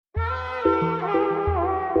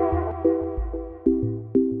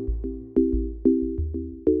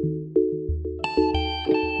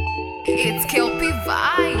Kelpie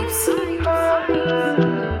Vibes.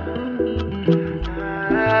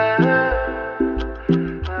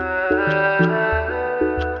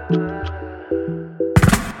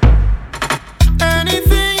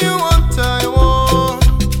 Anything you want, I want.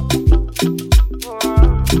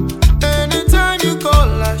 Anytime you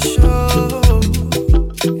call, I show.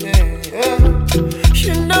 Yeah, yeah.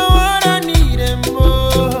 You know what I need and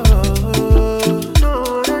more.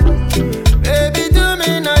 Baby, do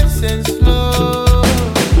me nice and slow.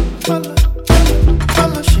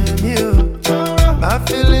 Follow, shame you. My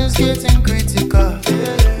feelings getting critical.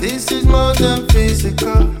 This is more than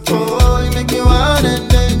physical. Oh, you make me wild and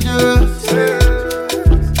dangerous.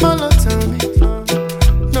 Follow, tell me.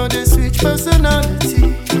 No, they switch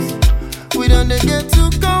personalities. We don't they get too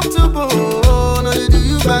comfortable. No, they do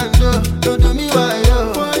you bad, no. Don't do me why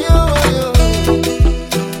yo. Why yo, why yo.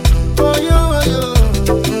 Why yo, why yo.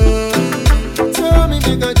 Tell me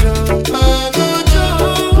make a jump. I go jump.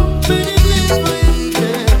 Many things for you,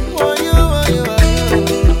 yeah. Why yo, why yo, why yo.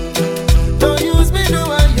 Don't use me, do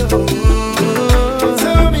why yo.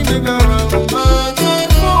 Tell me make a run. My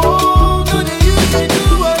time phone. No, they use me, do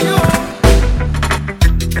why yo.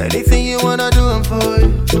 Anything you wanna do, I'm for you.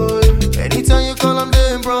 Anytime you call, I'm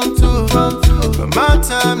there impromptu. But my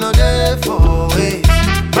time not there for waste.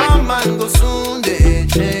 My mind go soon, they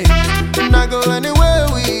change. And I go anywhere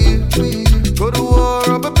with you. Go to war,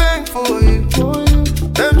 rub a bank for you.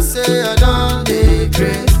 Them say I done the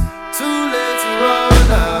grace. Too late to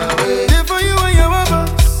run away. Live for you and your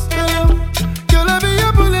boss. Girl, I be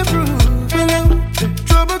your bulletproof.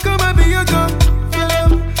 Trouble come, I be your gun.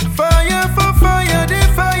 Fire for fire, the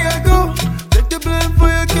fire go. Take the blame for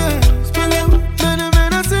your kids. Many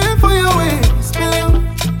men are saying for your ways.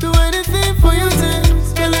 Do anything for your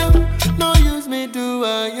things. No use me, do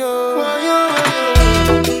I yo. Why yo, why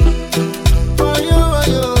yo. Why yo, why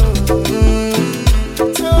yo.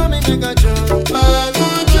 Tell me make a jump. I go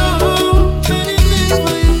jump. Anything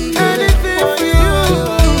for you. Anything for you.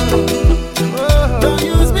 Don't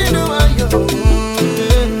use me, do I yo.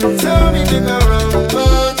 Tell me make a run.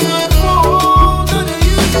 But your phone. No, they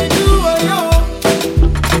use me, do I yo.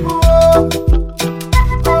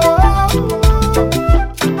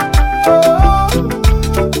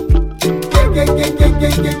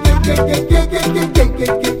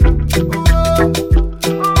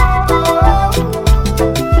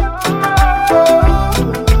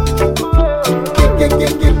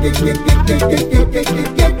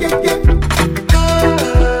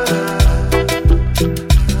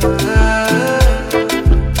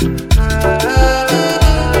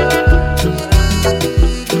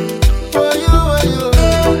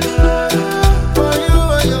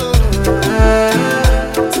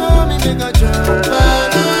 Tell me make a jump. I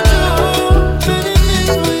go jump. Anything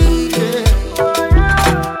for you, yeah.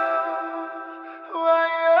 Why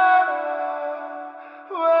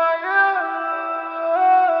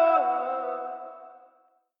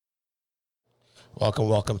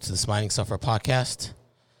Welcome to the Smiling Sufferer podcast.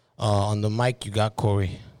 On the mic, you got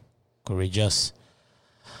Corey Just.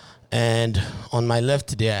 And on my left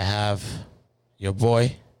today, I have your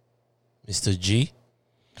boy, Mr. G.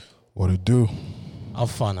 What it do? How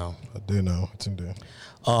far now? I do now. It's in there.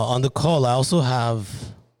 On the call, I also have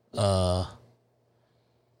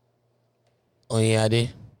Onyade.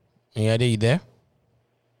 Onyade, you there?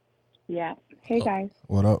 Yeah. Hey guys.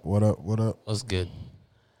 What up? What up? What up? What's good?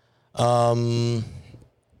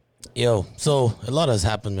 So a lot has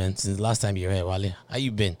happened, man, since the last time you were here, Wale. How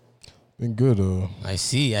you been? Been good. I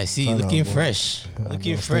see. Trying Looking to, fresh.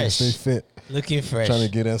 Looking fresh. Stay fit. Looking fresh. Trying to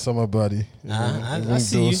get in summer body. I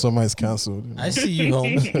see you. Summer is cancelled. I see you,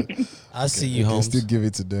 Holmes. I see you, I can Holmes. still give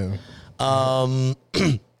it to them.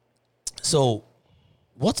 So,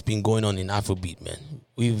 what's been going on in Afrobeat, man?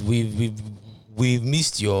 We've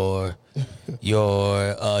missed your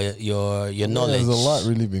knowledge. There's a lot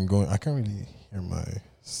really been going. I can't really hear my.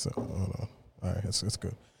 So hold on. All right, it's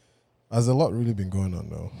good. There's a lot really been going on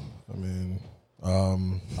though. I mean,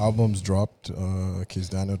 albums dropped. Kiss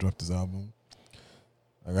Daniel dropped his album.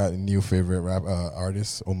 I got a new favorite rap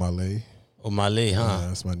artist, Omale. Omale, huh?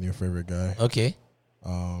 That's my new favorite guy. Okay.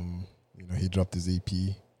 He dropped his EP.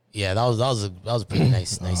 Yeah, that was a pretty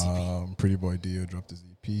nice EP. Pretty Boy Dio dropped his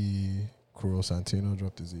EP. Kuro Santino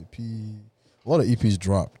dropped his EP. A lot of EPs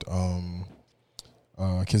dropped.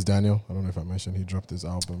 Kiss Daniel, I don't know if I mentioned, he dropped his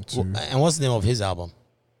album too. And what's the name of his album?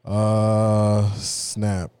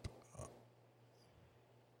 Snap.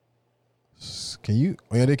 Can you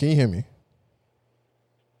hear me?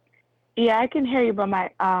 Yeah, I can hear you, but my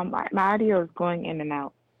audio is going in and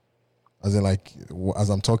out. As in, like, as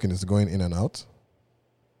I'm talking, it's going in and out?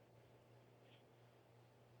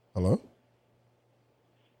 Hello?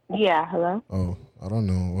 Yeah, hello? Oh, I don't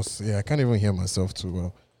know. Yeah, I can't even hear myself too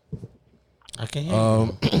well. I can hear you.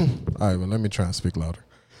 All right, well, let me try and speak louder.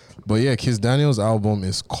 But yeah, Kiss Daniel's album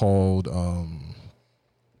is called.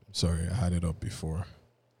 Sorry, I had it up before.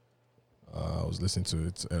 I was listening to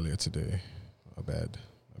it earlier today. My bad.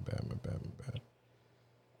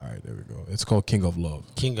 All right, there we go. It's called King of Love.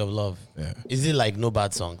 King of Love. Yeah. Is it like no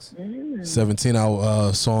bad songs? 17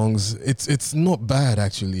 hour songs. It's not bad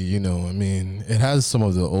actually, you know. I mean, it has some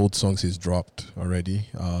of the old songs he's dropped already.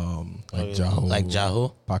 Like Jaho. Like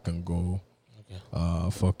Jaho. Pack and Go. Okay.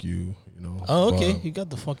 Fuck You, you know. Oh, okay. You got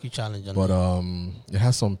the Fuck You challenge on But there. it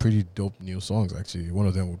has some pretty dope new songs actually. One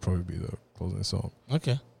of them would probably be the closing song.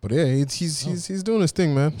 Okay. But yeah, he's doing his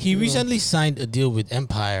thing, man. He recently signed a deal with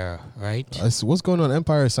Empire, right? What's going on?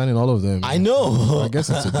 Empire is signing all of them. I know. I guess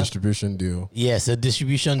it's a distribution deal. Yes, a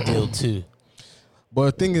distribution deal too. But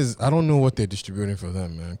the thing is, I don't know what they're distributing for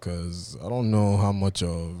them, man, because I don't know how much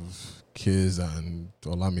of Kiss and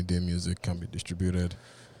Olamide music can be distributed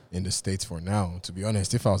in the States for now. To be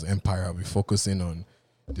honest, if I was Empire, I'd be focusing on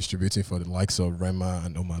distributing for the likes of Rema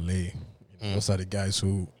and Omale. Those are the guys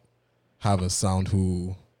who have a sound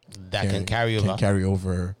who That can carry over. Can carry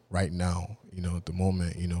over right now. You know, at the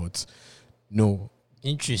moment, you know, it's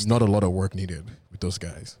Interesting. not a lot of work needed with those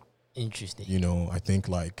guys. Interesting. You know, I think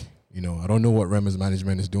like, you know, I don't know what Rema's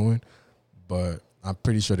management is doing, but I'm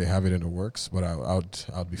pretty sure they have it in the works. But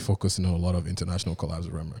I'd be focusing on a lot of international collabs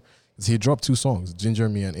with Rema. He dropped 2 songs, Ginger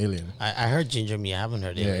Me and Alien. I heard Ginger Me. I haven't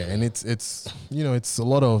heard it. Yeah, and it's you know, it's a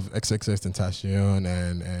lot of XXXTentacion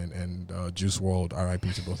and Juice WRLD,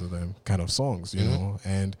 R.I.P. to both of them kind of songs, you know,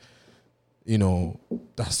 and you know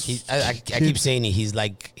that's I keep saying it. He's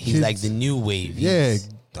like the new wave. Yeah,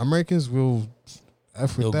 Americans will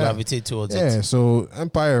They'll gravitate towards it. Yeah, so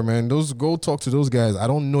Empire, man, go talk to those guys. I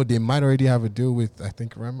don't know, they might already have a deal with I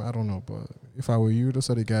think Rema. I don't know, but if I were you, those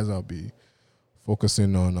are the guys I'll be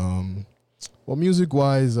focusing on. Well, music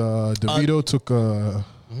wise, Davido took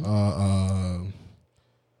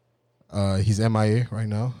he's MIA right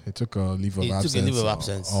now. He took a leave of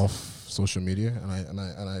absence off social media, and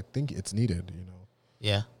I think it's needed. You know.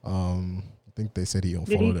 Yeah. I think they said he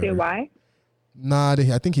unfollowed. Did he say why? Nah,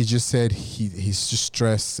 I think he just said he's just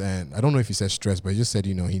stressed, and I don't know if he said stress, but he just said,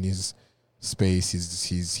 you know, he needs space.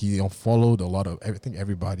 He unfollowed a lot of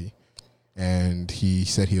everybody, and he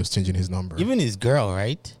said he was changing his number. Even his girl,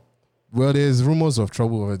 right? Well, there's rumors of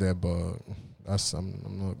trouble over there, but I'm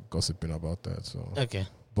not gossiping about that. So okay.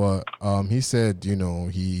 But he said, you know,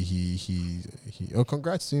 he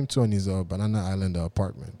congrats to him too on his Banana Island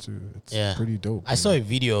apartment too. It's pretty dope. I saw a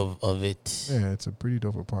video of it. Yeah, it's a pretty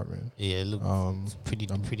dope apartment. Yeah, it looks pretty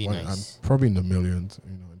nice. I'm probably in the millions,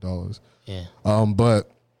 you know, dollars. Yeah. But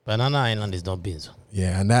Banana Island is not Binzo.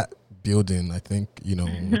 Yeah, and that building, I think, you know,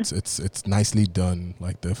 it's nicely done,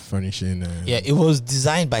 like the furnishing. And it was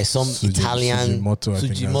designed by some Italian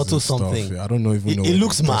Sugimoto something. I don't know if it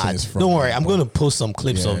looks mad. Don't worry, I'm going to post some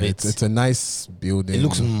clips of it. It's a nice building. It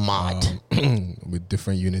looks mad with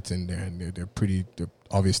different units in there, and they're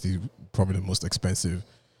obviously probably the most expensive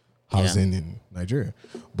housing in Nigeria.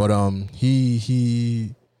 But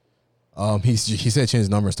he said change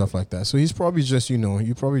number and stuff like that. So he's probably just, you know,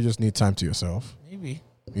 you probably just need time to yourself. Maybe.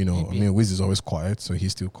 You know, I mean, Wiz is always quiet, so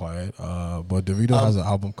he's still quiet. But Davido has an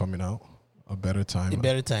album coming out, A Better Time. A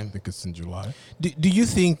Better Time. I think it's in July. Do you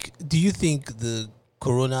think the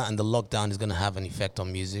Corona and the lockdown is gonna have an effect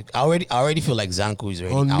on music? I already feel like Zanku is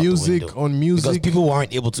already on out music. the window. On music, because people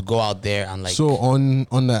weren't able to go out there and like. So on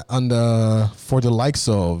the for the likes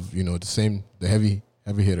of, you know, the heavy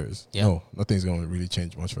hitters. Yeah. No, nothing's gonna really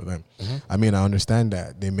change much for them. Mm-hmm. I mean, I understand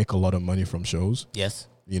that they make a lot of money from shows. Yes.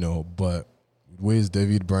 You know, but Wiz,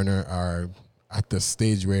 David, Burner are at the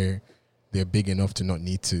stage where they're big enough to not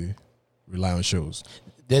need to rely on shows.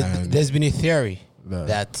 There's been a theory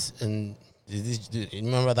that, and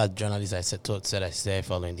remember that journalist I said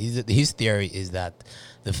following. His theory is that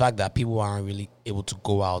the fact that people aren't really able to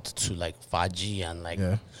go out to like Faji and like,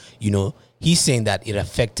 you know, he's saying that it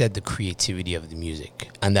affected the creativity of the music,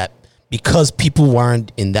 and that because people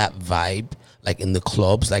weren't in that vibe, like in the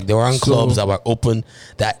clubs, like there weren't clubs that were open,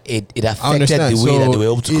 that it affected the way that they were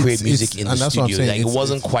able to create music in the studio. Like it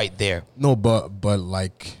wasn't quite there. No, but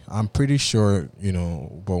like I'm pretty sure, you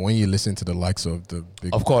know, but when you listen to the likes of the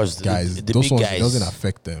big guys, the those big ones, guys, it doesn't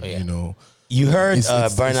affect them, you know. You heard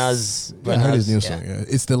Burna's I heard his new song. Yeah.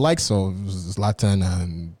 It's the likes of Zlatan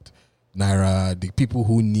and Naira, the people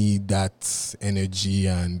who need that energy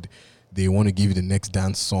and they want to give you the next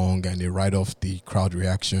dance song and they write off the crowd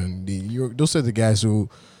reaction. Those are the guys who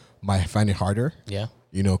might find it harder. Yeah.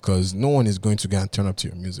 You know, because no one is going to go and turn up to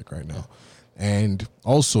your music right now. And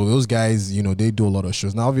also, those guys, you know, they do a lot of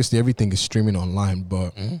shows. Now, obviously, everything is streaming online,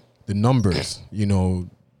 but the numbers, you know,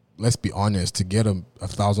 let's be honest, to get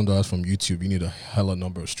 $1,000 from YouTube, you need a hella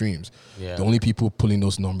number of streams. Yeah. The only people pulling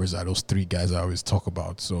those numbers are those three guys I always talk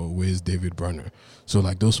about. So, Wiz, David Brunner. So,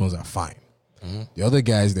 like, those ones are fine. The other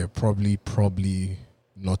guys, they're probably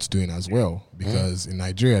not doing as well because in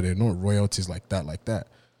Nigeria, there are no royalties like that.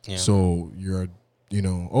 Yeah. So, you're, you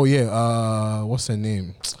know, what's her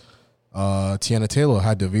name? Tiana Taylor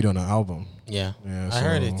had the video on her album. Yeah. Yeah, I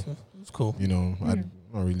heard it. so, It was cool. You know, I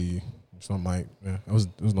not really. It's not my. Yeah, it was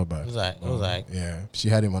not bad. It was like, Yeah, she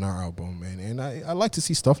had him on her album, and I like to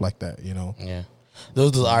see stuff like that. You know, yeah.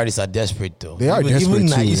 Those artists are desperate though. They are desperate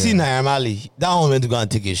too, You see yeah. Naira Marley, that one went to go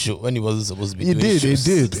and take a show when he wasn't supposed to be doing shows.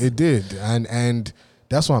 it did, and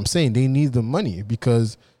that's what I'm saying. They need the money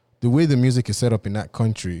because the way the music is set up in that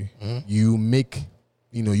country, you make,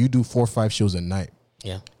 you know, you do 4 or 5 shows a night.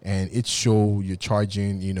 Yeah. And each show you're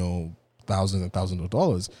charging, you know, thousands and thousands of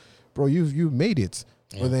dollars. Bro, you've made it.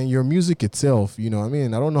 Yeah. But then your music itself, you know, I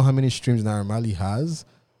mean, I don't know how many streams Naira Marley has,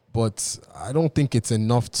 but I don't think it's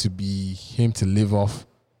enough to be him to live off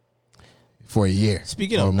for a year.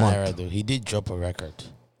 Speaking or of a month. Naira though, he did drop a record.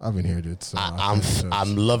 I haven't heard it. So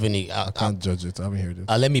I'm loving it. I can't judge it. I haven't heard it.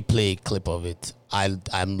 Let me play a clip of it. I'm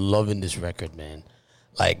loving this record, man.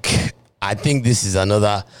 Like I think this is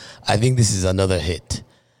another hit,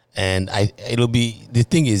 and it'll be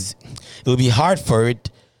hard for it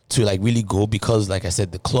to like really go because, like I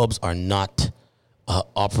said, the clubs are not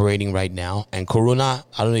operating right now, and Corona.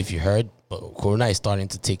 I don't know if you heard, but Corona is starting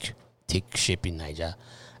to take shape in Nigeria,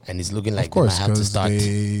 and it's looking like Of course, they might have to because start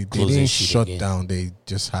they closing didn't shit shut again. down. They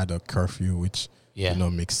just had a curfew, which Yeah.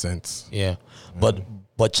 makes sense. Yeah, but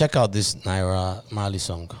check out this Naira Marley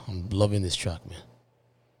song. I'm loving this track, man.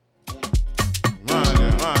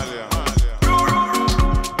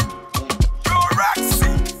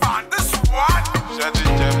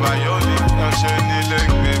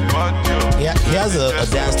 Yeah, he has a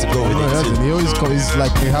dance to go with No, it that's too. it. He always he's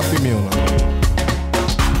like a Happy Meal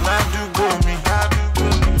now.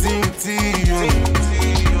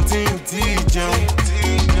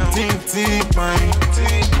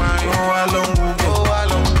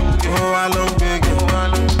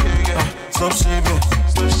 Stop shaving,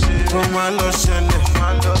 from my love shell,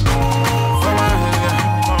 from my hair,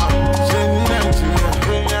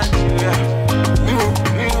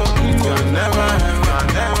 never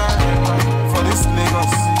for this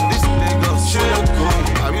Lagos, should go,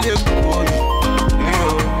 I will go,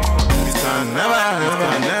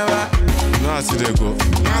 never, no, I see they go,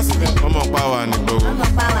 I'm a power and go,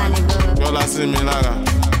 you're last in me, Lara,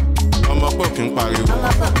 I'm a fucking pariwo,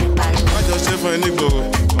 I just shave for any go.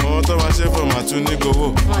 Àwọn tó máa ṣe fún màá tún ní gbowó.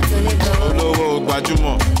 Olówó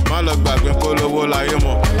gbajúmọ̀, má lọ gbàgbé kó lówó láyé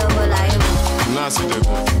mọ̀. Náà sì lè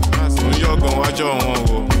bọ̀, ń yọ̀gàn wájọ́ wọn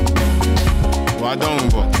wò. Wàá dọ̀hùn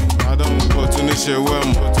bọ̀, tún ní ṣe wẹ́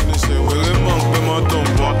mọ̀. Wèrè mọ̀ ń pé mọ́tò ń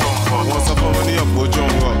bọ̀. Wọ́n sọ fún mi ní ọ̀pọ̀ ojú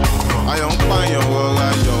ń rọ̀. Ayọ̀ ń pààyàn rọra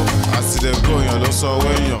yọ̀. Àsìlẹ̀kọ̀ èèyàn ló sọ owó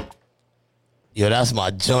èèyàn. Yo, that's my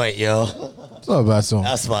joint, yo. It's not a bad song.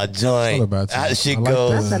 That's my joint. It's not a bad song. That shit I like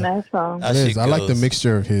goes. That's a nice song. That It is. shit I like the goes.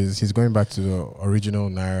 mixture of he's going back to the original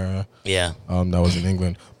Naira Yeah. that was in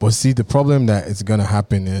England. But see, the problem that it's gonna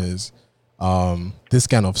happen is this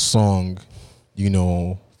kind of song, you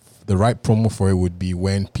know, the right promo for it would be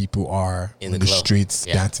when people are In in the the club. streets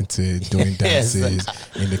Yeah. dancing to doing Yes. dances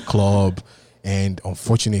in the club. And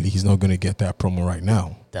unfortunately, he's not gonna get that promo right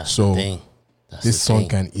now. That's so the thing. That's this the song thing.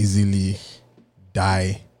 can easily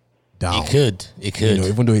die down. It could. You know,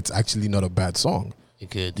 even though it's actually not a bad song. It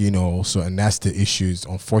could. You know, so and that's the issues.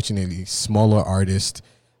 Unfortunately, smaller artists.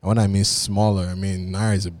 And when I mean smaller, I mean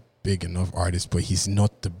Naira is a big enough artist, but he's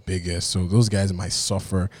not the biggest. So those guys might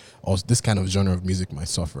suffer. Or this kind of genre of music might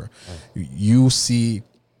suffer. You see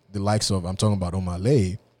the likes of, I'm talking about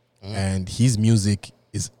Omale, and his music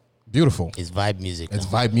is beautiful. It's vibe music.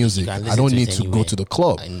 It's now. vibe music. You can I listen don't to need it to go anywhere. to the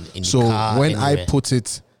club. In the So car, when I anywhere. put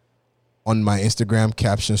it on my Instagram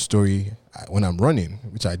caption story when I'm running,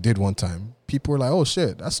 which I did one time, people were like, "Oh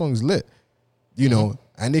shit, that song's lit," you know,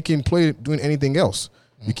 and they can play it doing anything else.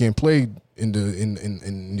 You can play in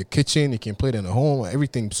the kitchen, you can play it in the home,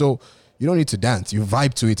 everything. So you don't need to dance. You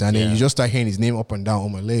vibe to it, and then Yeah. you just start hearing his name up and down,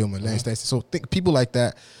 Omale. So people like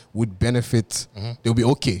that would benefit. They'll be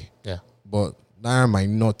okay. Yeah. But Naira might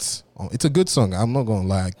not. It's a good song. I'm not gonna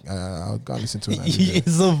lie. I'll go listen to it.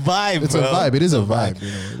 It's a vibe, It's bro. a vibe. It is a vibe.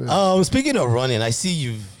 You know, it is. Speaking of running, I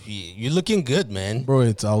see you're looking good, man. Bro,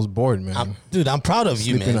 I was bored, man. Dude, I'm proud of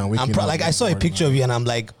you, Sleeping man. and waking up Like I saw a bored, picture man. of you, and I'm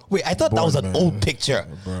like, wait, I thought that was Bored, an man. old picture,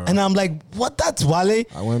 Bro. and I'm like, what? That's Wale.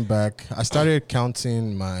 I went back. I started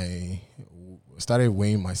counting my started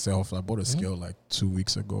weighing myself. I bought a scale like 2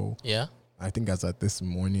 weeks ago. Yeah. I think as at this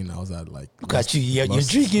morning, I was at like. Look at you. You're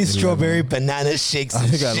drinking 11. strawberry banana shakes. I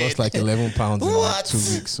think I shit. lost like 11 pounds in like What? 2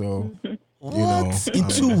 weeks. So What? you know, In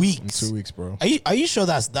 2 weeks? In 2 weeks, bro. Are you sure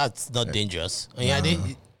that's not dangerous?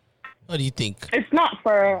 What do you think? It's not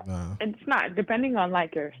for. Nah. It's not depending on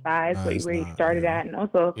like your size, Nah, where it's you not, started yeah. at, and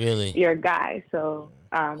also Really? you're a guy, so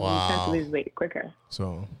you tend Wow. to lose weight quicker.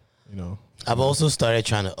 So you know, I've also started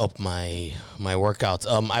trying to up my workouts.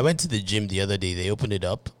 I went to the gym the other day. They opened it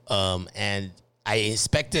up, and I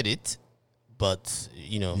inspected it, but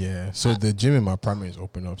you know, yeah. So the gym in my apartment is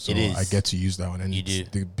open up, so It is. I get to use that one. And You it's-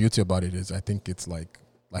 do. The beauty about it is, I think it's like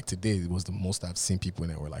today it was the most I've seen people in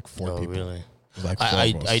there. Were like 4 oh people. really? It was like 4 of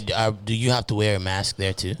us. Do you have to wear a mask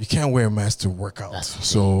there too? You can't wear a mask to work out. That's the thing.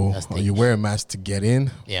 So That's the you thing. wear a mask to get in.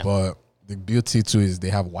 Yeah. But the beauty too is they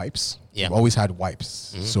have wipes. Yeah. We've always had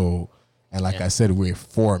wipes. So, and like Yeah. I said, we're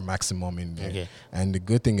 4 maximum in there. Okay. And the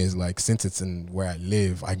good thing is, like, since it's in where I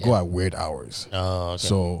live, I go at weird hours. Oh, okay.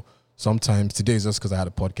 So sometimes, today is just because I had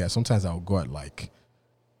a podcast. Sometimes I'll go at like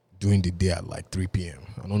during the day at like 3 p.m.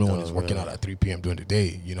 I don't know when it's working out at 3 p.m. during the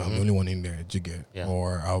day. You know, I'm the only one in there. Jigga. Yeah.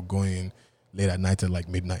 Or I'll go in late at night at like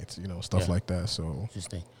midnight. You know, stuff Yeah. like that. So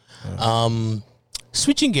Interesting.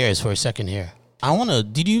 Switching gears for a second here. I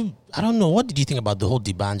don't know, what did you think about the whole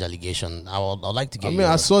D'banj allegation? I'd like to get I mean, your,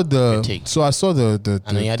 I saw your take. I saw the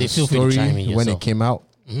And yeah, they feel free to story chime in when it yourself. came out.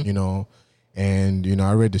 You know, and you know,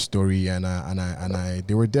 I read the story, and I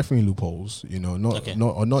there were definitely loopholes. You know, Okay. I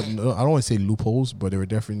don't want to say loopholes, but there were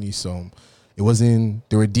definitely some. There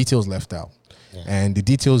were details left out, Yeah. and the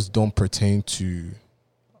details don't pertain to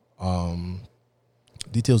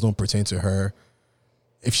her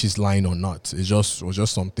if she's lying or not. It was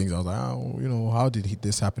just some things I was like, oh, you know, how did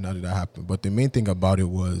this happen? How did that happen? But the main thing about it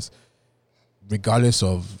was, regardless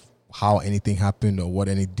of how anything happened or what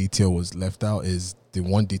any detail was left out, is the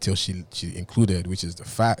one detail she included, which is the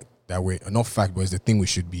fact that not fact, but it's the thing we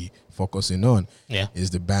should be focusing on. Yeah.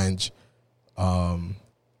 Is the D'banj,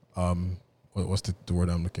 what's the word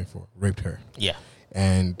I'm looking for? Raped her. Yeah.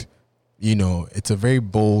 And, you know, it's a very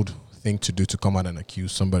bold thing to do, to come out and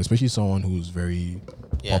accuse somebody, especially someone who's very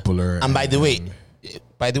Yeah. popular. And by the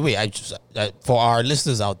way, I just for our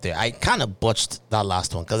listeners out there, I kind of botched that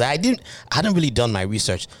last one because I hadn't really done my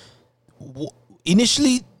research.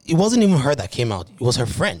 Initially, it wasn't even her that came out; it was her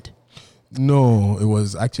friend. No, it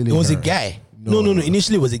was actually It was her. a guy. No. No.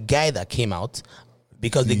 Initially, it was a guy that came out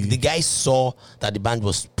because the guy saw that the band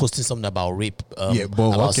was posting something about rape. Yeah, but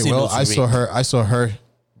about okay, well, signals to I saw her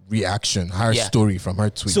reaction, her Yeah. story from her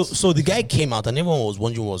tweet. So the guy came out and everyone was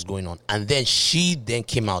wondering what was going on, and then she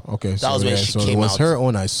came out. Okay, that was when she it came was out. her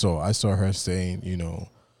own. I saw her saying, you know,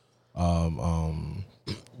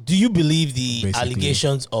 Do you believe the Basically.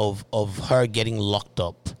 allegations of her getting locked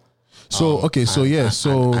up? so okay, so yeah,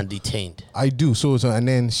 so and detained. I do. So and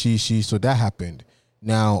then so that happened.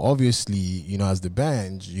 Now, obviously, you know, as the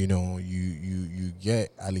band, you know, you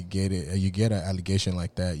get an allegation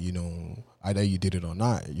like that, you know, either you did it or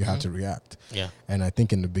not, you have to react. Yeah. And I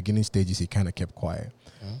think in the beginning stages, he kind of kept quiet,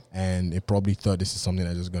 and it probably thought this is something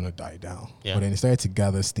that's just gonna die down. Yeah. But then it started to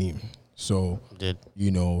gather steam. So, Did.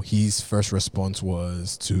 you know, his first response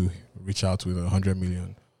was to reach out with 100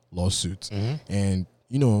 million lawsuit, and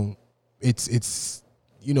you know, it's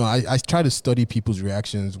you know, I try to study people's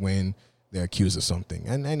reactions when they're accused of something,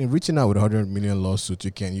 and in reaching out with 100 million lawsuit,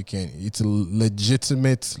 you can it's a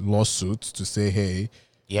legitimate lawsuit to say, hey,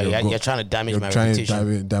 Yeah, you're trying to damage my trying reputation.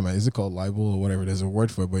 to damage. Is it called libel or whatever? There's a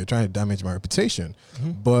word for it, but you're trying to damage my reputation.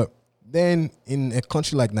 But then in a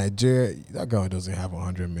country like Nigeria, that guy doesn't have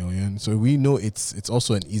 100 million, so we know it's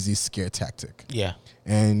also an easy scare tactic. Yeah,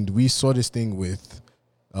 And we saw this thing with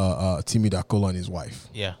Timi Dakola and his wife.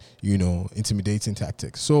 yeah, You know, intimidating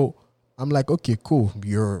tactics. So I'm like, okay, cool.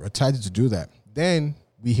 You're entitled to do that. Then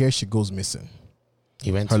we hear she goes missing.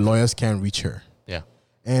 he went. Her lawyers can't reach her. Yeah,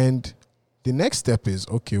 And the next step is,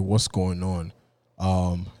 okay, what's going on?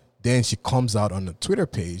 Then she comes out on the Twitter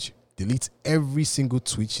page, deletes every single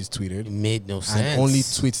tweet she's tweeted, it made no sense. and only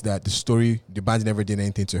tweets that the band never did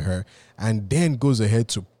anything to her, and then goes ahead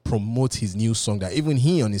to promote his new song that even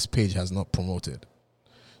he on his page has not promoted.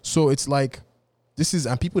 So it's like,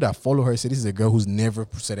 and people that follow her say this is a girl who's never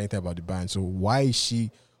said anything about the band. So why is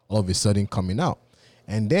she all of a sudden coming out?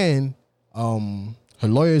 And then her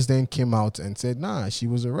lawyers then came out and said, nah, she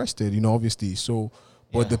was arrested, you know, obviously. So,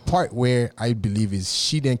 but Yeah. the part where I believe is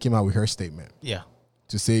she then came out with her statement Yeah,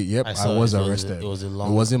 to say, yep, I I saw was it. arrested. It was a It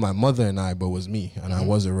long. wasn't my mother and I, but it was me. And I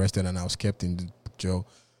was arrested and I was kept in the jail.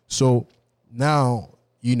 So now,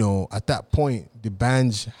 you know, at that point, the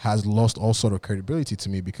band has lost all sort of credibility to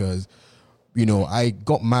me because you know, I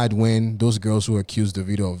got mad when those girls who accused the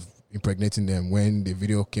video of impregnating them, when the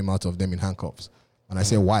video came out of them in handcuffs. And I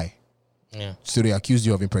said, why? Yeah. So they accused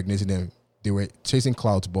you of impregnating them. They were chasing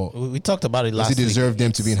clouds, but We talked about it last week. they deserve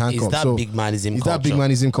them to be in handcuffs. Is that So big manism it's culture? that big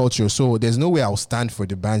manism culture. So there's no way I'll stand for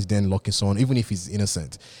the bands then locking someone, even if he's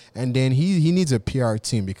innocent. And then he needs a PR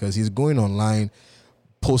team because he's going online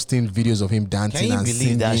posting videos of him dancing Can you and believe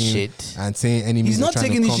singing that shit? and saying enemies He's are not trying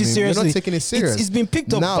taking to this come shit in. seriously. We're not taking it serious. It's been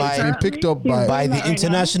picked up now by it's been picked up He's by doing that right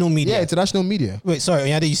international media. yeah, international media. Wait, sorry,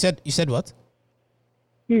 Oyade, you said what?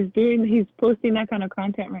 He's posting that kind of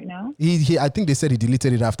content right now. He I think they said he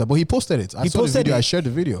deleted it after, but he posted it. I saw the posted video. it. I shared the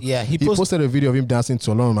video. Yeah, he posted a video of him dancing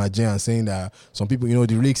to Olorun Maje and saying that some people, you know,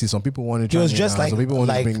 the lyrics is some people want to He try was me just down, like some people want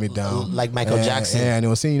like, to bring me down, like Michael Jackson. Yeah, and they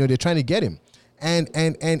were saying, you know, they're trying to get him, and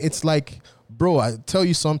it's like, bro, I tell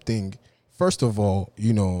you something. First of all,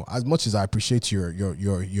 you know, as much as I appreciate your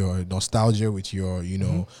nostalgia with your, you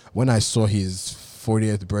know, when I saw his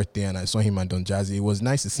 40th birthday and I saw him at Don Jazzy, it was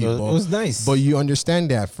nice to see. It was nice. But you understand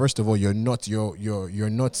that first of all, you're not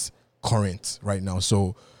current right now,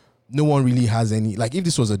 so no one really has any. Like, if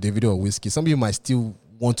this was a Davido or Whiskey, some people might still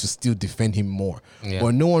want to still defend him more,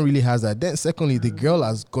 but no one really has that. Then, secondly, the girl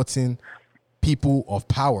has gotten people of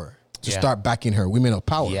power to start backing her, women of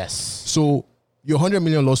power. Yes. So your 100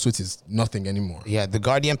 million lawsuit is nothing anymore. Yeah, the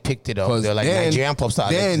Guardian picked it up. 'Cause They're like Nigerian pop star.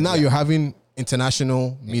 Then now you're having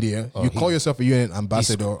international media. You call yourself a UN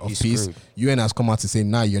ambassador of he's peace. screwed. UN has come out to say,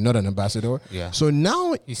 nah, you're not an ambassador. Yeah. So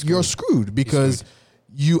now you're screwed because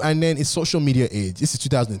and then it's social media age. This is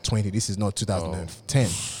 2020. This is not 2010.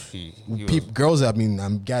 Girls have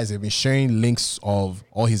been, guys have been sharing links of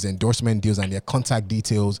all his endorsement deals and their contact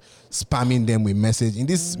details, spamming them with message. In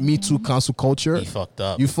this Me Too cancel culture, He fucked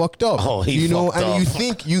up. You fucked up. Oh, he you know, fucked and up. you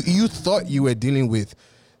think you thought you were dealing with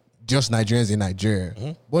just Nigerians in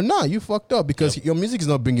Nigeria, but no, you fucked up because your music is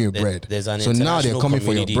not bringing you bread. There's an so now they're international coming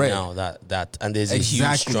for your community bread. now that and there's a huge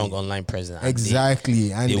Exactly. strong online presence. And Exactly,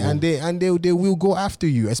 they will go after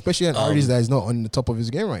you, especially an artist that is not on the top of his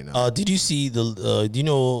game right now. Did you see do you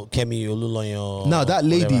know Kemi Olunloyo? Now that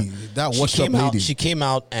lady, whatever? that She washed up came out- lady, She came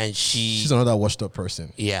out and she's another washed up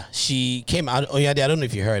person. yeah, she came out. Oh yeah, I don't know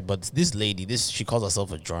if you heard, but this lady, she calls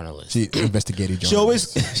herself a journalist. She investigated. She always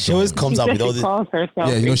comes out with all She this. calls herself.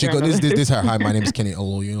 Yeah, you know, a she got journalist. this her. Hi, my name is Kenny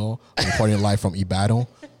Olo. You know, I'm reporting live from Ibadan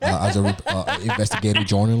as a investigative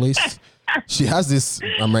journalist. She has this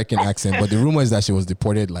American accent, but the rumor is that she was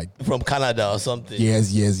deported like From Canada or something.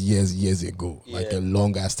 years ago, like a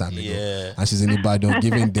long ass time ago. Yeah. And she's in Ibadan,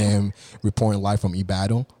 giving them reporting live from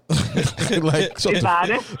Ibadan. Like, shut the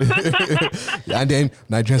Ibadan. and then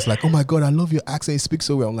Nigerians like, oh my god, I love your accent. You speak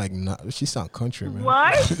so well. I'm like, nah, she sound country, man.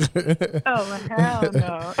 What? Oh, hell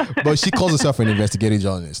no. But she calls herself an investigative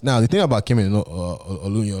journalist. Now the thing about Kemi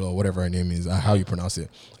Olunloyo or whatever her name is, how you pronounce it,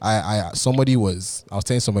 I was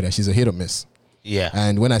telling somebody that she's a hit or miss. Yeah.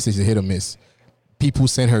 And when I say she's a hit or miss, people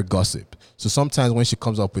send her gossip. So sometimes when she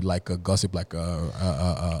comes up with like a gossip, like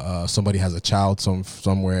somebody has a child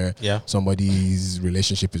somewhere, somebody's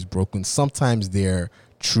relationship is broken. Sometimes they're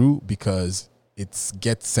true because it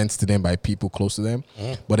gets sent to them by people close to them.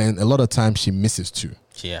 But then a lot of times she misses too.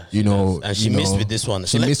 Yeah, you know, and she missed with this one.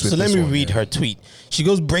 So let me read her tweet. She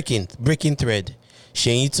goes breaking thread.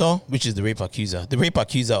 Shenyito, which is the rape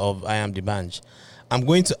accuser of I Am D'banj. I'm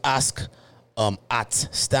going to ask at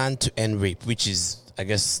Stand to End Rape, which is I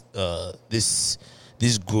guess this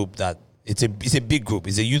group that it's a big group.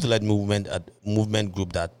 It's a youth-led movement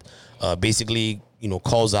group that basically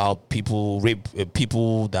calls out people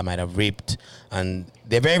people that might have raped, and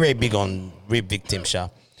they're very, very big on rape victims.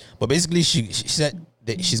 But basically, she said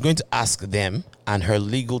that she's going to ask them and her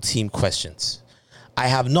legal team questions. I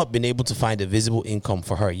have not been able to find a visible income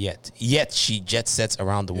for her yet. Yet she jet sets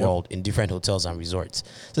around the world in different hotels and resorts.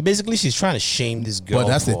 So basically, she's trying to shame this girl. But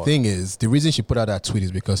that's the thing is, the reason she put out that tweet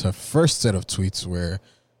is because her first set of tweets were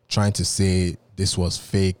trying to say this was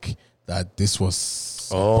fake, that this was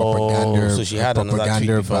propaganda. So she had another tweet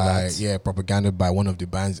before that. Yeah, propaganda by one of the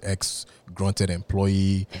band's ex-grunted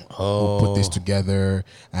employee who put this together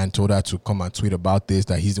and told her to come and tweet about this,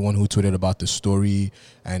 that he's the one who tweeted about the story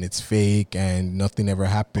and it's fake and nothing ever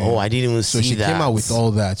happened. Oh, I didn't even see that. So she came out with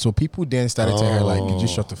all that. So people then started telling her, like, you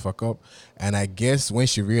just shut the fuck up. And I guess when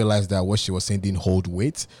she realized that what she was saying didn't hold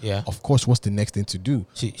weight, of course, what's the next thing to do?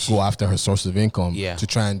 Go after her source of income to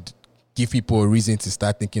try and give people a reason to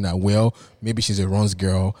start thinking that, well, maybe she's a runs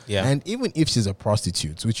girl. Yeah. And even if she's a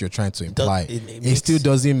prostitute, which you're trying to imply, it still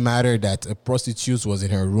doesn't matter that a prostitute was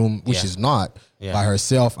in her room, which is not, by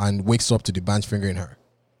herself, and wakes up to the band fingering her.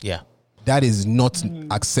 Yeah. that is not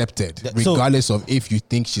accepted, So- regardless of if you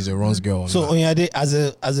think she's a runs girl or So not. Onyade, as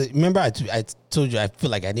a remember, I told you I feel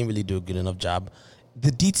like I didn't really do a good enough job.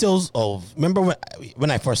 The details of remember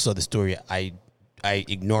when I first saw the story, I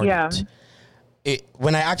ignored Yeah. it.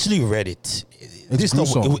 When I actually read it, this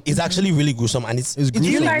gruesome. it's actually really gruesome, and it's It's Do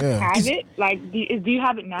you gruesome. guys Yeah. have it? Like, do you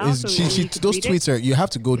have it now? Is So she you can those read it? tweets are, you have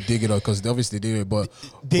to go dig it out because obviously they did it, but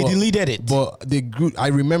They deleted it. But the group, I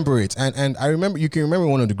remember it, and I remember, you can remember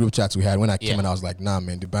one of the group chats we had when I came Yeah. and I was like, nah,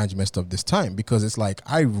 man, the band messed up this time, because it's like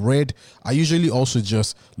I usually also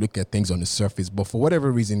just look at things on the surface, but for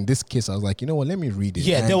whatever reason, in this case, I was like, you know what, let me read it.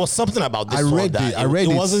 yeah, And there was something about this. I one read that it. I read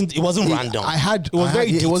it. It wasn't random. It was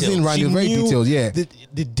very detailed. It wasn't random. She Very knew detailed. Yeah.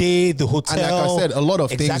 The day, the hotel, And like I said, a lot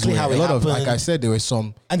of exactly things. how Were, it a lot happened. of, like I said, there were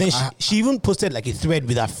some. And then she even posted like a thread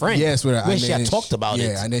with her friend. Yes, where and she then had talked about it.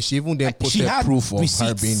 Yeah, and then she even then Like, she posted had proof of her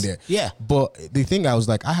receipts. being there. Yeah. But the thing, I was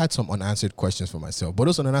like, I had some unanswered questions for myself, but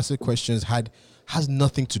those unanswered questions has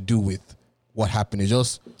nothing to do with what happened. It's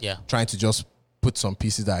just trying to just put some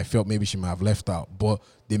pieces that I felt maybe she might have left out. But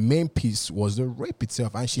the main piece was the rape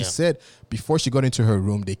itself. And she said before she got into her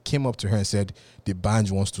room, they came up to her and said the band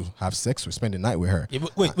wants to have sex with, spend the night with her. Yeah,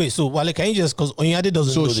 but wait. So Wale, can you just, because Onyade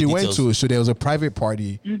doesn't So know she the went details. so there was a private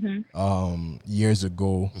party years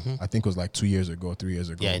ago. I think it was like 2 years ago, 3 years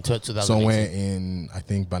ago. Yeah, in 2018. somewhere in, I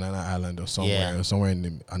think, Banana Island or somewhere, Yeah. or somewhere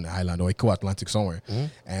on the island or Eco Atlantic somewhere.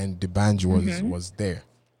 And the band was there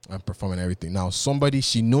and performing everything. Now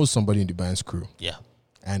she knows somebody in the band's crew, Yeah.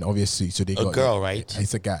 and obviously, so they got girl, right?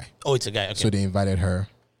 It's a guy. Oh, it's a guy. Okay. So they invited her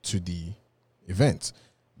to the event.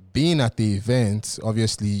 Being at the event,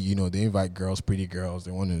 obviously, they invite girls, pretty girls.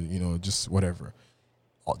 They want to, just whatever.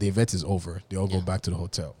 The event is over. They all go back to the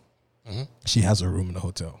hotel. She has a room in the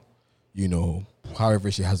hotel.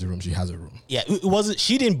 However she has a room, she has a room. Yeah, it wasn't.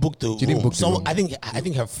 She didn't book the room. She didn't book the room. I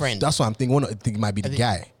think her friend. That's what I'm thinking. I think it might be the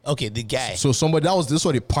guy. Okay, the guy. So this was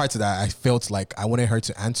the part that I felt like I wanted her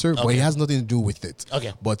to answer, but it has nothing to do with it.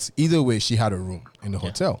 Okay. But either way, she had a room in the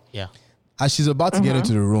hotel. Yeah. As she's about to get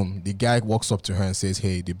into the room, the guy walks up to her and says,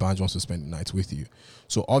 "Hey, the band wants to spend the night with you."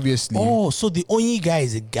 So obviously, Oh, so the only guy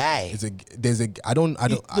is a guy. I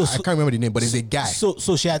can't remember the name, but it's a guy. So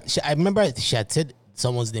I remember she had said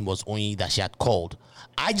someone's name was Onyi that she had called.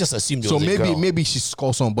 I just assumed it So was a girl. maybe she's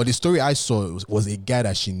called someone, but the story I saw was a guy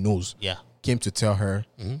that she knows. Yeah. Came to tell her.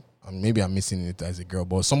 Maybe I'm missing it as a girl,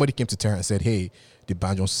 but somebody came to tell her and said, "Hey, the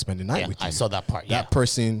band wants to spend the night Yeah, with you." I saw that part. Yeah. That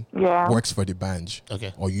person Yeah. works for the band,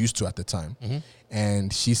 Okay. or used to at the time,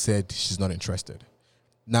 and she said she's not interested.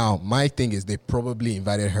 Now, my thing is they probably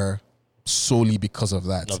invited her solely because of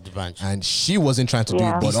that, Of the band. and she wasn't trying to do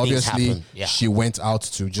Yeah. it, but These things obviously happen. Yeah. she went out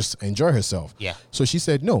to just enjoy herself. Yeah. So she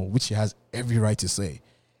said no, which she has every right to say,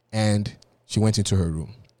 and she went into her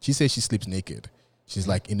room. She says she sleeps naked. She's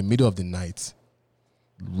like in the middle of the night,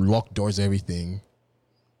 locked doors, everything.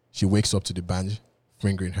 She wakes up to the band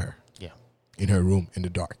fingering her Yeah. in her room in the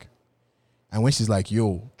dark. And when she's like,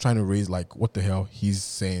 yo, trying to raise, like, what the hell? He's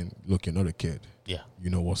saying, look, you're not a kid. Yeah. You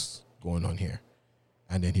know what's going on here.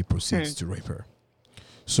 And then he proceeds to rape her.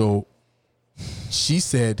 So she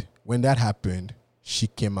said when that happened, she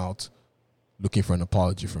came out looking for an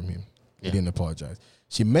apology from him. He Yeah. didn't apologize.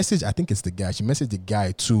 She messaged, I think it's the guy. She messaged the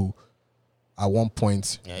guy too at one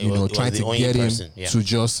point, Yeah, it was trying the to only get person, him yeah. to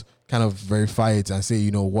just kind of verify it and say,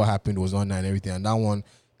 what happened was online and everything. And that one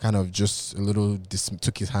kind of just a little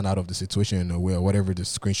took his hand out of the situation in a way, or whatever the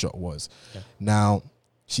screenshot was. Yeah. Now,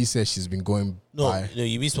 she says she's been going by. No,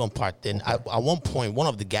 you missed one part. Then at one point, one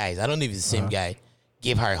of the guys, I don't know if it's the same guy,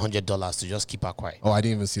 gave her $100 to just keep her quiet. Oh, I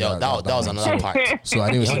didn't even see Yeah, that. that was one. another part. So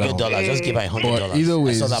I didn't even see that one. $100, just give her $100. But either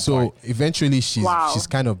way, I saw that so part. eventually she's Wow.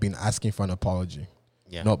 kind of been asking for an apology,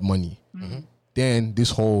 Yeah. not money. Then this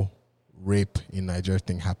whole rape in Nigeria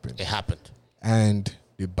thing happened, It happened. and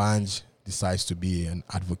the band decides to be an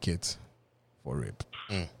advocate for rape,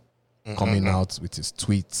 coming out with his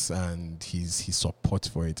tweets and his support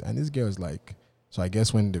for it. And this girl is like, so I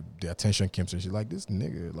guess when the attention came to her, she's like, this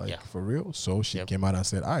nigga, like, Yeah. for real. So she Yep. came out and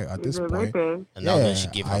said, "All right, at this The point, rapist. And now then she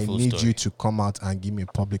gave her I full need story. you to come out and give me a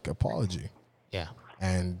public apology." Yeah.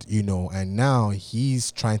 And and now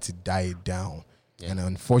he's trying to die it down, and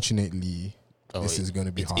unfortunately, this is going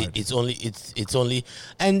to be hard. It's only,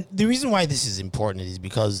 and the reason why this is important is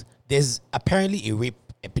because there's apparently a rape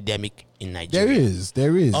epidemic in Nigeria.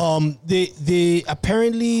 There is. They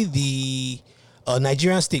apparently the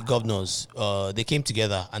Nigerian state governors they came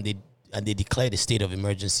together and they declared a state of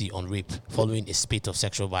emergency on rape following a spate of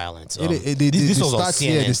sexual violence. This was on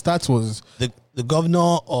CNN. The stats was The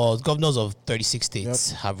governors of 36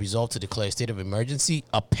 states have resolved to declare a state of emergency.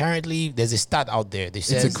 Apparently, there's a stat out there. it's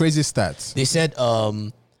a crazy stats. They said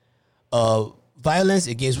violence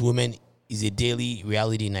against women is a daily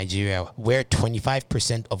reality in Nigeria where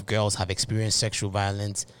 25% of girls have experienced sexual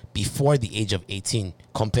violence before the age of 18,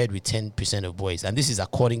 compared with 10% of boys. And this is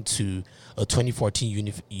according to a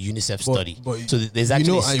 2014 UNICEF study. So there's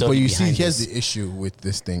actually a study but you see, behind here's this. the issue with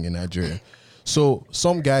this thing in Nigeria. So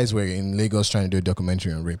some guys were in Lagos trying to do a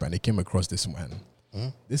documentary on rape, and they came across this man.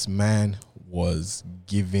 This man was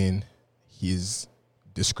giving his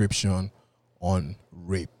description on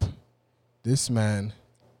rape. This man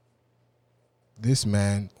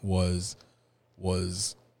was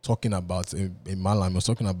talking about a Malam was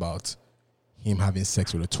talking about him having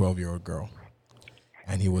sex with a 12-year-old girl,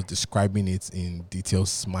 and he was describing it in detail,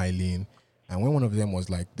 smiling. And when one of them was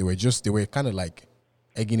like, they were kind of like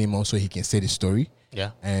egging him on so he can say the story.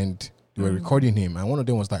 Yeah. And they were recording him, and one of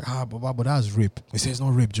them was like, but that's rape. He said, it's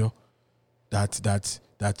not rape, Joe.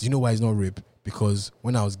 That you know why it's not rape? Because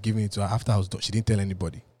when I was giving it to her, after I was done, she didn't tell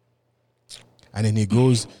anybody. And then he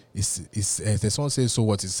goes, someone says, so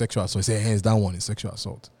what is sexual assault? He said, hey, it's that one, is sexual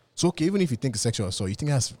assault. So okay, even if you think it's sexual assault, you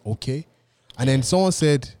think that's okay? And then someone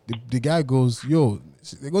said, the guy goes, yo,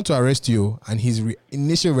 they're going to arrest you. And his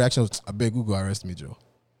initial reaction was, I beg you, go arrest me, Joe.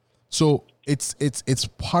 So it's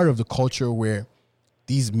part of the culture where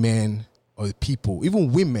these men or the people,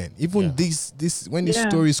 even women, even this when these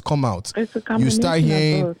stories come out, you start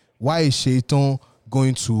hearing, why is Shaitan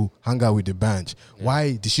going to hang out with the bench?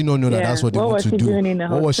 Why did she not know that that's what they want to do?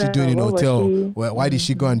 What was she doing in the hotel? Why did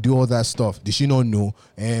she go and do all that stuff? Did she not know?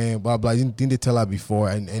 And blah blah. Didn't they tell her before?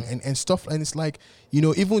 And stuff. And it's like, you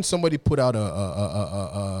know, even somebody put out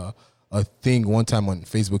a thing one time on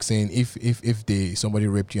Facebook saying if somebody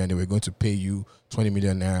raped you and they were going to pay you 20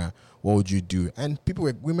 million naira, what would you do? And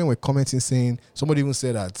women were commenting saying, somebody even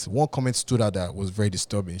said that one comment stood out that was very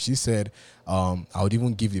disturbing. She said, I would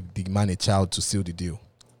even give the man a child to seal the deal.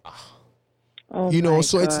 You know,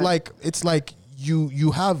 so God. it's like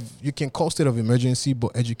you can call state of emergency,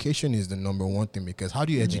 but education is the number one thing, because how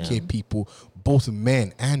do you educate people, both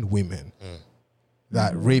men and women,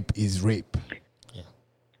 that rape is rape?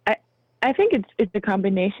 I think it's a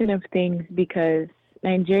combination of things, because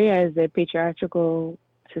Nigeria is a patriarchal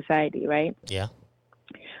society, right? Yeah.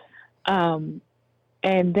 And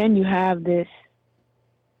then you have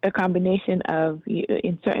a combination of,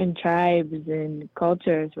 in certain tribes and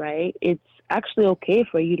cultures, right? It's actually okay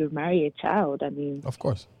for you to marry a child. I mean, of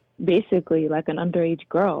course, basically like an underage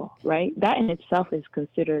girl, right? That in itself is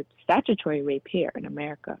considered statutory rape here in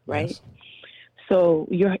America, right? Yes. So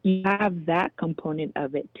you have that component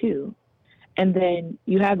of it too. And then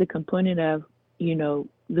you have the component of, you know,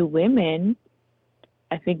 the women,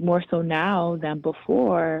 I think more so now than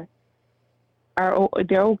before,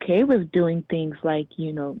 they're okay with doing things like,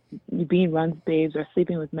 you know, being runs babes or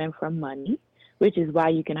sleeping with men for money, which is why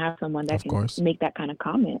you can have someone that can make that kind of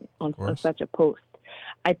comment on such a post.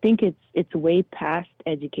 I think it's way past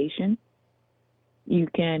education. You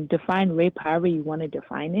can define rape however you want to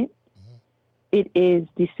define it. It is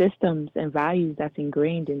the systems and values that's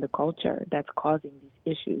ingrained in the culture that's causing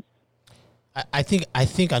these issues. I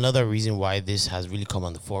think another reason why this has really come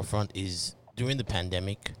on the forefront is during the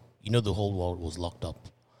pandemic, you know, the whole world was locked up.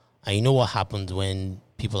 And you know what happens when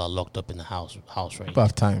people are locked up in the house, right? People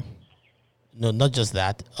have time. No, not just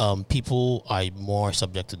that. People are more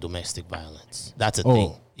subject to domestic violence. That's a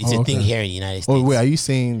thing. It's a thing here in the United States. Oh, wait, are you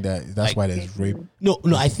saying that that's why there's rape? No,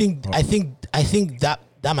 I think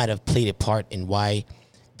that might have played a part in why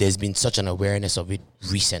there's been such an awareness of it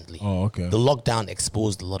recently. Oh, okay. The lockdown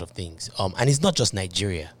exposed a lot of things. And it's not just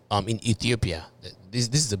Nigeria. In Ethiopia, this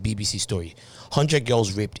is a BBC story. 100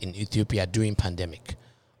 girls raped in Ethiopia during pandemic.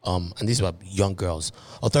 And these were young girls.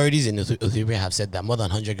 Authorities in Ethiopia have said that more than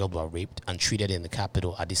 100 girls were raped and treated in the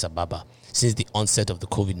capital, Addis Ababa, since the onset of the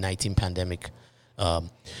COVID-19 pandemic.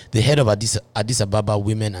 The head of Addis Ababa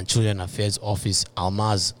Women and Children Affairs Office,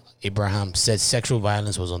 Almaz Abraham, said sexual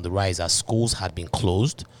violence was on the rise as schools had been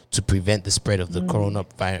closed to prevent the spread of the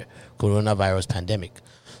coronavirus pandemic.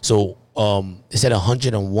 So they said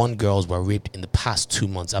 101 girls were raped in the past 2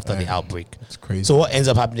 months after the outbreak. That's crazy. So what ends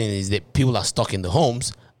up happening is that people are stuck in the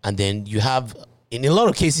homes, and then you have, in a lot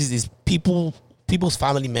of cases, these people's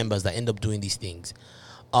family members that end up doing these things.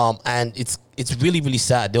 And it's really, really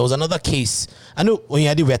sad. There was another case. I know when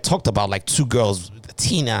we had talked about like two girls,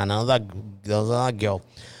 Tina and there was another girl.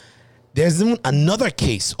 There's even another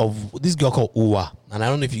case of this girl called Uwa, and I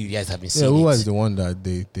don't know if you guys have been seeing it. Uwa is the one that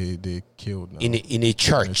they killed now. In a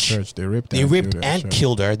church. In a church, they raped and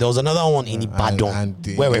killed her. There was another one in Ibadan,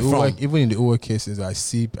 where we're from. Even in the Uwa cases, I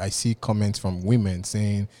see comments from women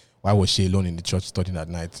saying, "Why was she alone in the church studying at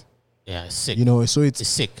night?" Yeah, it's sick. You know, so it's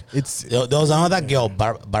sick. There was another girl,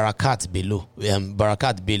 Barakat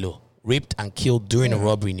Bello, raped and killed during a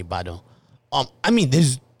robbery in Ibadan. I mean,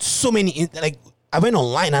 there's so many like. I went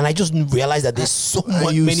online and I just realized that there's so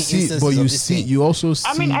many instances. But you of this see, thing. you also see.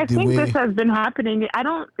 I mean, I the think way this has been happening.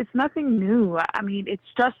 It's nothing new. I mean, it's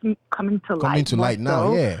just coming to light now,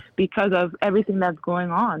 so yeah. because of everything that's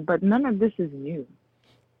going on. But none of this is new.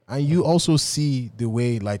 And you also see the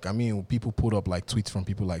way, like, I mean, people put up like tweets from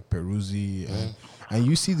people like Peruzzi, and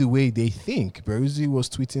you see the way they think. Peruzzi was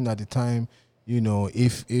tweeting at the time, you know,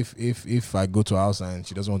 if I go to her house and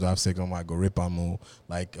she doesn't want to have sex, I go rape her more.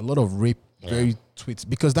 Like a lot of rape. Very tweets,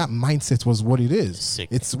 because that mindset was what it is. Sick.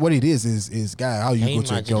 It's what it is guy, how you go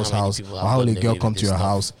to a girl's house, or how a girl come to your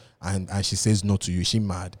house and she says no to you, she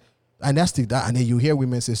mad. And that's that. And then you hear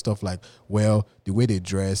women say stuff like, well, the way they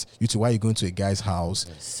dress, why are you going to a guy's house?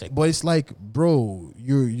 But it's like, bro,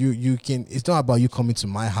 you can, it's not about you coming to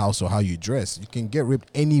my house or how you dress. You can get raped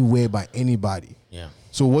anywhere by anybody. Yeah.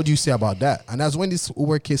 So what do you say about that? And that's when this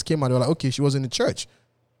Uber case came out, they were like, okay, she was in the church.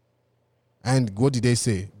 And what did they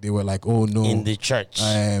say? They were like, "Oh no!" In the church,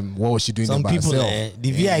 what was she doing? Some there by people, herself?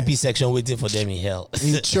 The VIP section waiting for them in hell.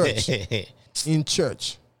 In church, in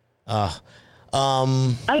church. I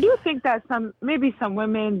do think that maybe some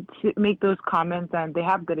women make those comments and they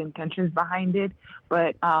have good intentions behind it,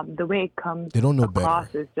 but the way it comes they don't know across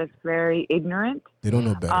better. is just very ignorant. They don't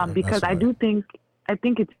know better. Because I think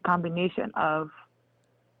it's a combination of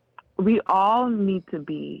we all need to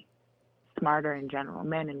be smarter in general,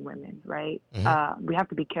 men and women, right? Mm-hmm. We have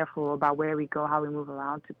to be careful about where we go, how we move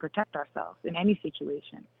around to protect ourselves in any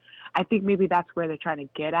situation. I think maybe that's where they're trying to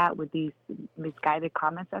get at with these misguided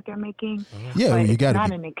comments that they're making. Yeah, but you got it's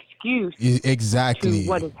not an excuse exactly to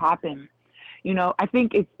what has happened. You know, I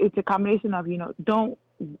think it's a combination of, you know,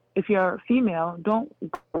 if you're female, don't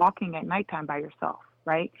go walking at nighttime by yourself,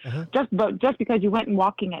 right? Just because you went and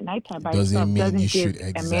walking at nighttime by yourself doesn't give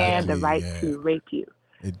a man the right to rape you.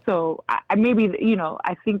 So I maybe, you know,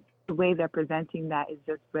 I think the way they're presenting that is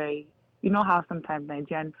just very, you know how sometimes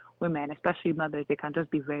Nigerian women, especially mothers, they can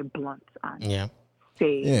just be very blunt on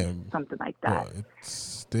saying something like that.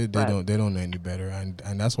 Well, they don't know any better, and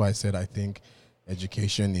that's why I said I think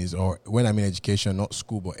education is, or when I mean education, not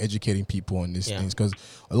school, but educating people on these things, because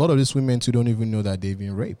a lot of these women too don't even know that they've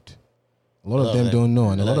been raped. A lot of them don't know,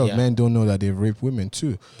 and a lot of men don't know that they've raped women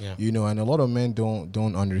too. Yeah. You know, and a lot of men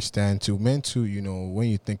don't understand too. Men too, you know, when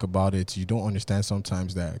you think about it, you don't understand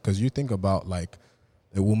sometimes that, because you think about like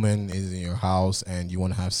a woman is in your house and you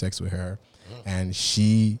want to have sex with her, and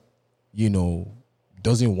she, you know,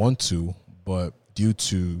 doesn't want to, but due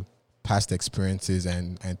to past experiences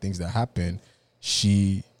and things that happen,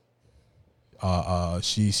 she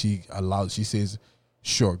says,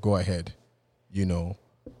 sure, go ahead, you know.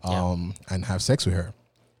 And have sex with her,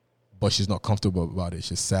 but she's not comfortable about it.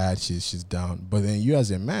 She's sad. She's down. But then you, as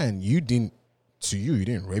a man, you didn't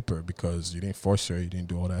rape her because you didn't force her. You didn't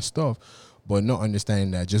do all that stuff. But not understanding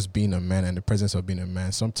that just being a man and the presence of being a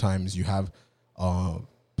man, sometimes you have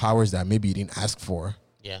powers that maybe you didn't ask for.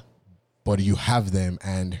 Yeah. But you have them,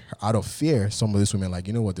 and out of fear, some of these women are like,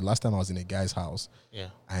 you know what? The last time I was in a guy's house,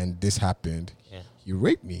 and this happened, he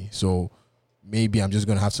raped me. So maybe I'm just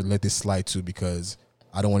gonna have to let this slide too, because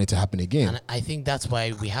I don't want it to happen again. And I think that's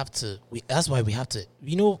why we have to,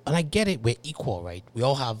 you know, and I get it, we're equal, right? We're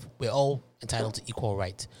all entitled to equal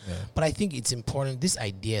rights. Yeah. But I think it's important, this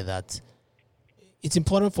idea that it's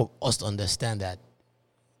important for us to understand that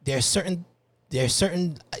there are certain,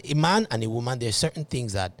 a man and a woman, there are certain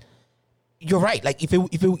things that, you're right. Like if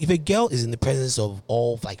a girl is in the presence of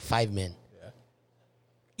all like 5 men,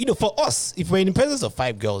 you know, for us, if we're in the presence of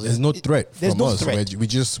 5 girls, there's no threat from us.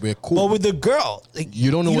 We're cool. But with the girl, like, you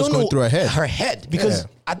don't know what's going through her head. Because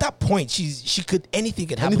at that point, anything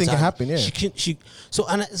can happen. Anything can happen. Yeah. So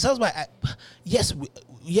that's why, yes,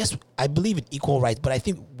 I believe in equal rights, but I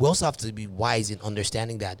think we also have to be wise in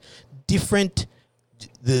understanding that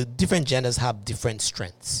the different genders have different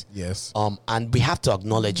strengths. Yes. And we have to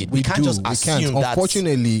acknowledge it. We can't just assume that.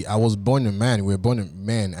 Unfortunately, I was born a man. We're born a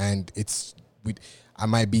man, and I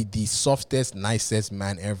might be the softest, nicest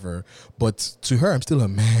man ever, but to her, I'm still a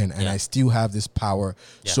man, and I still have this power.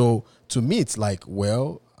 Yeah. So to me, it's like,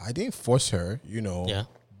 well, I didn't force her, you know,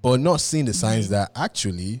 but not seeing the signs that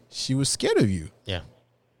actually she was scared of you. Yeah.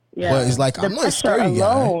 Yeah. But it's like, I'm not a scary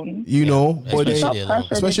guy, you know, but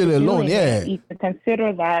especially alone, You can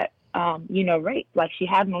consider that, you know, right? Like she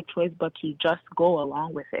had no choice but to just go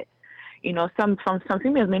along with it. You know, some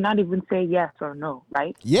females may not even say yes or no,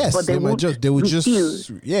 right? Yes, but they would just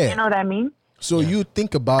you know what I mean? So you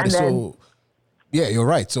think about it. So yeah, you're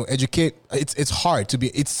right. So educate. It's hard to be.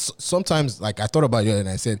 It's sometimes like I thought about it and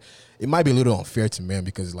I said it might be a little unfair to men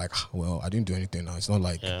because like, well, I didn't do anything now. It's not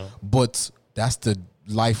like, but that's the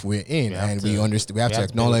life we're in, and we understand. We have to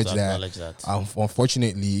acknowledge that.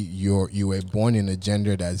 Unfortunately, you were born in a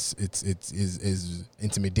gender that's is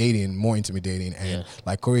intimidating, more intimidating, and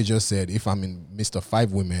like Corey just said, if I'm in midst of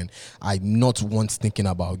 5 women, I'm not once thinking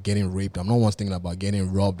about getting raped. I'm not once thinking about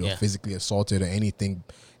getting robbed or physically assaulted or anything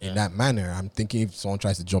in that manner. I'm thinking if someone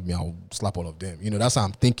tries to jump me, I'll slap all of them. You know, that's how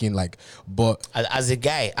I'm thinking. Like, but as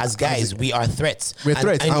guys, we are threats. We're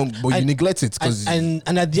threats, but you neglect it because and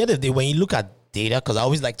at the end of the day, when you look at data, because I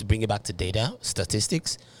always like to bring it back to data,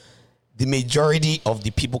 statistics, the majority of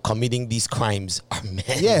the people committing these crimes are men.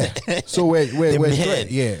 Yeah. So we're threat.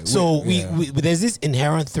 Yeah. So we there's this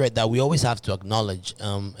inherent threat that we always have to acknowledge.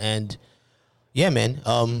 And yeah, man.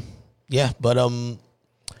 But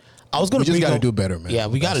I was going to. We just got to do better, man. Yeah,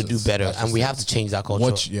 we got to do better, and we have to change that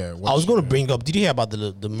culture. I was going to bring up. Did you hear about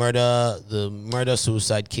the murder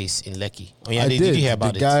suicide case in Lekki? Oh yeah, did you hear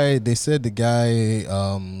about it? They said the guy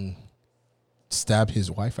stabbed his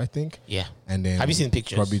wife, I think. Yeah. And then have you seen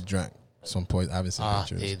pictures? Probably drank some point. I haven't seen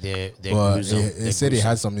pictures. They're but gruesome. They said it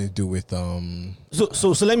had something to do with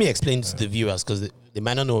So let me explain to the viewers because they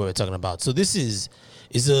might not know what we're talking about. So this is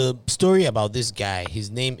a story about this guy. His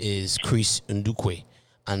name is Chris Ndukwe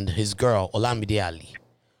and his girl Olamide Ali.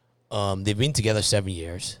 They've been together 7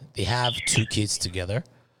 years. They have 2 kids together.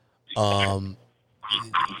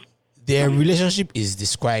 Their relationship is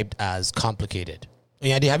described as complicated.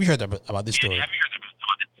 Yeah, have you heard about this story?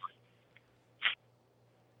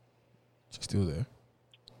 She's still there,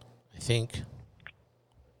 I think.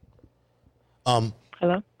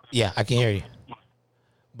 Hello? Yeah, I can hear you.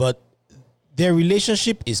 But their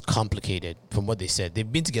relationship is complicated from what they said.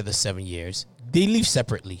 They've been together 7 years. They live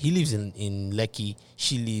separately. He lives in Lekki.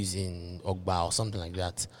 She lives in Ogba or something like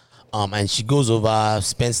that. And she goes over,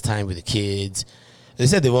 spends time with the kids. They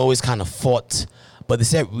said they've always kind of fought. But they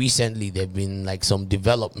said recently there have been like some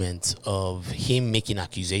development of him making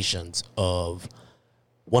accusations of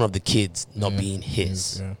one of the kids not being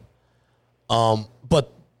his.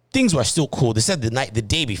 But things were still cool. They said the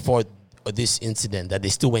day before this incident that they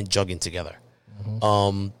still went jogging together.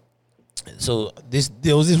 So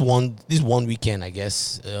there was this one weekend, I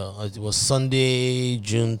guess it was Sunday,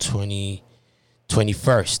 June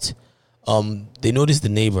 21st. They noticed the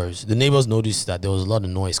neighbors noticed that there was a lot of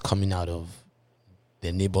noise coming out of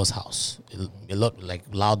their neighbor's house, a lot like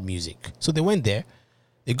loud music. So they went there.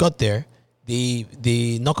 They got there.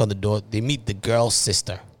 They knock on the door. They meet the girl's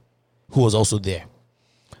sister, who was also there.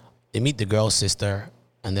 They meet the girl's sister,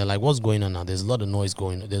 and they're like, "What's going on now? There's a lot of noise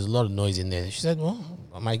going. There's a lot of noise in there." She said, "Well,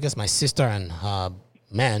 I guess my sister and her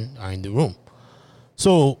man are in the room."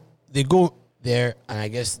 So they go there, and I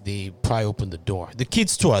guess they pry open the door. The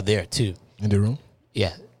kids too are there too. In the room?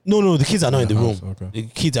 Yeah. No, the kids are not in the room. Okay. The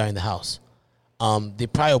kids are in the house. They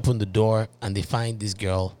pry open the door and they find this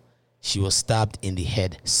girl. She was stabbed in the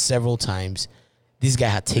head several times. This guy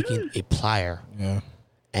had taken a plier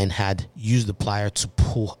and had used the plier to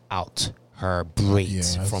pull out her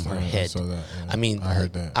braids from her head. I mean, I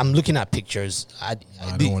heard that. I'm looking at pictures. I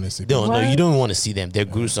don't want to see. No, you don't want to see them. They're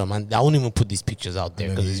gruesome, and I won't even put these pictures out there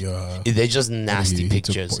because they're just nasty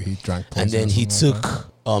pictures. He drank, and then he took,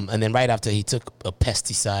 and then right after he took a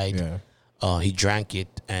pesticide. He drank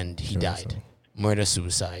it and he died. Murder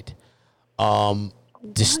suicide.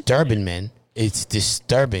 Disturbing, man. It's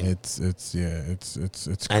disturbing. It's crazy.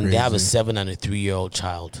 And they have a 7 and a 3-year-old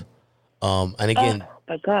child. And again, oh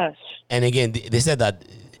my gosh. And again, they said that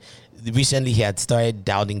recently he had started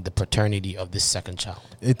doubting the paternity of this second child.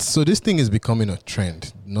 So this thing is becoming a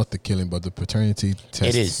trend, not the killing, but the paternity test.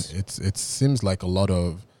 It is. It seems like a lot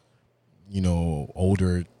of,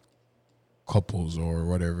 older couples or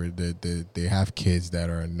whatever, they have kids that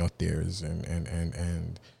are not theirs,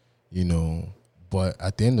 and but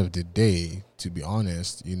at the end of the day, to be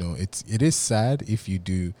honest, it is sad if you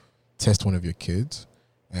do test one of your kids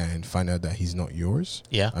and find out that he's not yours.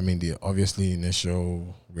 Yeah. I mean, the obviously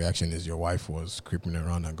initial reaction is your wife was creeping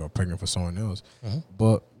around and got pregnant for someone else. Mm-hmm.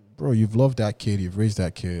 But, bro, you've loved that kid. You've raised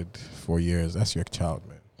that kid for years. That's your child,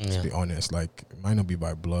 man. Yeah. To be honest. Like, it might not be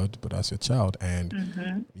by blood, but that's your child.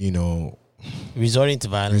 And, resorting to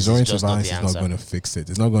violence is not going to fix it.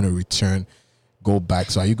 It's not going to go back.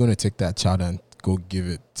 So are you going to take that child and go give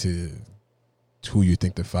it to who you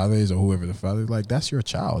think the father is or whoever the father is? Like, that's your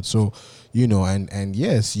child. So, and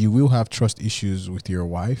yes, you will have trust issues with your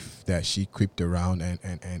wife that she creeped around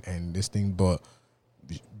and this thing. But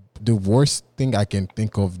the worst thing I can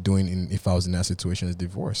think of doing if I was in that situation is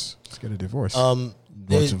divorce. Just get a divorce.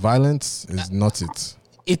 But violence is not it.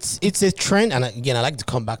 it's a trend, and again, I like to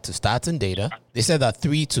come back to stats and data. They said that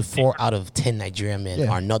 3 to 4 out of 10 Nigerian men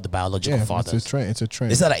are not the biological fathers. It's a trend. It's a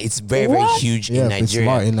trend. They said that it's very, very huge in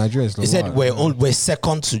Nigeria. In Nigeria, it's they said we're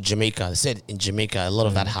second to Jamaica. They said in Jamaica, a lot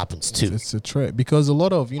of that happens too. It's a trend because a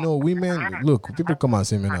lot of women. Look, people come and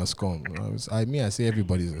say men are scum. I say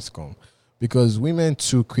everybody's a scum because women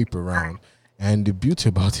too creep around, and the beauty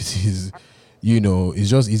about it is, it's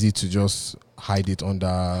just easy to just hide it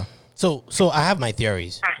under. So I have my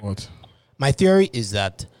theories. What? My theory is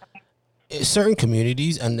that certain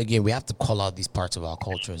communities, and again, we have to call out these parts of our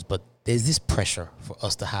cultures, but there's this pressure for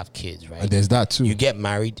us to have kids, right? And there's that too. You get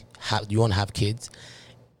married, you want to have kids.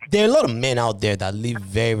 There are a lot of men out there that live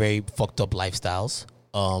very, very fucked up lifestyles.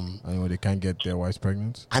 And they can't get their wives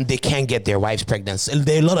pregnant. And they can't get their wives pregnant. So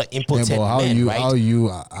there are a lot of impotent men, right? How you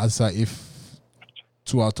answer if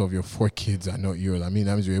 2 out of your 4 kids are not yours? I mean,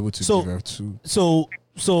 that means you're able to give birth to.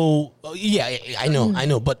 So yeah, I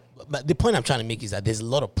know, but the point I'm trying to make is that there's a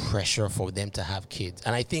lot of pressure for them to have kids,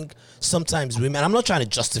 and I think sometimes women. I'm not trying to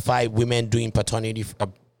justify women doing paternity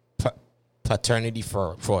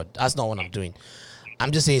fraud. That's not what I'm doing.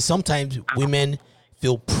 I'm just saying sometimes women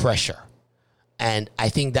feel pressure, and I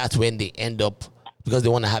think that's when they end up because they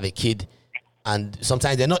want to have a kid. And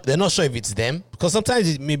sometimes they're not sure if it's them, because sometimes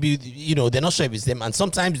it maybe they're not sure if it's them, and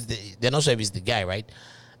sometimes they're not sure if it's the guy, right?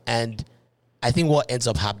 And I think what ends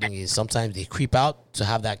up happening is sometimes they creep out to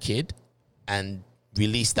have that kid and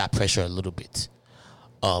release that pressure a little bit.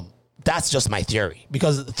 That's just my theory,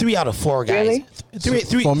 because 3 out of 4 guys,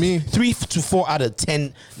 Really? 3 to 4 out of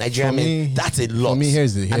 10 Nigerian men, that's a lot. For me,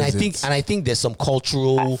 I think there's some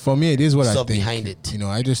cultural. For me, it is what stuff I think behind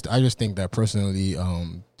it. I just think that personally,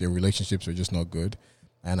 their relationships are just not good,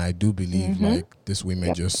 and I do believe like these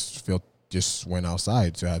women just went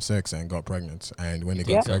outside to have sex and got pregnant, and when they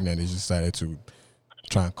got pregnant, they just decided to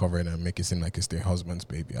try and cover it and make it seem like it's their husband's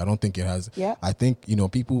baby. I don't think it has. I think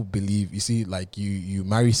people believe. You see, like you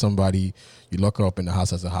marry somebody, you lock her up in the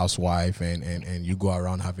house as a housewife, and you go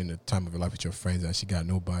around having the time of your life with your friends, and she got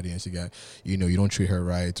nobody, and she got you don't treat her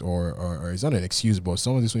right, or it's not an excuse, but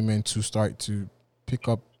some of these women to start to pick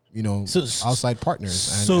up outside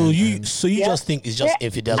partners. You just think it's just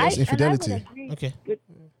infidelity? It's infidelity. Okay.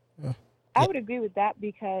 I would agree with that,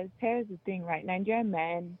 because here's the thing, right? Nigerian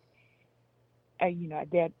men are,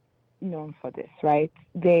 they're known for this, right?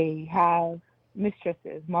 They have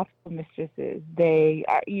mistresses, multiple mistresses. They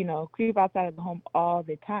are, creep outside of the home all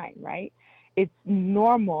the time, right? It's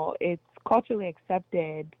normal. It's culturally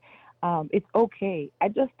accepted. It's okay. I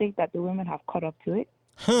just think that the women have caught up to it.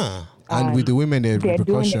 And with the women, there's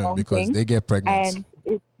repercussion because they get pregnant. And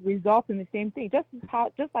it results in the same thing. Just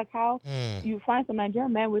like how you find some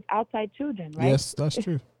Nigerian men with outside children, right? Yes, that's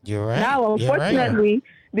true. You're right. Now, unfortunately,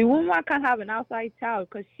 the woman can't have an outside child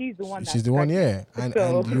because she's the one. She's the one, yeah. And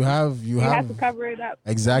you have to cover it up.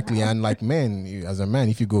 Exactly, and like men, as a man,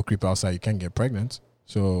 if you go creep outside, you can't get pregnant.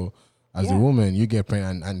 So, as a woman, you get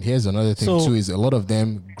pregnant. And here's another thing too: is a lot of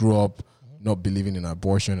them grow up not believing in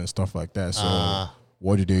abortion and stuff like that. So.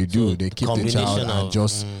 What do? So they keep the child and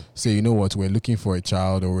just say, you know what, we're looking for a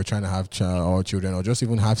child, or we're trying to have children, or just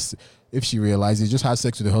even have, if she realizes, just have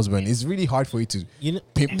sex with the husband. It's really hard for you to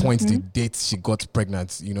pinpoint the date she got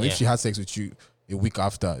pregnant. If she had sex with you a week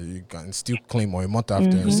after, you can still claim, or a month after,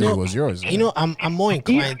 and say it was yours. I'm more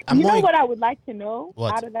inclined. What I would like to know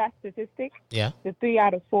out of that statistic? Yeah. The 3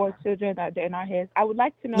 out of 4 children that are in our heads. I would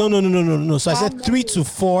like to know. No. So I said 3 to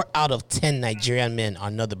 4 out of 10 Nigerian men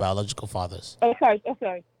are not the biological fathers. Oh, sorry.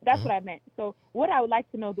 That's what I meant. So what I would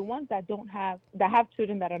like to know, the ones that have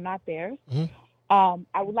children that are not theirs,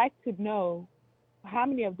 I would like to know how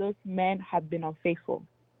many of those men have been unfaithful.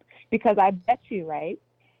 Because I bet you, right?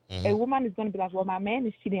 A woman is going to be like, well, my man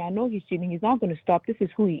is cheating. I know he's cheating. He's not going to stop. This is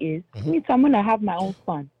who he is. So I'm going to have my own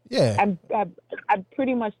fun. Yeah. I'm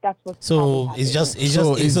pretty much, that's what's so happening. it's just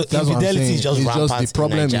infidelity is just rampant. The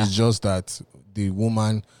problem is just that the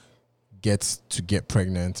woman gets to get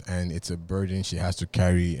pregnant, and it's a burden she has to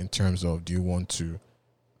carry in terms of, do you want to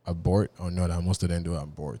abort or not? And most of them do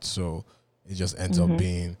abort. So it just ends up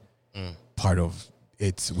being part of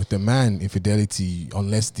it. With the man, infidelity,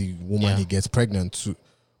 unless the woman he gets pregnant to,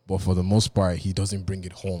 but for the most part, he doesn't bring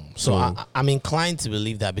it home. So I'm inclined to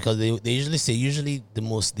believe that, because they usually say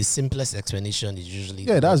the simplest explanation is usually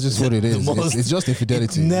that's just what it is. It's just infidelity.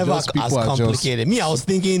 It's never as complicated. I was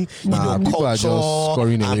thinking, people are just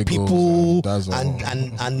scoring away people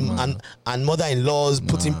and mother-in-laws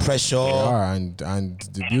putting pressure. And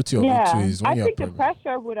the beauty of it too is when I think the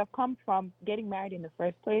pressure would have come from getting married in the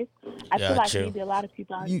first place. I feel like maybe a lot of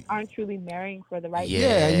people aren't truly marrying for the right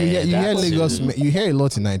reason. You hear Lagos. You hear a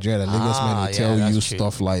lot in Nigeria. Lagos men will tell you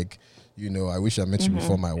stuff like, I wish I met you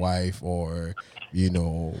before my wife, or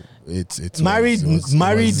it's married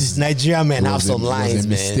Nigerian men have some lines, a man.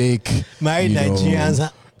 mistake. Married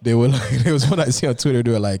Nigerians. They were like, there was one I see on Twitter.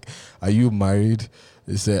 They were like, "Are you married?"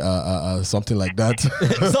 They say something like that.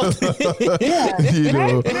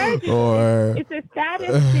 Or it's a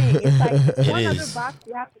status thing. It's like one other box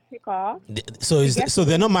you have to tick off. So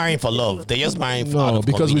they're not marrying for love. They're just marrying for out of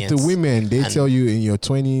because with the convenience. women, they tell you in your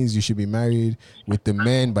 20s you should be married. With the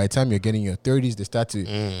men, by the time you're getting your 30s, they start to.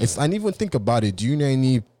 And even think about it. Do you know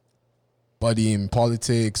anybody in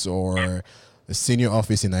politics or a senior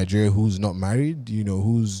office in Nigeria who's not married?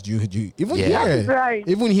 Who's even here? Right.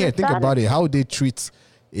 Even here, think about it. How they treat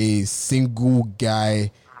a single guy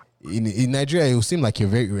in Nigeria. It will seem like you're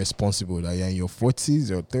very irresponsible. That you're in your 40s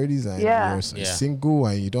or 30s and you're single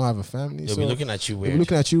and you don't have a family. They'll be looking at you weird. They'll be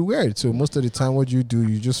looking at you weird. So most of the time, what you do,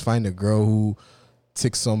 you just find a girl who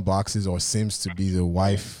ticks some boxes or seems to be the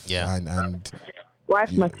wife. Yeah. And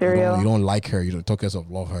wife material. You don't like her. You don't talk yourself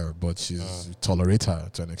love her, but you tolerate her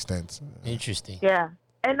to an extent. Interesting. Yeah.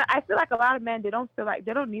 And I feel like a lot of men, they don't feel like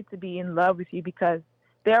they don't need to be in love with you because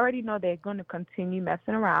they already know they're going to continue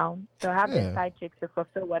messing around. They'll have their side chicks to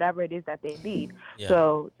fulfill whatever it is that they need. Yeah.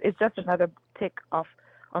 So it's just another tick off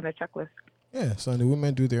on the checklist. Yeah. So the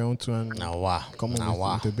women do their own too and come on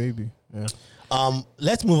with the baby. Yeah.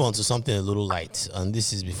 Let's move on to something a little light, and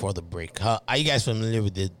this is before the break. Are you guys familiar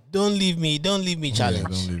with the "Don't leave me challenge"? Yeah, don't leave me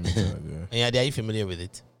challenge. Yeah, are you familiar with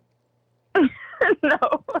it?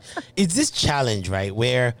 No. It's this challenge, right?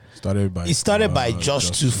 Where it started by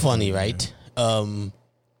Josh Too Funny, right?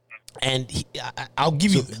 And I'll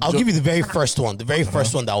give you the very first one,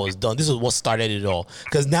 one that was done. This is what started it all,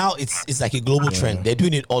 because now it's like a global trend. They're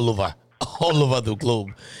doing it all over the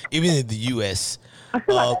globe, even in the US. I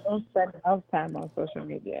feel like I don't spend enough time on social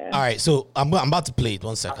media. All right, so I'm about to play it.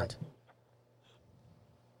 1 second.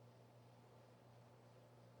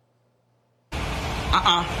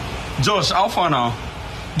 Josh, how far now?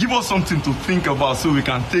 Give us something to think about so we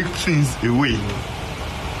can take things away.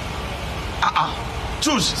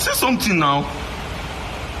 Josh, say something now.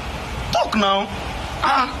 Talk now.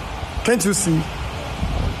 Can't you see?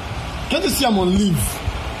 I'm on leave?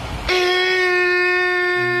 Hey!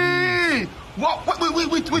 Wait.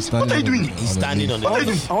 What are you doing? He's standing on the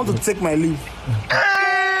leave. I want to take my leave.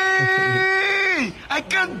 Hey! I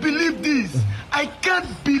can't believe this.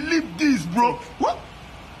 Bro. What?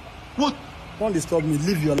 Don't disturb me.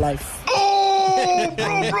 Live your life. Oh,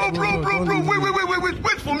 bro.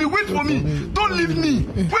 Wait for me. Don't leave me.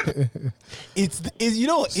 Wait. It's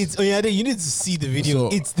Oyade, you need to see the video.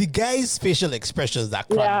 So, it's the guy's facial expressions that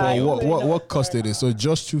crack. Yeah. What caused it is so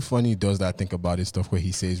Just Too Funny does that think about it stuff where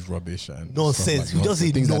he says rubbish and nonsense. Stuff like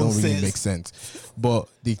say things nonsense. that don't really make sense. But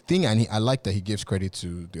the thing, and I like that he gives credit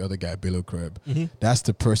to the other guy, Billo Creb. That's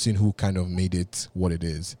the person who kind of made it what it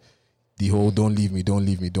is. The whole don't leave me.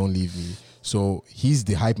 So he's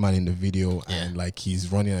the hype man in the video, and like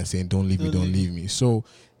he's running and saying don't leave me. So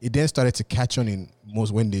it then started to catch on in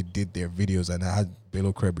most when they did their videos, and I had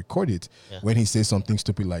Billo Creb record it when he says something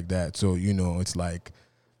stupid like that. So it's like,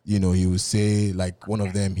 he would say, like, one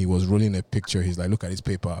of them, he was rolling a picture. He's like, look at his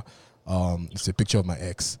paper. It's a picture of my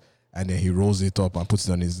ex, and then he rolls it up and puts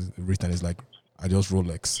it on his wrist, and he's like, I just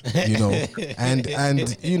Rolex, and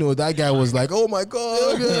that guy was like, oh my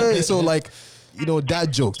God. So like,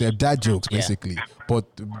 dad jokes, they're dad jokes basically. But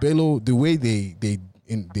Bello, the way they did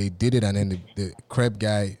it, and then the Creb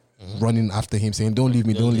guy running after him saying, don't leave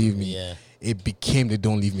me. Yeah. It became the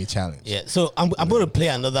don't leave me challenge. Yeah. So I'm going to play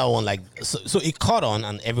another one. Like, so it caught on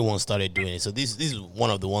and everyone started doing it. So this is one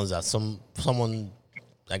of the ones that someone,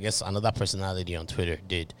 I guess another personality on Twitter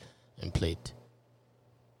did and played.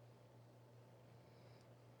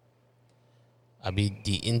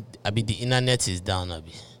 The internet is down,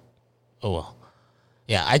 Abi. Oh well.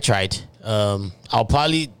 Yeah, I tried. I'll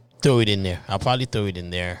probably throw it in there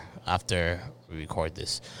after we record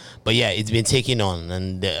this. But yeah, it's been taken on,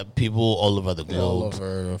 and people all over the globe, all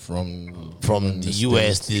over from the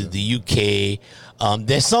US to the UK.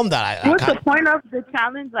 There's some that What's the point of the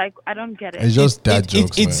challenge? Like, I don't get it. It's just dad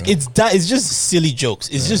jokes. It's just silly jokes.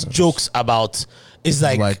 It's just jokes about. It's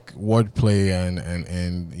like wordplay and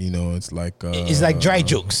it's like it's like dry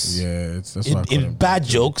jokes. Yeah, it's bad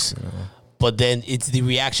jokes. But then it's the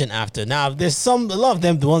reaction after. Now there's a lot of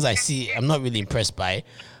them. The ones I see, I'm not really impressed by.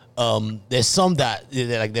 There's some that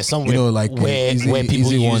there's some where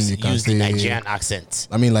people use the Nigerian accent.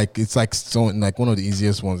 I mean, like it's like one of the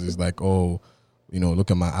easiest ones is like, oh,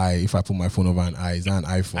 look at my eye. If I put my phone over an eye, is that an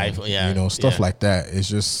iPhone? iPhone, Stuff like that. It's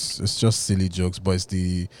just silly jokes, but it's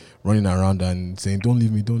the running around and saying, don't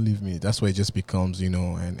leave me. That's where it just becomes,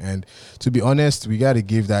 and to be honest, we got to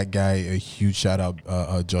give that guy a huge shout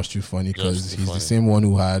out, Josh Too Funny, because he's the same one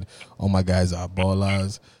who had All My Guys Are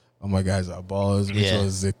Ballers. Oh My Guys Are Ballers, which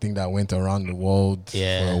was a thing that went around the world for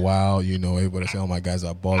a while. Everybody say, Oh My Guys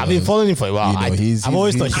Are Ballers. I've been following him for a while. I've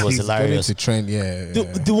always thought he was hilarious. To trend,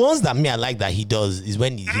 The ones that I like that he does is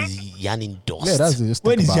when he's yarning dust. Yeah, that's it. Just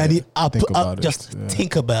when he's yarning up.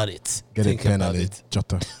 Think about it. Get a pen and a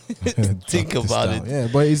jotter. Think about it. Yeah,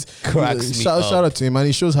 but shout out to him, and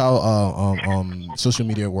it shows how social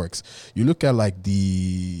media works. You look at like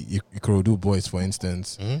the Ikorodu boys, for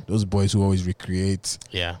instance. Those boys who always recreate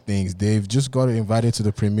things. They've just got invited to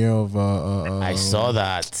the premiere of I saw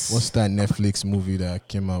that. What's that Netflix movie that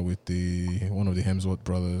came out with one of the Hemsworth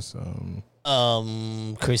brothers?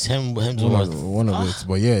 Chris Hemsworth. One of it.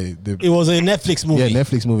 But it was a Netflix movie. Yeah,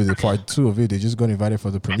 Netflix movie. The part 2 of it. They just got invited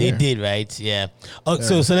for the premiere. They did, right? Yeah. Oh,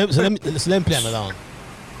 yeah. So let me play another one.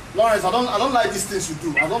 Lawrence, I don't like these things you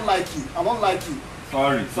do. I don't like you.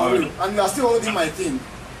 Sorry. And you are still holding my thing.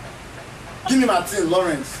 Give me my thing,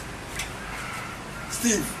 Lawrence.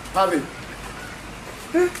 Steve, have it.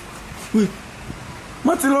 Wait.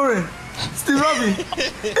 Martin Lawrence. Steve Harvey.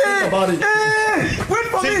 Think about it. Wait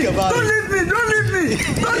for me. Don't leave me.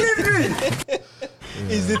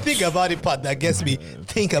 It's the think about it part that gets me.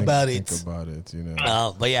 Think about it. Think about it,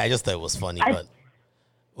 But I just thought it was funny. But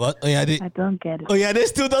what? Oh yeah, I don't get it. Oh yeah, they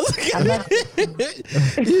still doesn't get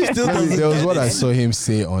it. There was what I saw him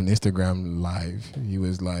say on Instagram Live. He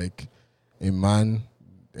was like, a man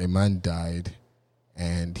died,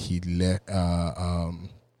 and he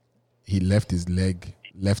left his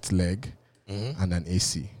left leg and an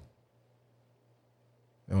AC.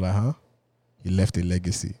 I was like, huh? He left a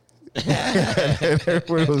legacy. And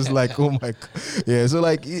everyone was like, oh my God. Yeah, so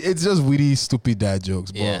like, it's just really stupid dad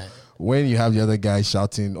jokes. But when you have the other guy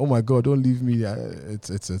shouting, oh my God, don't leave me, it's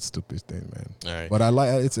a stupid thing, man. All right. But I like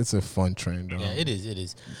it's a fun trend. Yeah, it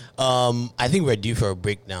is. I think we're due for a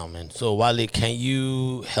break now, man. So Wale, can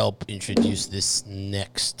you help introduce this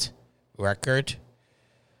next record?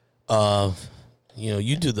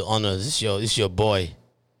 You do the honors. It's your boy.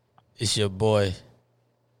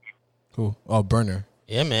 Cool. Oh, Burner.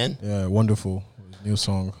 Yeah, man. Yeah, wonderful. New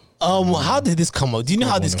song. How did this come out? Do you know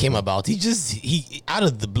how this came about? He out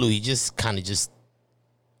of the blue, he just kind of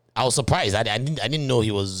I was surprised. I didn't know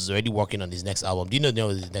he was already working on his next album. Do you know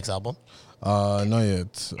his next album? Not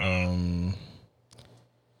yet.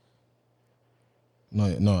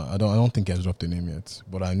 No, I don't think he has dropped the name yet.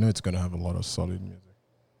 But I know it's gonna have a lot of solid music.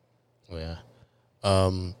 Oh, yeah.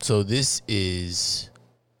 So this is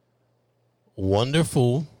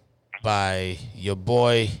Wonderful by your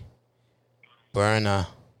boy Burna.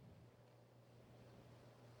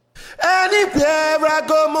 Anywhere I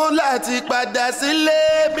go, mo láti padà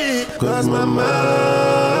sílé mi. 'Cause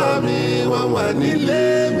mama mi wọ́n wà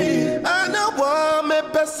nílé mi. I know one me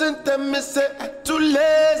person tell me say I too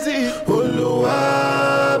lazy.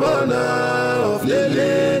 Olúwa bọ̀nà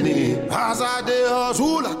ọ̀flẹ̀lẹ̀ ni. As I dey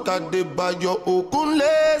hustle, like I dey buy your okun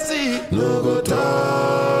lazy. No go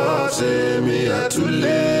talk, say me I too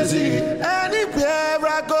lazy. Anywhere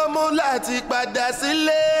I go, mo láti padà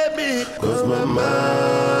sílé mi. 'Cause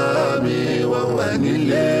mama mi wọ́n wà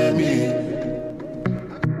nílé mi.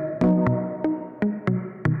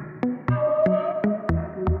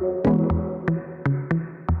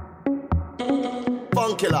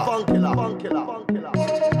 Funkilla.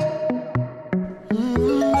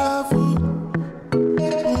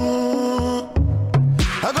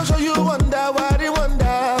 I go show you wonder what it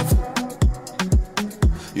wonderful.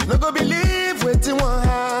 You no go believe wetin wan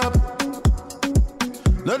happen.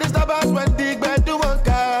 No disturb us when the bed do one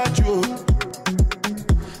catch you.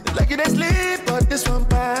 It's like you dey sleep, but this one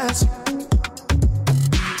pass.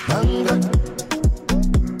 Hunger.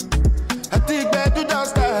 I think bed do don't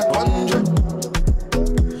start wonder.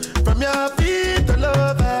 From your feet all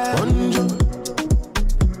over wonder.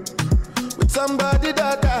 With somebody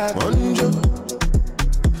that wonder.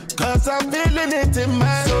 'Cause I'm feeling it in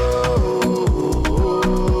my soul.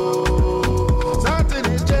 Something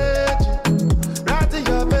is changing. Right in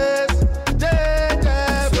your face.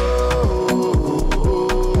 Change.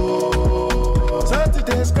 Something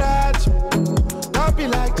they scratch. Don't be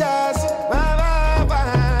like that. Bye.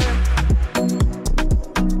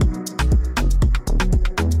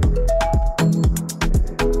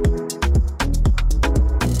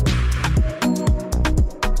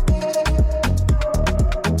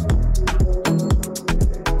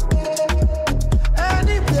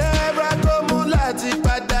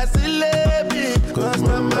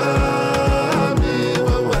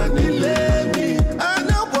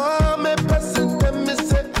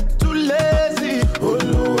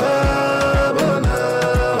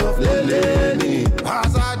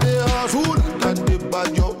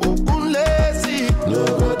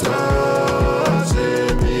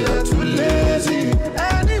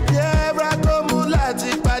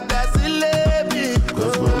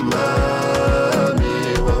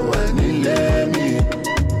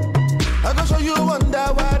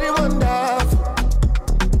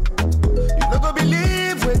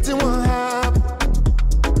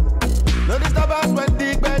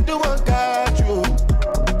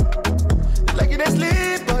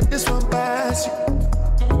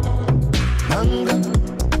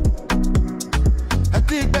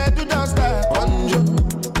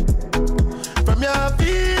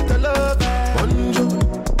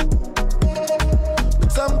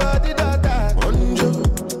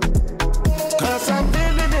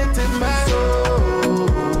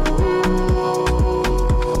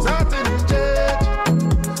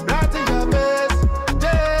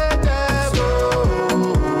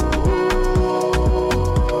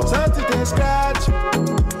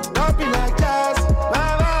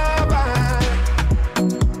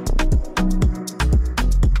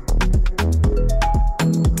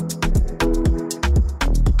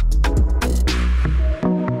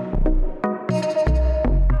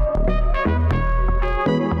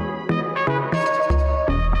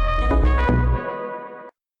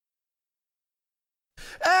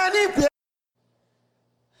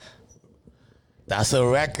 That's a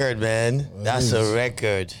record, man. That's a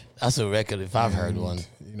record. That's a record if I've heard And, one.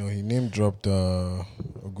 You know, he name dropped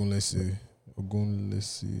Ogunlesi.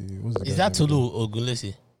 Ogunlesi. What's the Is guy's that name Tolu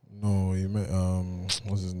Ogunlesi? No, he meant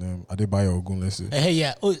what's his name? Adebayo Ogunlesi. Hey,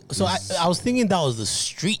 yeah. Oh, so I was thinking that was the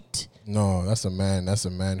street. No, that's a man. That's a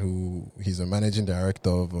man who he's a managing director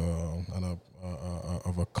of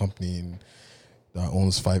a company that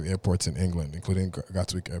owns 5 airports in England, including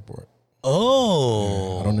Gatwick Airport.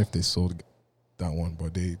 Oh, I don't know if they sold that one,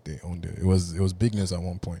 but they owned it. It was big news at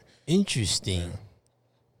one point. interesting.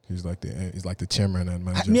 He's like the chairman and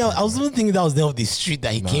manager. I was even thinking that was the name of the street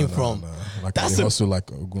that he came from. Like That's they a- also like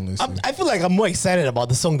Ogunlesi. I feel like I'm more excited about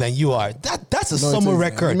the song than you are. That's a summer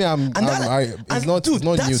record. I mean, it's not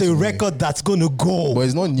new that's to a me. record that's gonna go But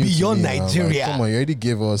it's not new beyond to me, Nigeria. Like, come on, you already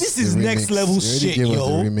gave us. This the is remix. next level You already shit, gave us yo.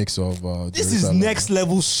 the remix of This Jerusalem. is next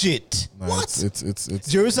level shit. Nah, What? It's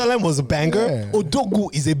Jerusalem was a banger. Yeah.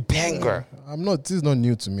 Odogu is a banger. This is not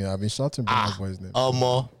new to me. I've been shouting Burna Boy's name.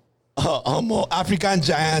 African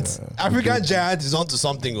Giants. African Giants is onto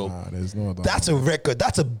something. There's no other. That's a record.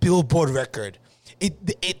 That's a Billboard record.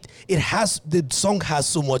 It has, the song has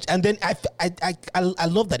so much, and then I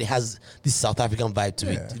love that it has this South African vibe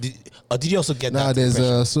to it. Did you also get that?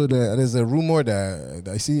 There's a rumor that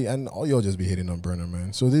I see, and all y'all just be hating on Burna,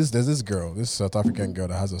 man. So there's this girl, this South African girl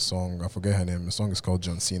that has a song. I forget her name. The song is called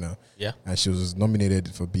John Cena. Yeah, and she was nominated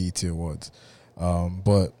for BET Awards.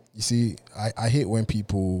 But you see, I hate when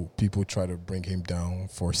people try to bring him down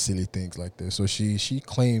for silly things like this. So she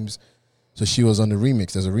claims. So she was on the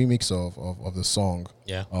remix. There's a remix of the song.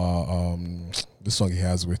 Yeah. The song he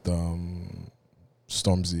has with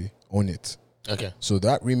Stormzy, Own It. okay, So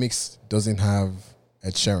that remix doesn't have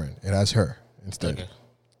Ed Sheeran. It has her instead. okay.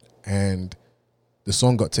 And the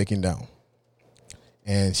song got taken down.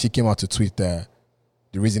 And she came out to tweet that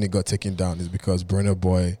the reason it got taken down is because Burna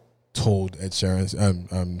Boy told Ed Sheeran's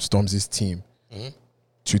Stormzy's team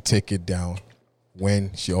to take it down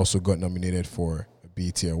when she also got nominated for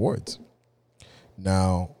BET Awards.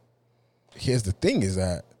 Now, here's the thing: is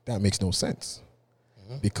that makes no sense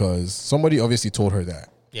because somebody obviously told her that.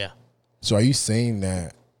 Yeah. So, are you saying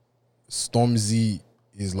that Stormzy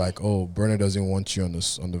is like, oh, Burna doesn't want you on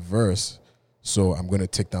the verse, so I'm gonna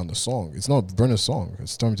take down the song? It's not Burna's song;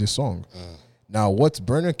 it's Stormzy's song. Now, what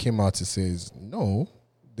Burna came out to say is, no,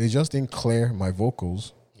 they just didn't clear my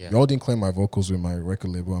vocals. Yeah. Y'all didn't clear my vocals with my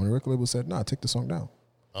record label, and the record label said, nah, take the song down.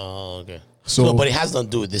 Oh, okay. So- So, but it has nothing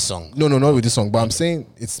to do with this song. No, not with this song. But I'm saying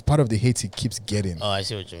it's part of the hate he keeps getting. Oh, I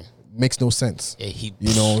see what you mean. Makes no sense. Yeah, he,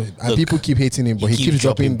 You know, and look, people keep hating him, but he keeps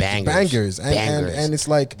dropping bangers. Bangers. And it's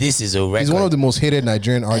like This is a record. he's one of the most hated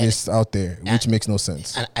Nigerian artists out there, which makes no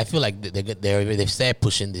sense. And I feel like they've started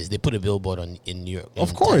pushing this. They put a billboard in New York.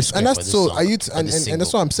 Of course, and that's so. Are you? And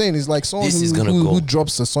that's what I'm saying. Is like someone This is gonna who go.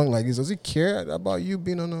 drops a song like this. Does he care about you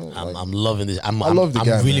being on a? Like, I'm loving this. I'm love the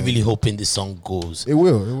guy, really, man. really hoping this song goes. it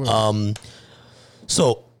will.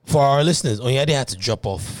 So for our listeners, Onyade had to drop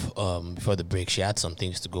off before the break. She had some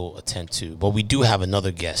things to go attend to, but we do have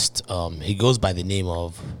another guest. He goes by the name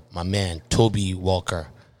of my man Toby Walker.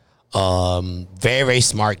 Very, very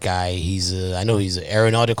smart guy. I know he's an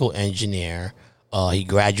aeronautical engineer. He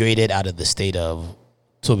graduated out of the state of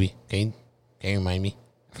Toby. Can you remind me?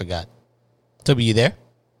 I forgot. Toby, you there?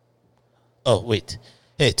 Oh wait,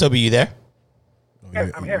 hey Toby, you there?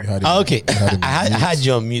 I'm here. Okay, I had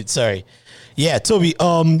you on mute. Sorry. Yeah, Toby.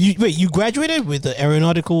 You graduated with an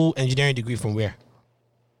aeronautical engineering degree from where?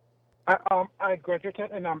 I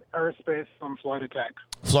graduated in aerospace from Florida Tech.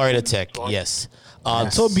 Florida Tech. Yes.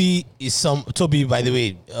 Toby is Toby. By the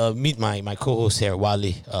way, meet my co-host here,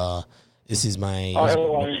 Wale. This is my.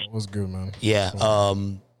 What's good, man? Yeah.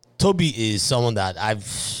 Toby is someone that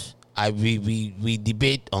we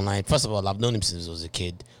debate online. First of all, I've known him since I was a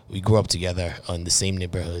kid. We grew up together in the same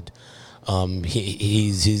neighborhood.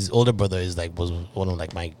 His older brother was one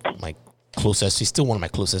of my closest. He's still one of my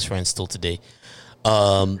closest friends still today.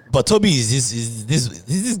 But Toby is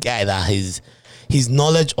this guy that his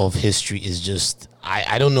knowledge of history is just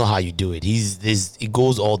I don't know how you do it. It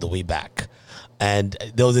goes all the way back. And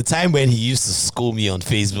there was a time when he used to school me on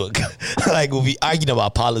Facebook. Like, we'll be arguing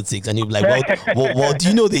about politics, and he'll be like, well, do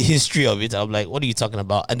you know the history of it? I'm like, what are you talking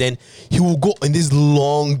about? And then he will go in this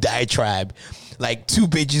long diatribe, like 2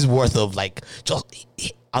 pages worth of by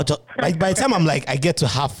the time I'm like, I get to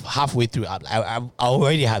halfway through, I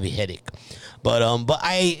already have a headache. But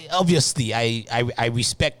I obviously I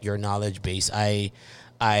respect your knowledge base. I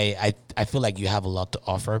feel like you have a lot to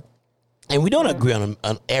offer. And we don't agree on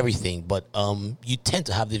everything, but you tend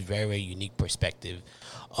to have this very, very unique perspective.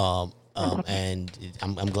 And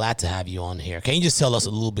I'm glad to have you on here. Can you just tell us a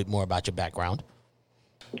little bit more about your background?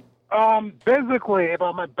 Basically,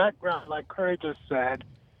 about my background, like Curry just said,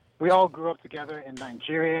 we all grew up together in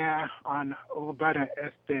Nigeria on Olubadan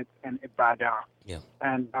Estate in Ibadan. Yeah.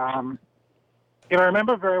 And if I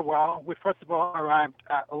remember very well, we first of all arrived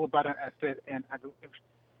at Olubadan Estate in, I believe,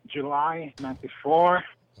 July '94.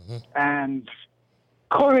 Mm-hmm. And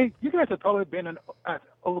Corey, you guys have probably been at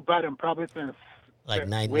Olubadan probably since Like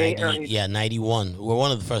way 90, early. yeah, 91. We're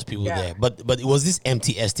one of the first people Yeah. there. But it was this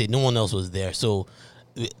empty estate. No one else was there. So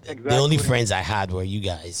the only friends I had were you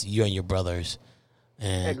guys, you and your brothers.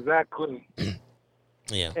 And Exactly.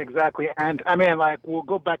 yeah. Exactly. And I mean, like, we'll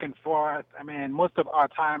go back and forth. I mean, most of our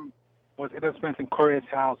time was either spent in Corey's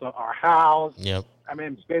house or our house. Yep. I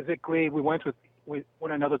mean, basically, we went with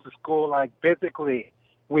one another to school. Like, basically,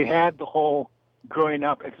 we had the whole growing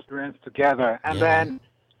up experience together. And Yeah. then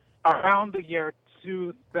around the year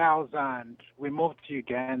 2000, we moved to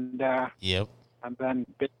Uganda. Yep. And then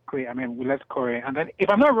basically, I mean, we left Korea. And then, if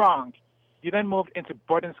I'm not wrong, you then moved into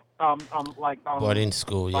boarding Boarding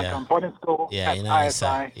school, like yeah. boarding school Yeah, at in ISI.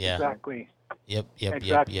 ISI, yeah. Exactly. Yep.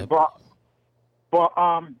 Exactly. But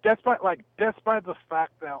despite the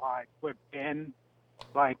fact that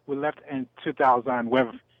like we left in 2000,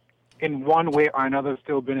 we've in one way or another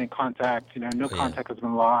still been in contact. You know, no contact has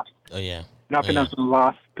been lost. Oh yeah. Nothing has been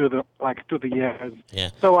lost through the years. Yeah.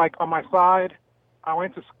 So like on my side, I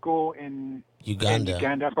went to school in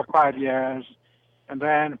Uganda for 5 years, and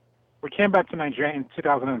then we came back to Nigeria in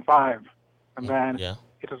 2005, and then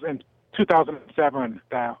it was in 2007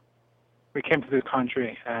 that we came to this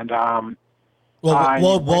country, and well,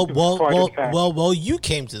 you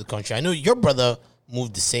came to the country. I know your brother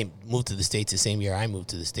moved to the States the same year I moved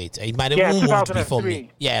to the States. He might have moved before me.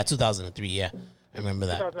 Yeah, 2003. Yeah, I remember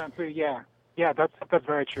that. 2003. Yeah, that's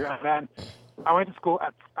very true. And then I went to school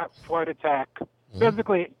at Florida Tech. Mm-hmm.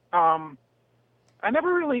 Basically, I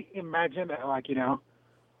never really imagined that, like, you know,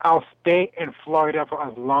 I'll stay in Florida for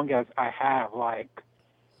as long as I have. Like,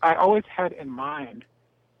 I always had in mind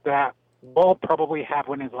that what will probably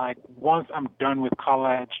happen is, like, once I'm done with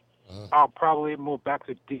college, I'll probably move back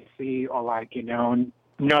to D.C. or, like, you know,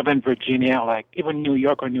 Northern Virginia, like even New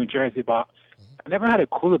York or New Jersey. But I never had a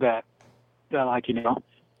clue that like, you know,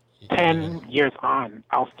 10 years on,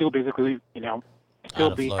 I'll still basically, you know,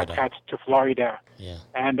 still be Florida. attached to Florida. Yeah.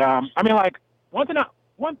 And I mean, like, one thing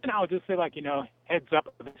I'll just say, like, you know, heads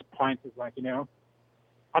up at this point is, like, you know,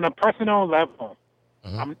 on a personal level,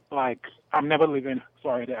 I'm never leaving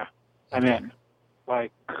Florida. I mean,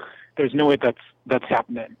 like, there's no way that's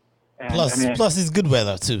happening. And, Plus, it's good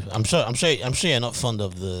weather too. I'm sure you're not fond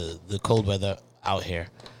of the cold weather out here.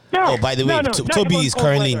 No, by the way, Toby is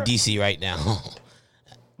currently in DC right now.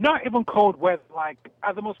 Not even cold weather, like,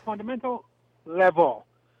 at the most fundamental level.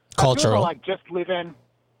 Cultural. I feel like just living,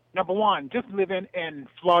 number one, just living in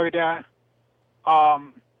Florida,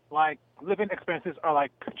 like, living expenses are,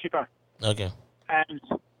 like, cheaper. Okay. And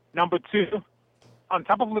number two, on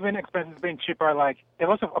top of living expenses being cheaper, like, there are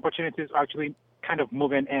lots of opportunities actually kind of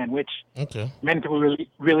moving in, which many people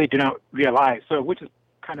really do not realize. So, which is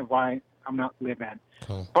kind of why I'm not living.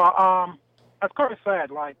 Cool. But as Corey said,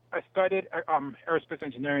 like, I studied aerospace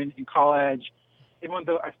engineering in college. Even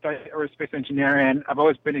though I studied aerospace engineering, I've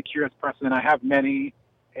always been a curious person. I have many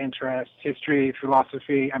interests: history,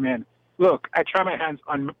 philosophy. I mean, look, I try my hands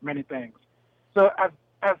on many things. So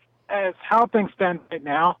as how things stand right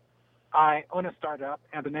now, I own a startup,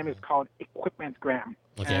 and the name is called Equipment Gram.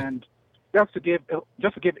 Okay. And just to give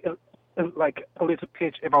like a little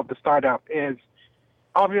pitch about the startup is,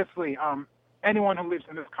 obviously, anyone who lives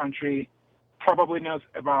in this country probably knows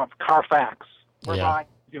about Carfax, whereby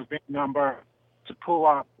your VIN number to pull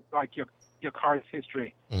up, like, your car's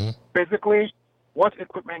history. Mm-hmm. Basically, what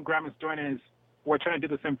Equipment Gram is doing is we're trying to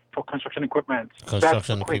do the same for construction equipment.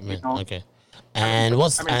 Construction equipment. Okay. And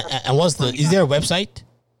is there a website?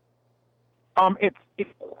 It's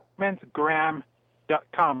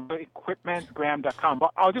equipmentgram.com. So equipmentgram.com.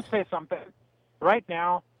 But I'll just say something. Right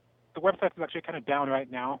now, the website is actually kind of down right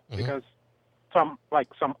now because some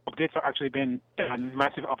updates are actually being done,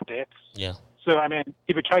 massive updates. Yeah. So, I mean,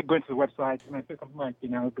 if you try going to the website, you might say something like, you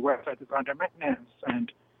know, the website is under maintenance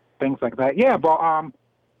and things like that. Yeah, but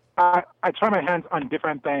I try my hands on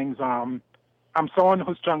different things. I'm someone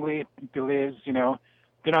who strongly believes, you know,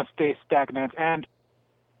 do not stay stagnant. And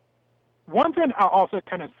one thing I'll also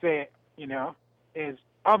kind of say, you know, is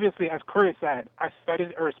obviously, as Corey said, I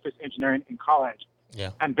studied aerospace engineering in college.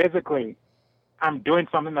 Yeah. And basically, I'm doing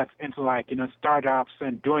something that's into, like, you know, startups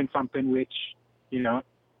and doing something which, you know,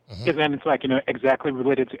 isn't, it's like, you know, exactly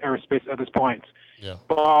related to aerospace at this point. Yeah.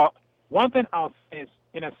 But one thing I'll say is,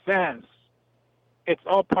 in a sense, it's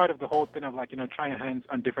all part of the whole thing of, like, you know, trying hands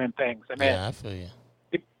on different things. I mean, I feel you.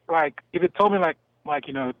 if it told me like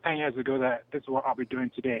 10 years ago that this is what I'll be doing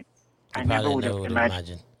today, I never would have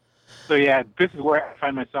imagined. So yeah, this is where I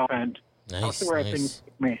find myself, and that's where I think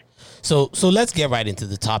me. So let's get right into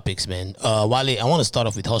the topics, man. Wale, I want to start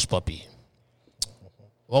off with Hush Puppy.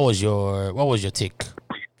 What was your take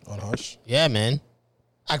on Hush? Yeah, man.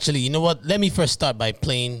 Actually, you know what? Let me first start by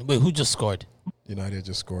playing. Wait, who just scored? United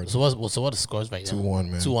just scored. So what the scores right now? 2-1,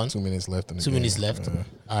 man. 2-1. 2 minutes left. 2 minutes left.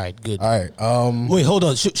 All right, good. All right. Wait, hold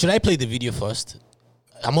on. Should I play the video first?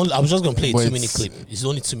 I was just gonna play a 2 minute clip. It's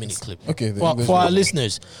only 2 minute clip. Okay. For our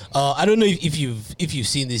listeners, I don't know if you've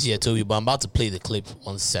seen this yet, Toby, but I'm about to play the clip.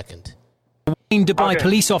 1 second. Dubai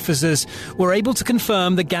police officers were able to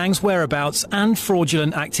confirm the gang's whereabouts and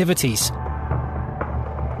fraudulent activities.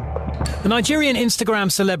 The Nigerian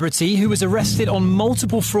Instagram celebrity, who was arrested on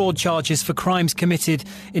multiple fraud charges for crimes committed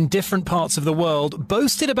in different parts of the world,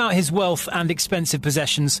 boasted about his wealth and expensive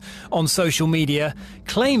possessions on social media,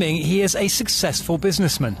 claiming he is a successful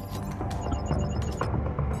businessman.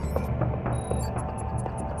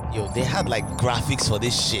 Yo, they had like graphics for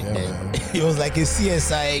this shit, man. It was like a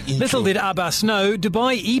CSI intro. Little did Abbas know,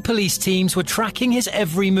 Dubai e-police teams were tracking his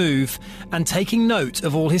every move and taking note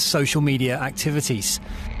of all his social media activities.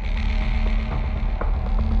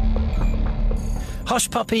 Hush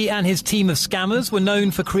Puppy and his team of scammers were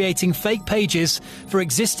known for creating fake pages for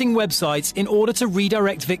existing websites in order to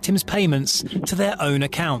redirect victims' payments to their own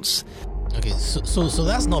accounts. Okay, so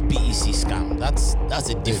that's not BEC scam. That's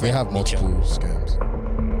a different. They have multiple scams.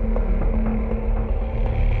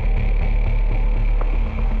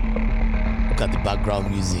 Look at the background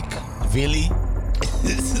music. Really?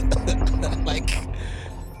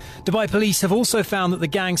 Dubai police have also found that the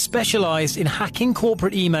gang specialised in hacking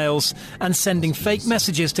corporate emails and sending fake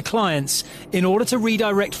messages to clients in order to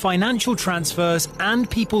redirect financial transfers and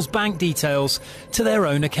people's bank details to their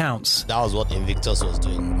own accounts. That was what Invictus was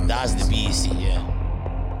doing. That's the BEC, yeah.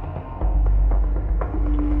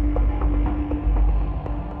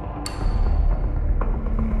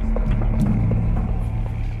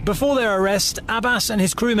 Before their arrest, Abbas and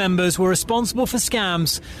his crew members were responsible for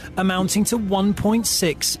scams amounting to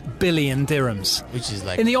 1.6 billion dirhams. Which is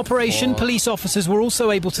like... In the operation, police officers were also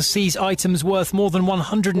able to seize items worth more than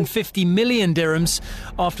 150 million dirhams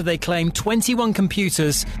after they claimed 21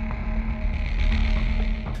 computers,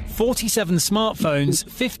 47 smartphones,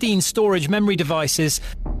 15 storage memory devices,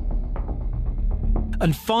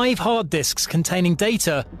 and 5 hard disks containing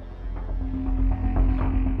data.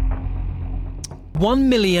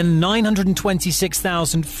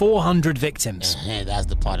 1,926,400 victims. That's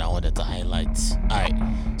the part I wanted to highlight. All right.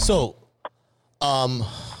 So,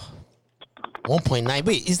 1.9.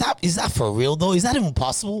 Wait, is that for real though? Is that even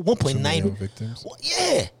possible? 1.9 victims. Well,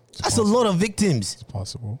 yeah, that's a lot of victims. It's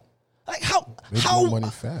possible. Like how money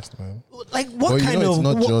fast, man. Like what kind of?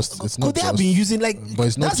 Could they have been using like? But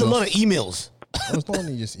it's not. That's a lot of emails. It's not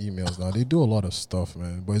only just emails now. They do a lot of stuff,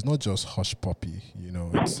 man. But it's not just Hush Puppy. You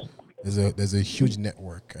know, there's a huge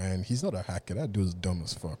network, and he's not a hacker. That dude's dumb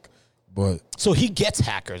as fuck. But so he gets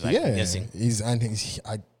hackers. I'm guessing.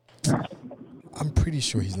 I'm pretty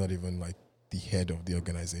sure he's not even like the head of the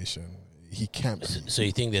organization. He can't be. So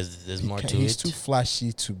you think there's more to it? He's too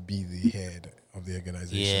flashy to be the head of the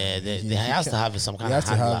organization. Yeah, he has to have some kind of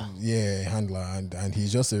handler. Handler, and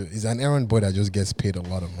he's an errand boy that just gets paid a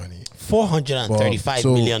lot of money. $435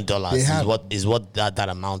 million is what that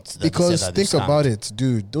amount. Because think about it,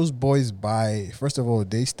 dude. Those boys buy. First of all,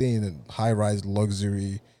 they stay in high-rise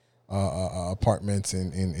luxury apartments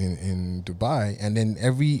in Dubai, and then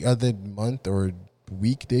every other month or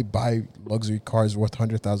week they buy luxury cars worth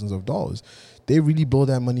hundreds of dollars. They really blow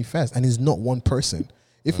that money fast, and it's not one person.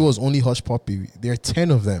 If it was only Hush Puppy, there are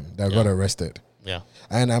 10 of them that got arrested. Yeah.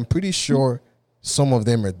 And I'm pretty sure some of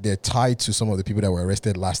them they're tied to some of the people that were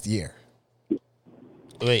arrested last year.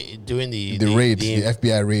 Wait, doing the raid, the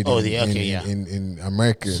FBI raid in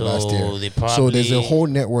America last year. So there's a whole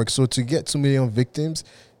network. So to get 2 million victims,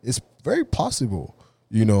 it's very possible.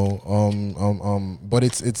 You know, but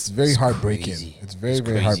it's very heartbreaking. Crazy. It's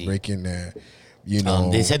very heartbreaking. You know,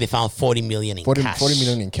 they said they found 40 million in cash. 40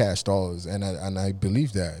 million in cash dollars, and I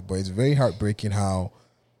believe that. But it's very heartbreaking how,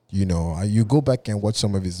 you know, you go back and watch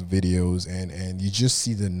some of his videos, and you just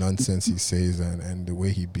see the nonsense he says and the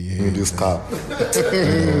way he behaves. This car.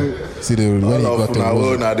 See when he got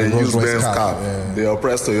the Rolls Royce car. Yeah. They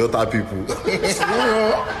oppress Toyota people.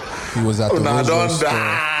 He was at the Rolls Royce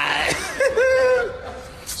store.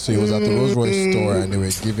 So he was at the Rolls Royce store, and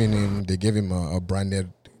they gave him a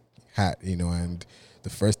branded hat, you know, and the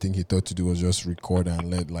first thing he thought to do was just record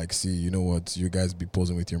and let see, you know what, you guys be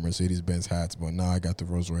posing with your Mercedes-Benz hats, but now I got the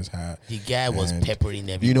Rolls-Royce hat. The guy was peppering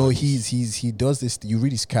everyone. You know, he does this. You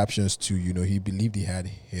read his captions too. You know, he believed he had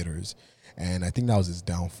haters, and I think that was his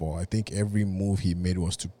downfall. I think every move he made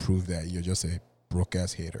was to prove that you're just a broke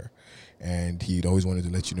ass hater, and he'd always wanted to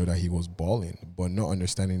let you know that he was balling, but not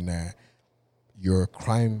understanding that you're a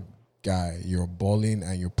crime guy, you're balling,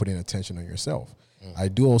 and you're putting attention on yourself. I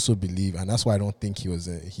do also believe, and that's why I don't think he's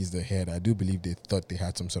the head. I do believe they thought they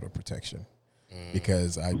had some sort of protection,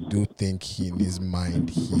 because I do think in his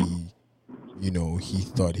mind he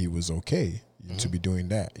thought he was okay to be doing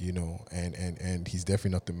that, and he's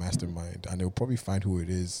definitely not the mastermind, and they'll probably find who it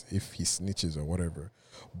is if he snitches or whatever.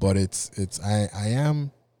 But I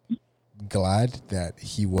am glad that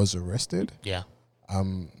he was arrested. Yeah.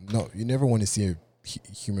 No, you never want to see a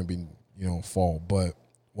human being fall, but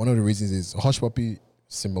one of the reasons is Hush Puppy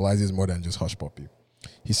symbolizes more than just Hush Puppy.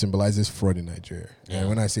 He symbolizes fraud in Nigeria. Yeah. And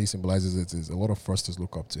when I say symbolizes it, is a lot of fraudsters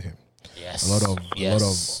look up to him. Yes. A lot of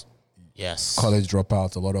college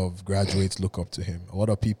dropouts, a lot of graduates look up to him. A lot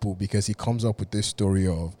of people, because he comes up with this story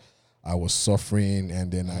of, I was suffering and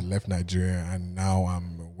then I left Nigeria and now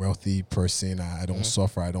I'm a wealthy person. I don't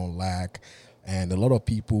suffer, I don't lack. And a lot of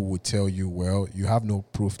people would tell you, well, you have no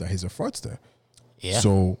proof that he's a fraudster. Yeah.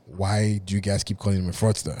 So why do you guys keep calling him a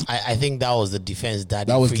fraudster? I think that was the defense that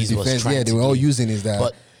was the defense. Yeah, they were all using is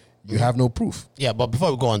that you have no proof. Yeah, but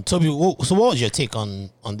before we go on, Toby, so what was your take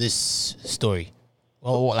on this story?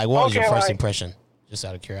 Well, what was your first impression? Just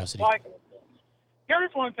out of curiosity.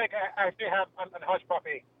 Here's one thing I actually have on Hush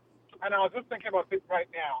Puppy, and I was just thinking about this right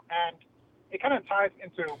now, and it kind of ties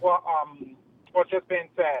into what's just been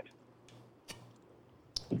said.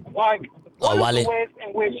 One of the ways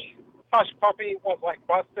in which Hush Puppy was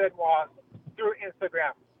busted was through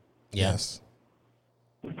Instagram. Yes.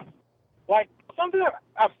 Something that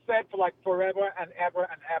I've said for forever and ever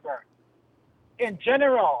and ever. In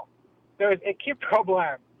general, there is a key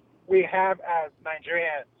problem we have as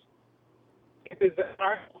Nigerians. It is the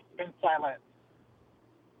art of being silent.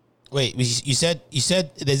 Wait, you said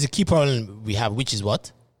there's a key problem we have, which is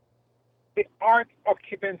what? The art of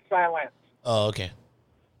keeping silent. Oh, okay.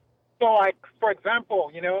 So, for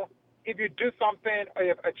example, if you do something or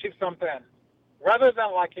you've achieved something, rather than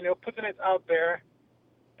putting it out there,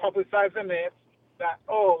 publicizing it, that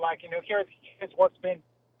here's what's been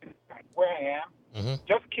where I am.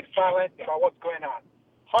 Just keep silent about what's going on.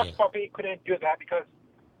 Hush Puppy couldn't do that because,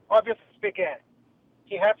 obviously speaking,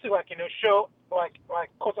 he had to show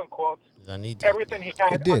quote unquote everything he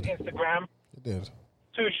had on Instagram. He did.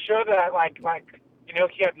 To show that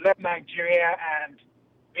he had left Nigeria and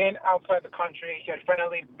being outside the country, he had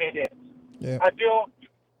finally made it. Yeah. I feel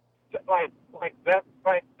that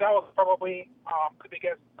was probably the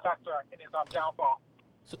biggest factor in his downfall.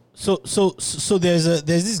 So there's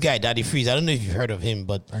this guy, Daddy Freeze. I don't know if you've heard of him,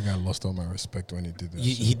 but I got lost all my respect when he did that.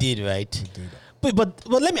 He did, right? He did. But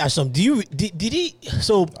let me ask you something. Did he?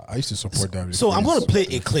 So I used to support Daddy Freeze. So I'm going to play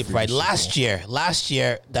a clip, right? Last year,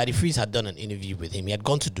 Daddy Freeze had done an interview with him. He had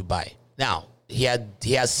gone to Dubai. Now he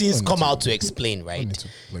has since come out to explain, right?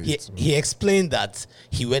 He explained that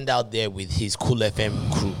he went out there with his Cool FM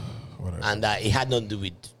crew, and that it had nothing to do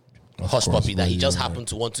with Hush Puppy, that he just happened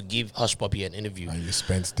to want to give Hush Puppy an interview. And he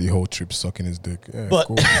spent the whole trip sucking his dick. Yeah, but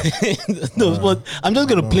cool. but I'm just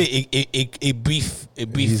gonna play a brief.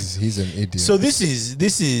 He's an idiot. So this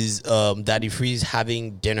is Daddy Freeze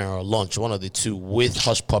having dinner or lunch, one of the two, with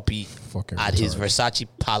Hush Puppy at his Versace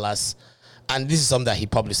Palace, and this is something that he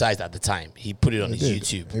publicized at the time. He put it on his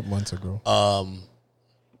YouTube 8 months ago.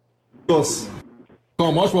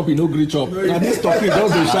 Come, Hush Puppy no great chop. Now this talking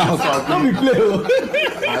just dey shout. Don't be play.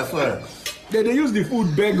 I swear. They use the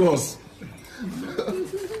food beg us.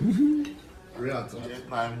 8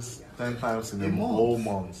 times, 10 times in a whole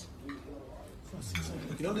month.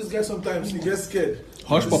 This guy sometimes he gets scared.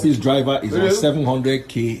 Hush Puppy's driver is on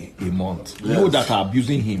 700K a month. Yes. You know that are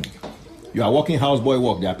abusing him. You are working houseboy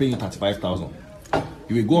work, they are paying you 35,000.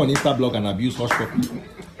 You will go on Instablog and abuse Hush Puppy.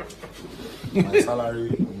 The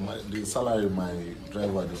salary my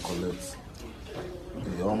driver they collect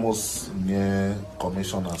almost near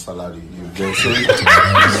commission and salary. You get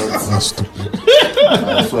that's stupid.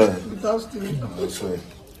 I swear.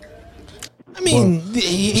 I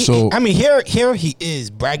mean, here he is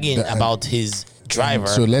bragging about his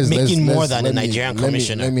driver making more than a Nigerian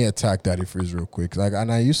commissioner. Let me attack Daddy Freeze real quick.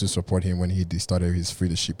 And I used to support him when he started his Free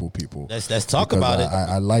the Sheeple people. Let's talk about it.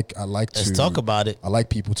 I like Let's talk about it. I like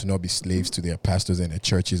people to not be slaves to their pastors and their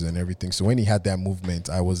churches and everything. So when he had that movement,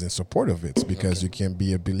 I was in support of it because you can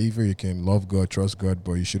be a believer, you can love God, trust God,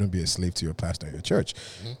 but you shouldn't be a slave to your pastor and your church.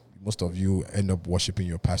 most of you end up worshiping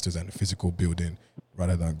your pastors and the physical building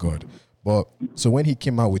rather than God. But so when he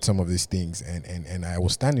came out with some of these things and I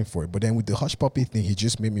was standing for it, but then with the hush puppy thing, he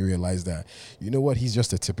just made me realize that, you know what, he's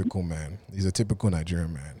just a typical man. He's a typical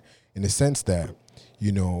Nigerian man in the sense that,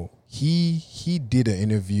 you know, he did an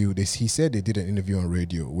interview. He said they did an interview on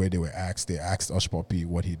radio where they asked Hush Puppy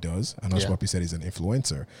what he does, and Hush Puppy said he's an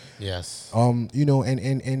influencer. Yes. You know,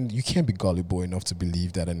 and you can't be gullible enough to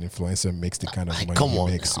believe that an influencer makes the kind of money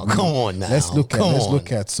he makes. Come on now. Let's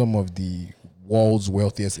look at some of the world's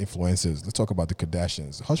wealthiest influencers. Let's talk about the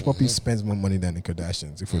Kardashians. Hush Puppy spends more money than the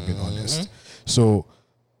Kardashians, if we're being honest. So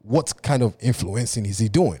what kind of influencing is he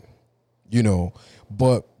doing? You know,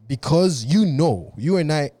 but because you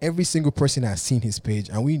and I, every single person has seen his page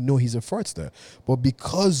and we know he's a fraudster. But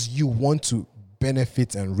because you want to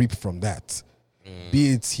benefit and reap from that, be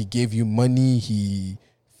it he gave you money, he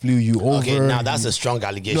flew you over. Okay, now that's a strong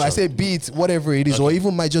allegation. No, I say be it whatever it is, or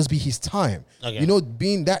even might just be his time. Okay. You know,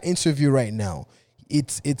 being that interview right now,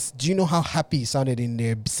 it's. Do you know how happy he sounded in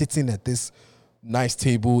there, sitting at this nice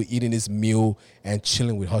table, eating his meal and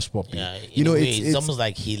chilling with Hush Puppy? Yeah, you know, it's almost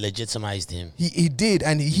like he legitimized him. He did,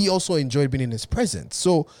 and he also enjoyed being in his presence.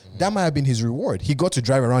 So that might have been his reward. He got to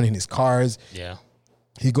drive around in his cars. Yeah.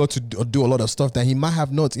 He got to do a lot of stuff that he might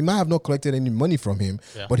have not collected any money from him,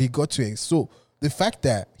 but he got to. So the fact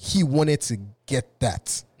that he wanted to get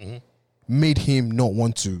that made him not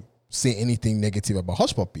want to say anything negative about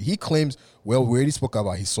Hush Puppy. He claims, well, we already spoke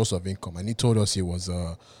about his source of income, and he told us he was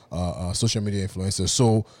a social media influencer.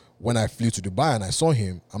 So when I flew to Dubai and I saw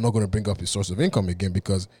him, I'm not going to bring up his source of income again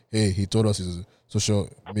because, hey, he told us he's a social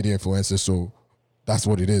media influencer, so that's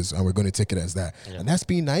what it is, and we're going to take it as that. Yeah. And that's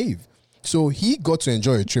being naive. So he got to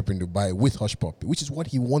enjoy a trip in Dubai with Hush Puppy, which is what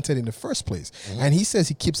he wanted in the first place. And he says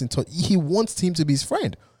he keeps in touch. He wants him to be his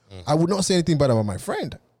friend. I would not say anything bad about my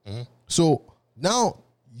friend. So now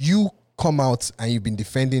you come out and you've been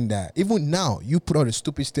defending that. Even now, you put out a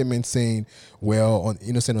stupid statement saying, well,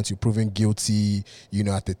 innocent until proven guilty. You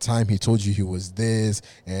know, at the time he told you he was this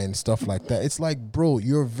and stuff like that. It's like, bro,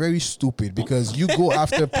 you're very stupid because you go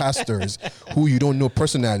after pastors who you don't know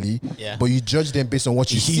personally, but you judge them based on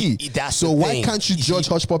what you see. So why can't you judge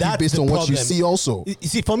Hush Puppy based on what you see also? You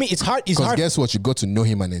see, for me, it's hard. Because guess what? You got to know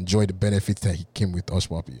him and enjoy the benefits that he came with Hush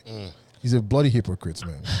Puppy. He's a bloody hypocrite,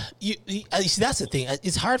 man. You see, that's the thing.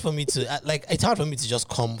 It's hard for me to it's hard for me to just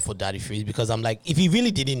come for Daddy Freeze because I'm like, if he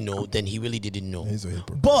really didn't know, then he really didn't know. He's a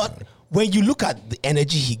hypocrite. But when you look at the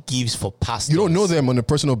energy he gives for pastors, you don't know them on a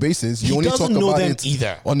personal basis. You only talk about it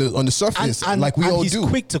either on the surface, and like we all do. He's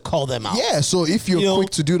quick to call them out. Yeah. So if you're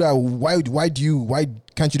quick to do that, why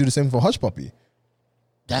can't you do the same for Hush Puppy?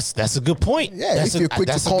 That's a good point. Yeah, if you're quick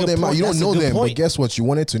to call them out, you don't know them, but guess what? You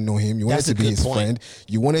wanted to know him. You wanted to be his friend.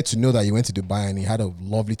 You wanted to know that he went to Dubai and he had a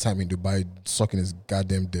lovely time in Dubai, sucking his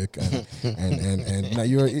goddamn dick. And now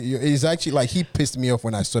it's actually like he pissed me off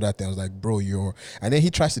when I saw that thing. I was like, bro, and then he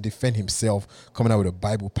tries to defend himself, coming out with a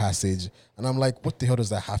Bible passage, and I'm like, what the hell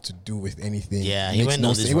does that have to do with anything? Yeah, he went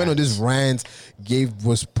on this rant,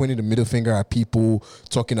 was pointing the middle finger at people,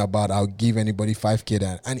 talking about I'll give anybody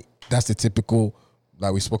 5K, and that's the typical.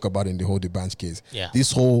 Like we spoke about in the whole D'banj case. Yeah.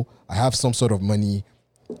 This whole, I have some sort of money,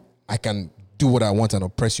 I can do what I want and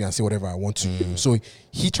oppress you and say whatever I want to you. So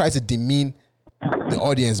he tries to demean the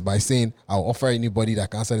audience by saying, I'll offer anybody that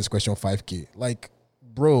can answer this question 5K. Like,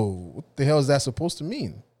 bro, what the hell is that supposed to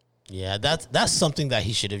mean? Yeah, that's something that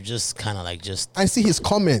he should have just kind of like just. I see his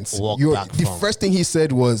comments. The first thing he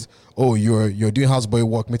said was, "Oh, you're doing houseboy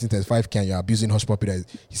work, making 35K, and you're abusing Hush Puppy that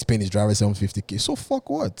he's paying his driver 750K. So fuck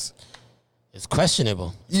what? It's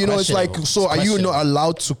questionable. It's like, so are you not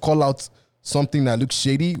allowed to call out something that looks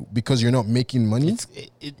shady because you're not making money?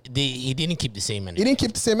 He didn't keep the same energy. He didn't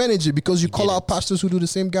keep the same energy because you call out pastors who do the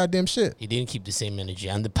same goddamn shit. He didn't keep the same energy,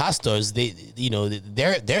 and the pastors, their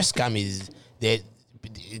scam is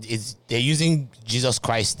they're using Jesus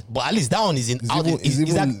Christ, but at least that one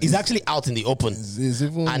is actually out in the open.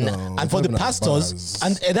 And for the pastors,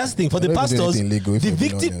 and that's the thing, for the pastors, the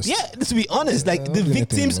victims, to be honest, the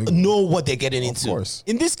victims know what they're getting into. Course.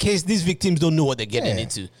 In this case, these victims don't know what they're getting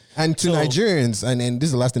into. And to Nigerians, and this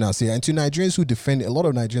is the last thing I'll say, and to Nigerians who defend, a lot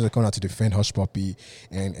of Nigerians are coming out to defend Hush Puppy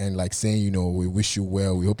and like saying, we wish you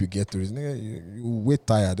well, we hope you get through this. Nigga, we're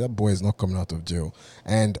tired. That boy is not coming out of jail.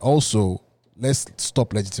 And also, let's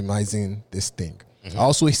stop legitimizing this thing. I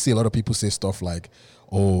also see a lot of people say stuff like,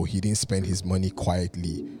 oh, he didn't spend his money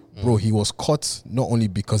quietly. Bro, he was caught not only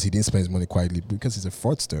because he didn't spend his money quietly, but because he's a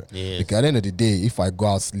fraudster. Yes. Because at the end of the day, if I go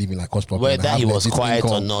out living like Hush Puppy, Whether he was quiet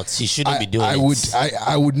income, or not, he shouldn't be doing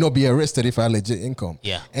I would not be arrested if I had legit income.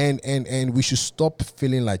 Yeah. And we should stop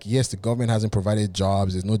feeling like, yes, the government hasn't provided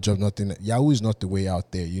jobs, there's no job, nothing. Yahoo is not the way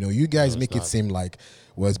out there. You know, you guys make it seem like,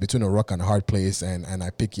 well, it's between a rock and a hard place, and I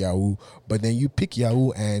pick Yahoo. But then you pick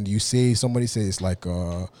Yahoo and you say, somebody says it's like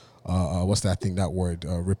what's that thing, that word,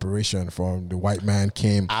 reparation from the white man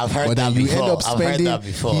came. I've heard but then that you before. end up I've heard spending, that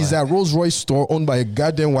before. he's at Rolls Royce store owned by a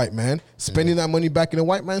goddamn white man, spending that money back in a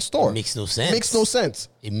white man's store. It makes no sense. Makes no sense.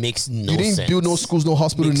 It makes no sense. You didn't build no schools, no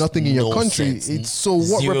hospital, Makes nothing in your no country. sense. It's so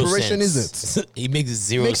what Zero reparation sense. is it? It makes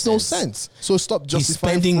zero Makes sense. no sense. So stop He's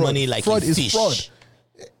justifying spending fraud. money like fraud a is fish. fraud.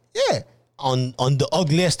 Yeah. On the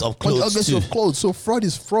ugliest of On clothes. the ugliest too. of clothes. So fraud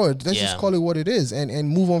is fraud. Let's Yeah. just call it what it is and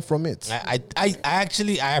move on from it. I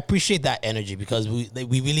actually appreciate that energy, because we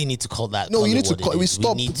really need to call that. No, you need to it what call. it We is.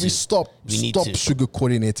 stop. need We to. stop. We need Stop to.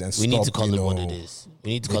 sugarcoating it and We stop. need to call you it know, what it is.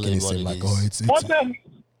 We need to call making it what seem it like, is. oh, it's One thing,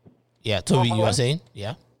 Yeah, Toby, you are saying?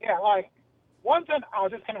 Yeah. yeah, like one thing I'll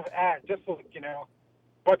just kind of add, just to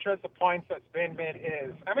buttress the points that's been made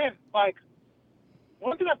is, I mean, like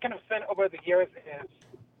one thing I've kind of said over the years is,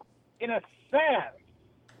 in a sense,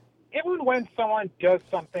 even when someone does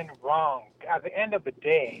something wrong, at the end of the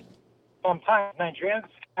day, sometimes Nigerians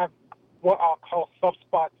have what I'll call soft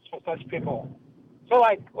spots for such people. So,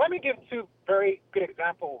 like, let me give two very good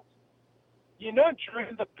examples.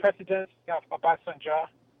 During the presidency of Obasanjo,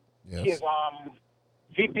 Yes. his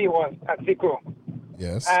VP was Atiku.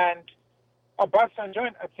 Yes. And Obasanjo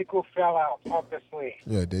and Atiku fell out, obviously.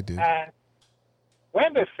 Yeah, they did. And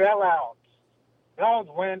when they fell out, that was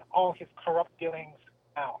when all his corrupt dealings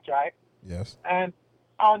came out, right? Yes. And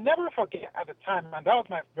I'll never forget at the time, and that was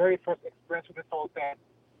my very first experience with this whole thing,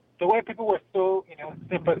 the way people were so,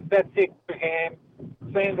 sympathetic to him,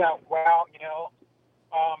 saying that, well,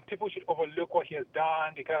 people should overlook what he has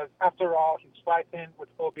done because, after all, he's fighting with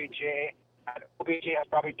OBJ, and OBJ has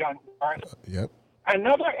probably done worse. Yep.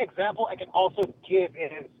 Another example I can also give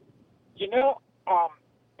is,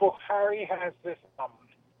 Buhari has this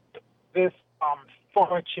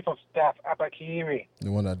former chief of staff, Abakiri.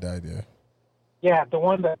 The one that died, yeah. Yeah, the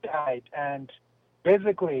one that died. And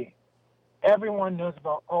basically, everyone knows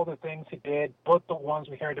about all the things he did, both the ones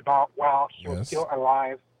we heard about while he was still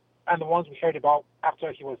alive and the ones we heard about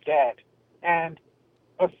after he was dead. And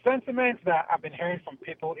a sentiment that I've been hearing from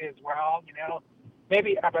people is, well,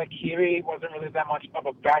 maybe Abakiri wasn't really that much of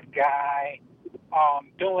a bad guy.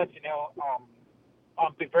 Don't let,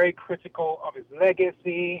 be very critical of his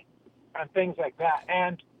legacy and things like that.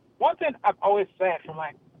 And one thing I've always said from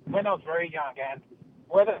when I was very young, and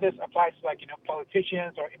whether this applies to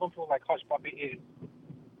politicians or even people like Hush Puppy, is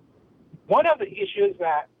one of the issues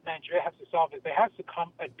that Nigeria has to solve is there has to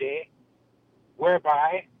come a day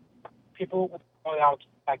whereby people will call out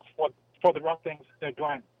for the wrong things they're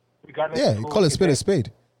doing, regardless. Yeah, of you who call a is spade it. a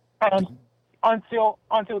spade. And until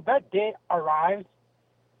that day arrives,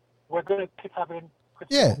 we're going to keep having.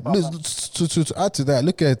 Yeah, to add to that,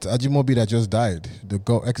 look at Ajimobi that just died, the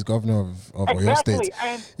ex-governor of Oyo State.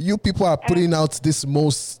 And you people are putting out this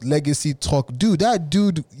most legacy talk. Dude, that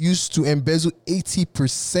dude used to embezzle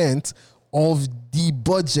 80% of the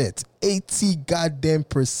budget. 80 goddamn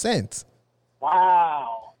percent.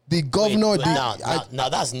 Wow. The governor... Now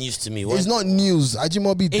that's news to me. It's not news.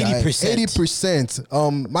 Ajimobi died. 80%.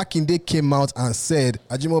 80%. Makinde came out and said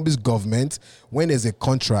Ajimobi's government, when there's a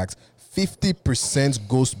contract, 50%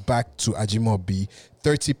 goes back to Ajimobi,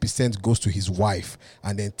 30% goes to his wife,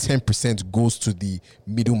 and then 10% goes to the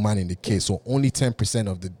middleman in the case. So only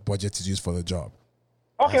 10% of the budget is used for the job.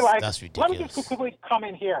 Okay, that's let me just quickly come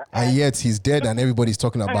in here. And yet he's dead and everybody's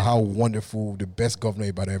talking about how wonderful, the best governor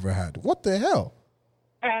Ibadan ever had. What the hell?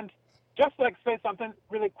 And just say something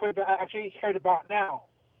really quick that I actually heard about now.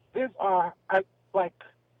 These are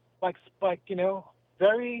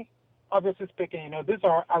very obviously speaking, these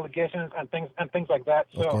are allegations and things like that.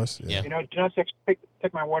 So, of course, yeah. do not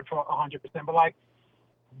take my word for 100%. But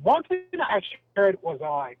one thing I actually heard was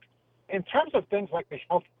in terms of things like the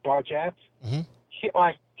health budget,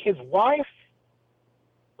 his wife,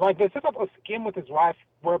 they set up a scheme with his wife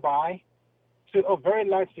whereby, to a very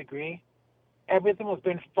large degree, everything was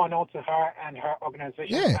being funneled to her and her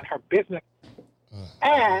organization and her business.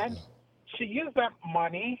 And she used that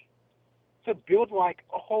money to build a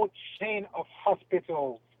whole chain of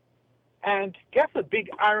hospitals. And guess the big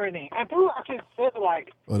irony. And people actually said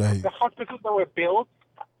the hospitals that were built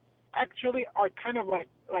actually are kind of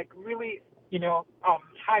really,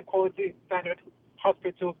 high quality standard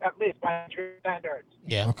hospitals, at least by Nigerian standards.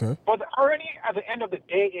 Yeah. Okay. But the irony at the end of the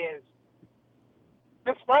day is,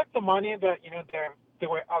 despite the money that they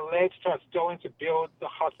were alleged to have stolen to build the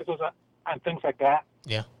hospitals and things like that,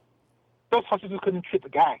 Yeah. those hospitals couldn't treat the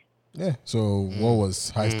guy. Yeah. So what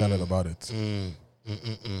was high standard about it?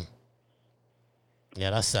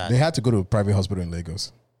 Yeah, that's sad. They had to go to a private hospital in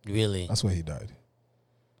Lagos. Really? That's where he died.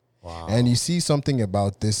 Wow. And you see something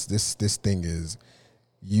about this thing is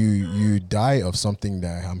you die of something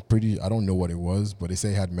that I don't know what it was, but they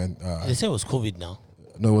say it had meant. They say it was COVID now.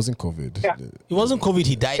 No, it wasn't COVID. Yeah. It wasn't COVID.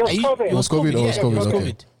 He died. It was COVID. It was COVID. Oh, it was Yeah, COVID. it was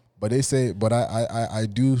Okay. COVID. But they say, but I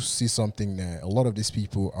do see something that a lot of these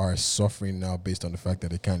people are suffering now based on the fact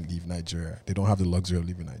that they can't leave Nigeria. They don't have the luxury of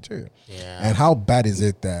leaving Nigeria. Yeah. And how bad is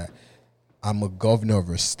it that I'm a governor of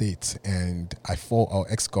a state and I fall, or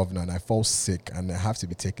ex-governor, and I fall sick and I have to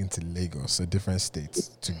be taken to Lagos, a different state,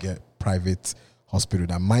 to get private hospital.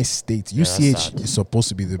 That my state, UCH, is supposed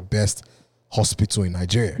to be the best hospital in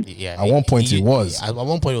Nigeria. Yeah. At one point it was. At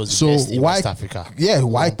one point it was So the best in why, West Africa. yeah,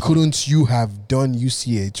 why couldn't you have done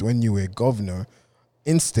UCH when you were governor?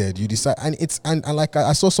 Instead, you decide, and like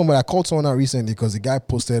I saw somebody, I called someone out recently because the guy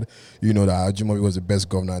posted, that Ajimobi was the best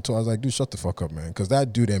governor. I was like, dude, shut the fuck up, man, because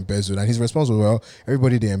that dude embezzled, and his response was, well,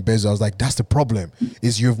 everybody they embezzle. I was like, that's the problem,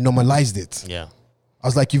 is you've normalized it. Yeah. I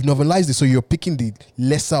was like, you've normalized it, so you're picking the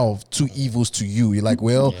lesser of two evils to you. You're like,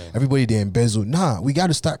 well, everybody they embezzle. Nah, we got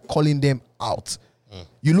to start calling them out.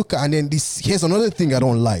 You look at, and then here's another thing I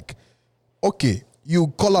don't like. Okay, you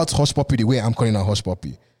call out Hush Puppy the way I'm calling out Hush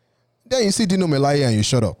Puppy. Then you see Dino Melaye and you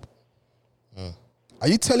shut up. Are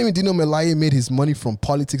you telling me Dino Melaye made his money from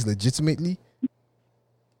politics legitimately?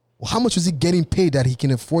 Well, how much was he getting paid that he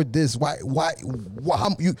can afford this? Why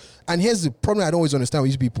and here's the problem I don't always understand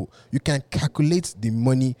with these people. You can calculate the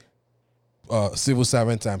money civil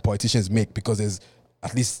servants and politicians make because there's,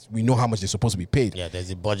 at least we know how much they're supposed to be paid. Yeah, there's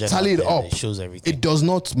a budget. Tally it out there up. that shows everything. It does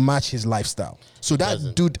not match his lifestyle. So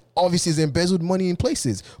that dude obviously has embezzled money in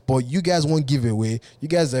places. But you guys won't give it away. You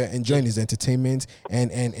guys are enjoying his entertainment,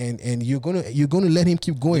 and you're gonna let him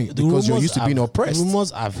keep going because you're used to being oppressed. The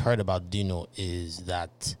rumors I've heard about Dino is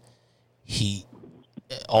that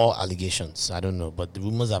all allegations, I don't know, but the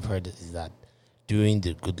rumors I've heard is that during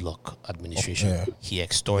the Goodluck administration, he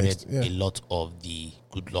extorted a lot of the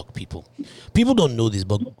Goodluck people. People don't know this,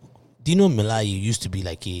 but Dino Melaye used to be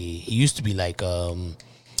like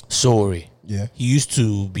Sowore. Yeah. He used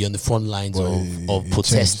to be on the front lines of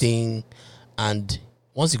protesting, and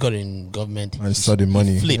once he got in government, and saw the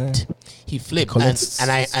money. He flipped. And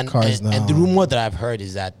the rumor that I've heard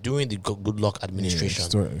is that during the Goodluck administration,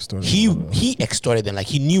 he extorted them. Like,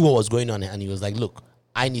 he knew what was going on, and he was like, look,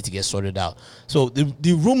 I need to get sorted out. So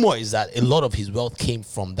the rumor is that a lot of his wealth came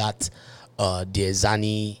from that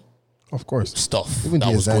Diezani, of course, stuff even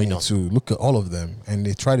that was going on. Too. Look at all of them, and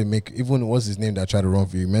they try to make, even what's his name that tried to run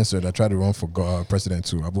for Mensa, that tried to run for president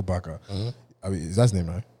too, Abubakar. I mean, is that his name,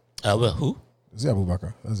 right? Well, who? Is it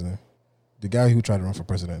Abubakar? That's his name. The guy who tried to run for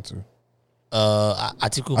president too.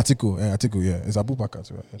 Atiku. Atiku, yeah. It's Abubakar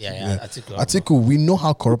too. Right? Yeah, Atiku. Atiku, we know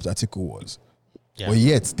how corrupt Atiku was. Yeah. But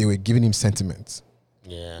yet they were giving him sentiments.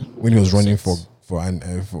 Yeah. When he was running for and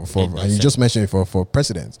you just mentioned it for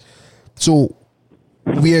president. So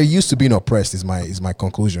we are used to being oppressed is my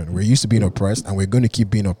conclusion. We're used to being oppressed, and we're going to keep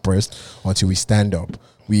being oppressed until we stand up.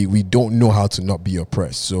 We don't know how to not be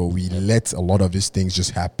oppressed, so we let a lot of these things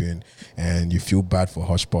just happen, and you feel bad for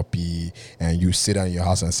Hush Puppy, and you sit down in your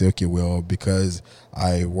house and say, okay, well, because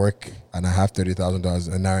I work and I have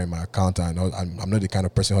 $30,000 an hour in my account, and I'm not the kind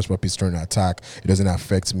of person Hush Puppy is trying to attack. It doesn't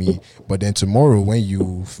affect me. But then tomorrow, when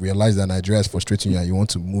you realize that Nigeria is frustrating you and you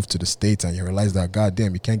want to move to the States, and you realize that,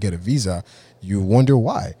 goddamn, you can't get a visa, you wonder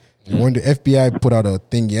why. You wonder, FBI put out a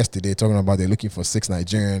thing yesterday talking about they're looking for 6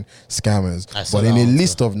 Nigerian scammers. But in a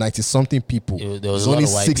list of 90-something people, there's only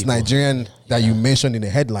 6 Nigerian that you mentioned in the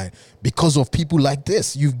headline because of people like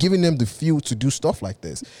this. You've given them the fuel to do stuff like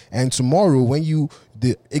this. And tomorrow, when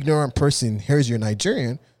the ignorant person hears you're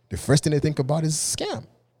Nigerian, the first thing they think about is scam.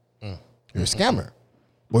 You're a scammer.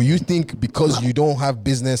 But you think because you don't have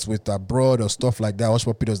business with abroad or stuff like that, Hush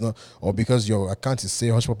Puppy does not, or because your account is say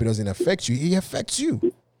Hush Puppy doesn't affect you, it affects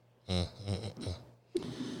you.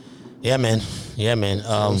 Yeah, man. You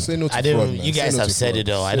guys have said it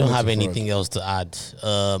all. I don't have anything else to add.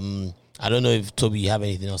 I don't know if Toby, you have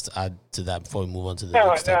anything else to add to that before we move on to the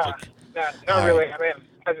next topic. No, not really. I mean,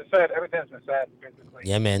 as I said, everything's been said, basically.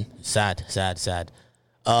 Yeah, man. Sad.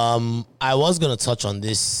 I was gonna touch on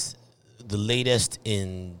this, the latest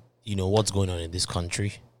in what's going on in this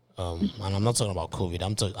country. And I'm not talking about COVID.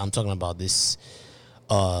 I'm talking about this.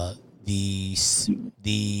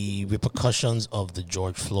 The repercussions of the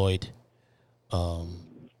George Floyd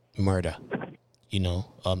murder. You know,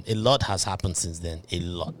 a lot has happened since then. A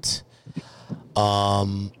lot.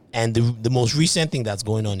 And the most recent thing that's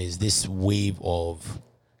going on is this wave of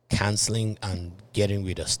canceling and getting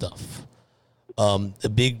rid of stuff. A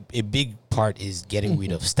big part is getting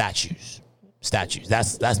rid of statues.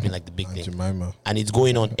 That's been like the big thing. Jemima. And it's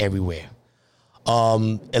going on everywhere. A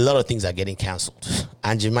lot of things are getting canceled.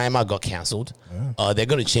 And Jemima got canceled. Yeah. They're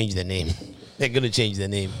going to change the name.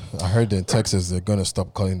 I heard in Texas they're going to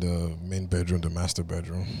stop calling the main bedroom the master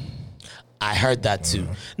bedroom. I heard that too.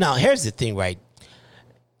 Now, here's the thing, right?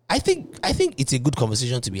 I think it's a good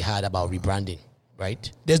conversation to be had about rebranding,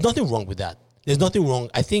 right? There's nothing wrong with that. There's nothing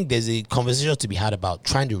wrong. I think there's a conversation to be had about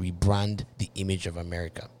trying to rebrand the image of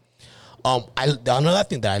America. Another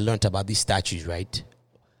thing that I learned about these statues, right?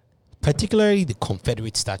 Particularly the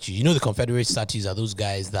Confederate statues. You know, the Confederate statues are those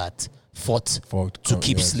guys that fought to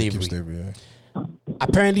keep slavery.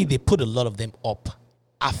 Apparently, they put a lot of them up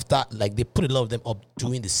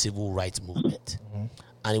during the civil rights movement. Mm-hmm.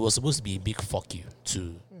 And it was supposed to be a big fuck you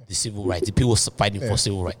to the civil rights, the people fighting for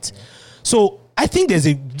civil rights. So I think there's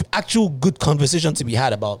a actual good conversation to be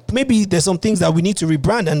had about maybe there's some things that we need to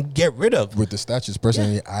rebrand and get rid of. With the statues,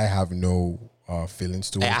 personally, I have no feelings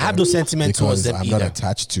to it. I have no sentiment towards them I'm either. not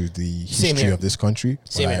attached to the history of this country.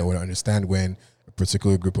 But I would understand when a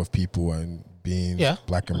particular group of people and being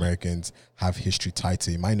Black Americans have history tied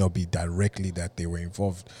to it. It might not be directly that they were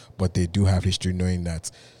involved, but they do have history, knowing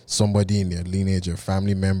that somebody in their lineage, a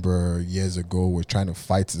family member years ago, was trying to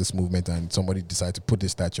fight this movement, and somebody decided to put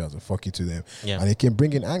this statue as a fuck you to them. Yeah. And it can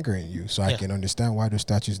bring in anger in you. So I can understand why those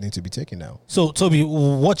statues need to be taken now. So, Toby,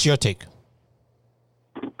 what's your take?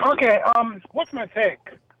 Okay, what's my take?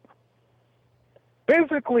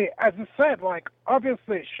 Basically, as you said, like,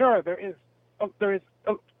 obviously, sure, there's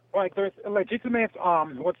a legitimate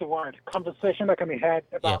conversation that can be had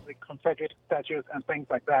about the Confederate statues and things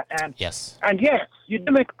like that. And yes, you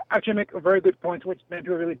do actually make a very good point, which many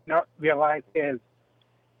people really not realize is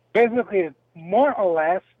basically more or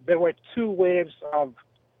less there were two waves of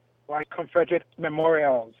like Confederate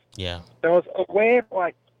memorials. Yeah, there was a wave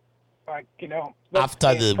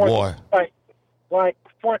after the war, like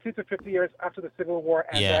 40 to 50 years after the Civil War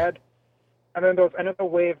ended, and then there was another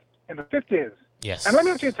wave in the 50s. Yes. And let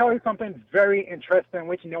me actually tell you something very interesting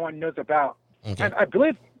which no one knows about. Okay. And I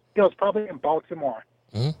believe it was probably in Baltimore.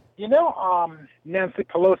 Mm-hmm. You know Nancy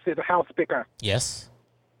Pelosi, the House Speaker? Yes.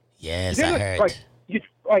 Yes, I heard. You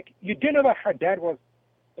do know that her dad was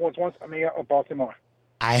once a mayor of Baltimore?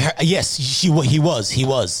 I heard, yes, he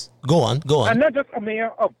was. Go on. And not just a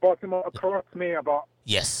mayor of Baltimore, a corrupt mayor, but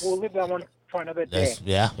we'll leave that one for another day.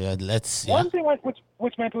 One thing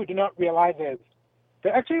which many people do not realize is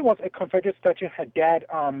there actually was a Confederate statue her dad,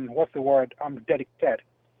 dedicated.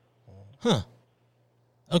 Huh.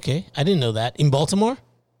 Okay, I didn't know that. In Baltimore?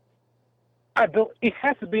 It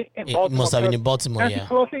has to be in Baltimore. It must have been in Baltimore, Nancy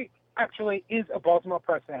Pelosi actually is a Baltimore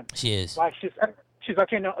person. She is. Like, she's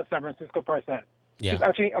actually not a San Francisco person. Yeah. She's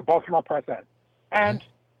actually a Baltimore person. And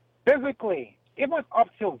basically, even up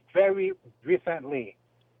till very recently,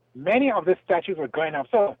 many of these statues were going up.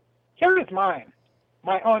 So here is mine.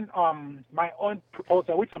 My own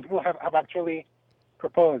proposal, which some people have actually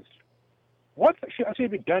proposed. What should actually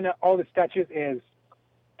be done at all the statues is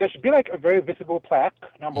there should be like a very visible plaque,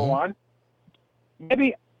 number one.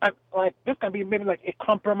 Maybe this can be maybe like a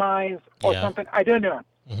compromise or something. I don't know.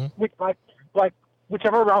 Mm-hmm. Which like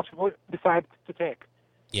whichever route people decide to take.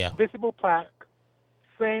 Yeah. Visible plaque,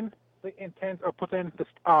 saying the intent of putting this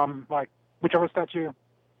whichever statue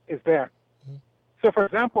is there. Mm-hmm. So for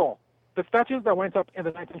example, the statues that went up in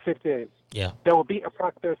the 1950s, there will be a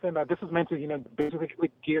plaque there saying that this is meant to,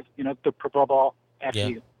 basically give, the proverbial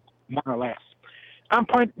FU, more or less. And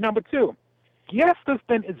point number two, yes, this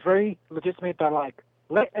thing is very legitimate that,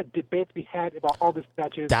 let a debate be had about all the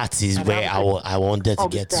statues. That is where I wanted to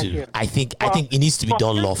get to. I think it needs to be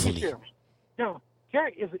done lawfully. No,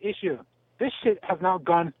 here is the issue. This shit has now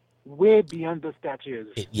gone way beyond the statues.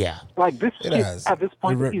 This shit at this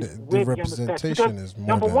point is way beyond the statues. The representation is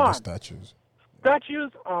more than the statues.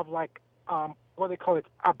 Statues of what they call it,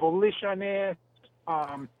 abolitionists,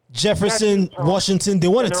 Jefferson, Washington, they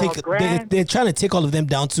want to take. They're trying to take all of them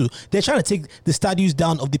down too. They're trying to take the statues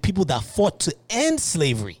down of the people that fought to end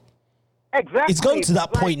slavery. Exactly. It's gotten to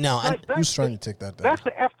that point now. And who's trying to take that down? That's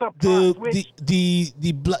the effed up part.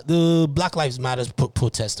 The Black Lives Matter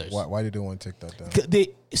protesters. Why do they want to take that down?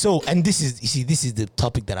 And this is the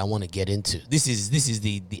topic that I want to get into. This is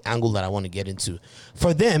the angle that I want to get into.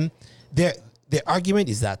 For them, their argument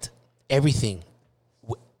is that everything,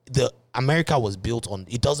 America was built on.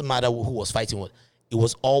 It doesn't matter who was fighting what. It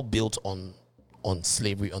was all built on on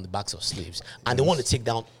slavery on the backs of slaves, and they want to take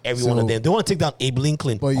down every one of them. They want to take down Abe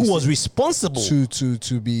Lincoln, who was responsible.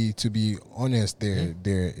 To be honest, there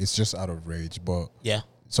it's just out of rage. But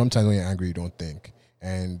sometimes when you're angry, you don't think.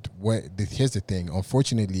 And here's the thing.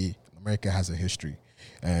 Unfortunately, America has a history,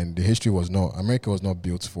 and the history America was not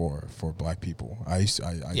built for black people. I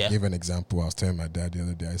gave an example. I was telling my dad the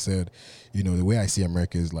other day. I said, the way I see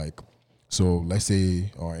America is like, so let's say,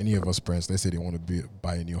 or any of us parents, let's say they want to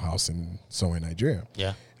buy a new house in somewhere in Nigeria.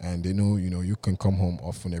 Yeah. And they know, you can come home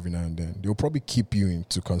often every now and then. They'll probably keep you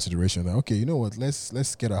into consideration that, okay, you know what,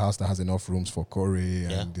 let's get a house that has enough rooms for Corey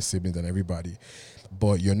and the siblings and everybody.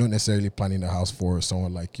 But you're not necessarily planning a house for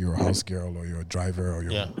someone like your house girl or your driver or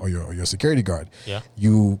your security guard. Yeah.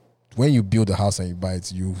 When you build a house and you buy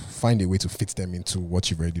it, you find a way to fit them into what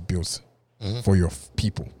you've already built. For your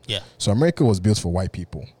people. Yeah. So America was built for white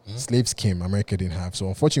people. Slaves came, America didn't have. So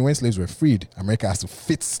unfortunately, when slaves were freed, America has to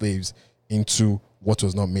fit slaves into what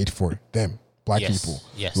was not made for them, black people.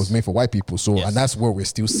 Yes. It was made for white people. So and that's what we're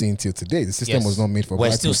still seeing till today. The system was not made for black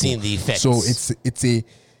people. We're still seeing the effects. So it's a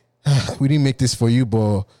we didn't make this for you,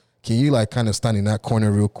 but can you like kind of stand in that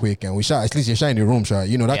corner real quick and at least you shine in the room,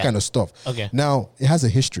 that kind of stuff. Okay. Now it has a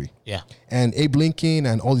history. Yeah. And Abe Lincoln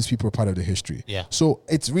and all these people are part of the history. Yeah. So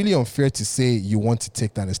it's really unfair to say you want to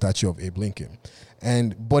take down a statue of Abe Lincoln.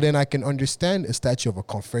 But then I can understand a statue of a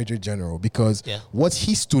Confederate general because what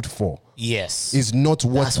he stood for is not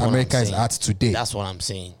what America is at today. That's what I'm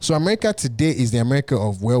saying. So America today is the America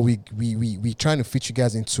of where we trying to fit you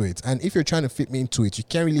guys into it. And if you're trying to fit me into it, you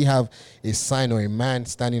can't really have a sign or a man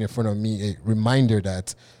standing in front of me, a reminder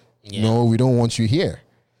that, no, we don't want you here.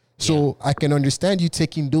 So I can understand you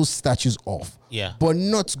taking those statues off. Yeah. But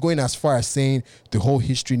not going as far as saying the whole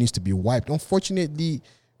history needs to be wiped. Unfortunately,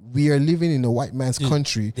 we are living in a white man's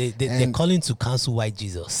country. They're calling to cancel white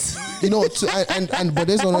Jesus. But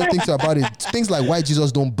there's another thing about it. Things like white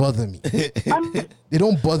Jesus don't bother me. They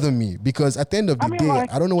don't bother me because at the end of the day,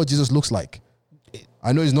 I don't know what Jesus looks like.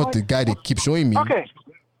 I know he's not the guy they keep showing me. Okay.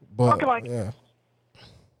 But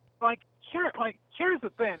here's the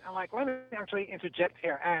thing, and let me actually interject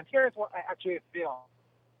here, and here's what I actually feel.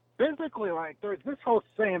 Basically, there's this whole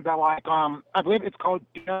saying that I believe it's called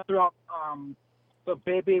throughout the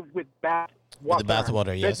baby with bath water. The bath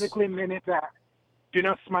water, yes. Basically meaning that do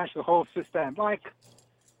not smash the whole system. I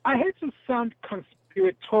hate to sound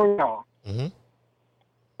conspiratorial,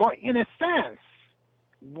 but in a sense,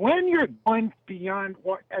 when you're going beyond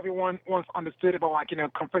what everyone once understood about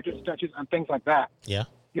Confederate statues and things like that, you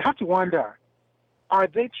have to wonder, are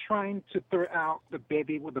they trying to throw out the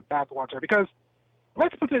baby with the bathwater? Because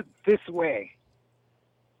let's put it this way,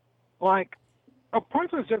 a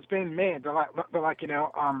point was just being made that,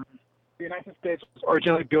 the United States was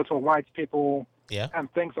originally built for white people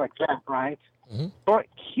and things like that, right? Mm-hmm. But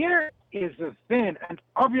here is the thing, and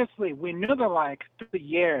obviously we know that, through the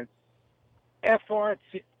years, efforts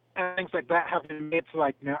and things like that have been made to,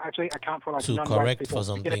 actually account for, to non-white correct people. for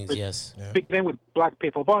some things, yes. Begin with black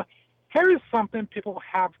people. But here is something people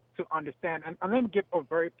have to understand, and let me give a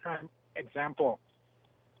very prime example.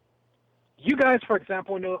 You guys, for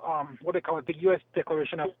example, know what they call it, the U.S.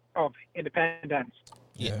 Declaration of Independence.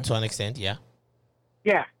 Yeah, to an extent, yeah.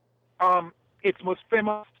 Yeah. Its most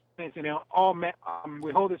famous is, all men,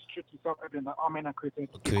 we hold this truth to self-evident that all men are created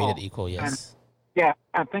equal, yes.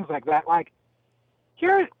 And things like that.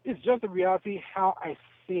 Here is just the reality how I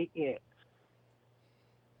see it.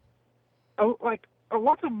 A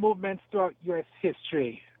lot of movements throughout U.S.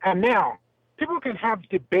 history, and now people can have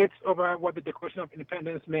debates over what the Declaration of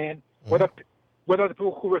Independence meant, whether the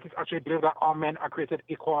people who wrote it actually believe that all men are created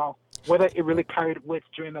equal, whether it really carried weight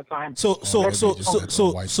during the time. So wait, chill. Let's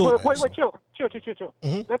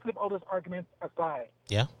leave all those arguments aside.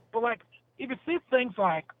 Yeah. But if you see things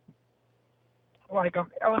like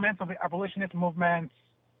elements of the abolitionist movement,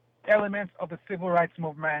 elements of the civil rights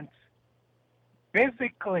movement,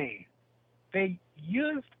 basically they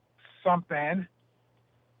used something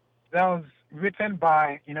that was written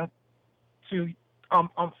by,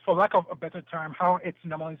 for lack of a better term, how it's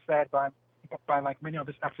normally said by many of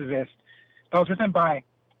these activists, that was written by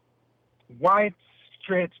white,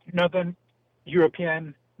 straight, northern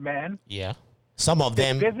European men. Yeah. Some of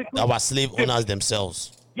them that were slave owners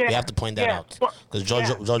themselves. Yeah. We have to point that out. Because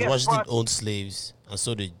George Washington owned slaves, and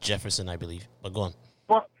so did Jefferson, I believe. But go on.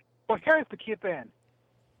 But here's the key thing.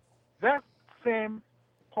 That same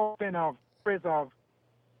whole thing of phrase of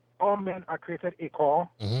all men are created equal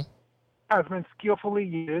has been skillfully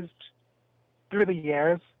used through the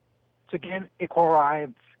years to gain equal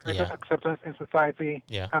rights, greater acceptance in society,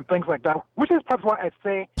 and things like that. Which is part of what I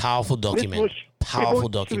say. Powerful document. Powerful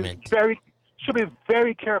document. should be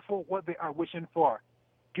very careful what they are wishing for.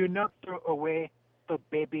 Do not throw away the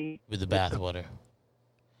baby with the bathwater.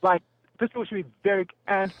 Like, this people should be very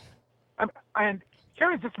and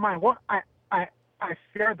here is just mine. What I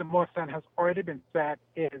fear the most and has already been said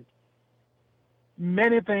is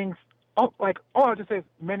many things. All I'll just say is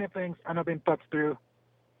many things are not being thought through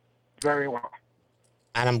very well.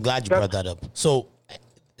 And I'm glad you brought that up. So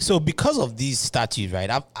because of these statutes, right,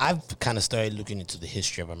 I've kind of started looking into the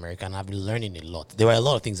history of America, and I've been learning a lot. There were a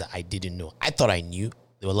lot of things that I didn't know. I thought I knew.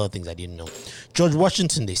 There were a lot of things I didn't know. George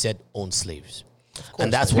Washington, they said, owned slaves.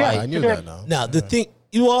 And that's why. I knew that now. Now, the thing,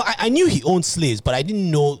 I knew he owned slaves, but I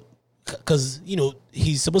didn't know, because,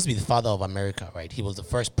 he's supposed to be the father of America, right? He was the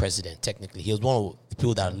first president, technically. He was one of the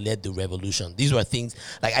people that led the revolution. These were things,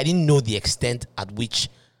 like, I didn't know the extent at which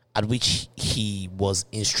he was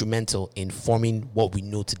instrumental in forming what we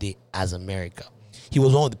know today as America. He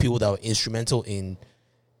was one of the people that were instrumental in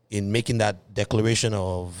making that declaration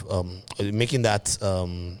of what do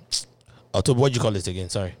you call it again?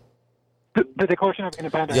 Sorry. The Declaration of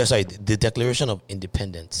Independence. Yeah, sorry, the Declaration of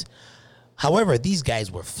Independence. However, these guys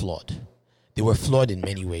were flawed. They were flawed in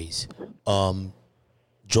many ways.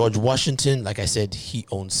 George Washington, like I said, he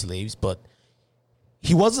owned slaves, but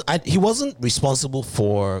he wasn't responsible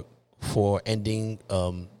for ending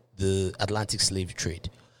the Atlantic slave trade.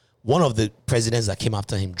 One of the presidents that came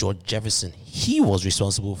after him, George Jefferson, he was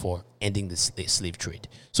responsible for ending the slave trade.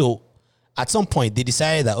 So at some point, they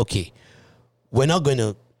decided that, okay, we're not going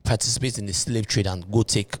to participate in the slave trade and go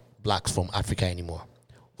take blacks from Africa anymore.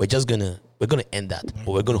 We're gonna end that,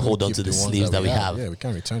 but we're gonna hold on to the slaves that we have. Yeah, we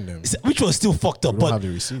can't return them. Which was still fucked up. We don't have the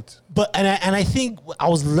receipt. But I think I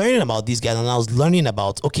was learning about these guys, and I was learning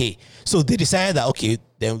about, okay, so they decided that, okay,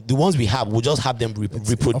 the ones we have, we'll just have them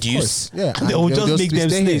reproduce, yeah, and they'll just make them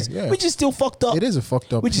slaves, which is still fucked up. It is a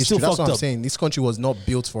fucked up. Which is still That's fucked what I'm up. saying. This country was not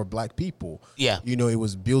built for black people. Yeah, it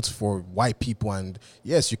was built for white people, and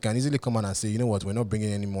yes, you can easily come on and say, you know what, we're not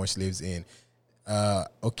bringing any more slaves in.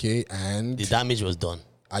 Okay, and the damage was done.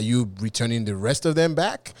 Are you returning the rest of them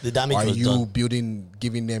back? The damage was done. Are you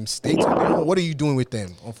giving them states? What are you doing with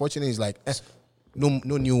them? Unfortunately, it's like, no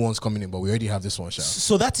new ones coming in, but we already have this one shot.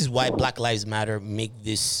 So that is why Black Lives Matter make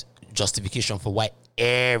this justification for why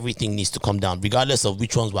everything needs to come down, regardless of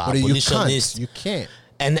which ones were abolitionists. You can't.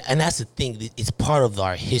 And that's the thing. It's part of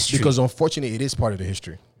our history. Because unfortunately, it is part of the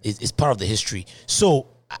history. It's part of the history. So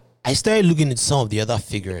I started looking at some of the other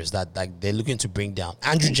figures that they're looking to bring down.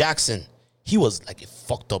 Andrew Jackson. He was like a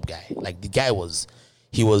fucked up guy. Like the guy was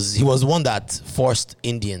one that forced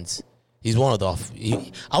Indians. He's one of the.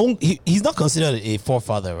 He's not considered a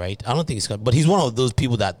forefather, right? I don't think but he's one of those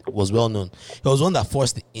people that was well known. He was one that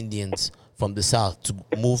forced the Indians from the south to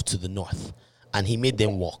move to the north, and he made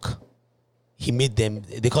them walk. He made them.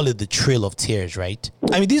 They call it the Trail of Tears, right?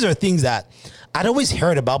 I mean, these are things that I'd always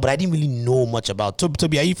heard about, but I didn't really know much about.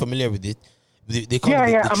 Toby, are you familiar with it? They call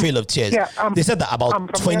it the Trail of Tears. They said that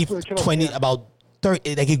about 20, about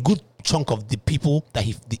 30, like a good chunk of the people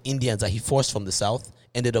the Indians that he forced from the south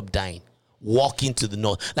ended up dying, walking to the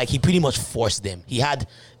north. Like he pretty much forced them. He had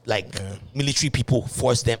military people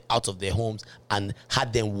force them out of their homes and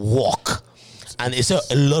had them walk. And so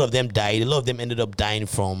a lot of them died. A lot of them ended up dying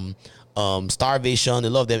from starvation. A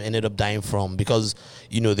lot of them ended up dying from because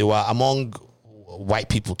they were among white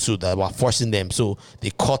people too that were forcing them, so they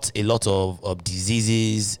caught a lot of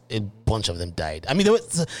diseases. A bunch of them died. I mean,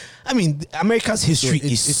 America's history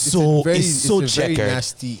is so checkered. Very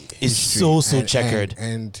nasty it's history. so checkered,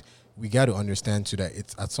 and we got to understand too that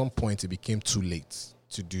it's at some point it became too late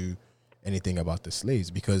to do anything about the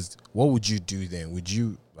slaves, because what would you do then? Would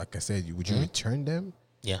you, like I said, would you return them?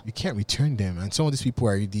 Yeah, you can't return them, and some of these people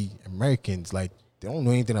are the Americans, like they don't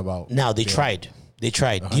know anything about. Now they tried. They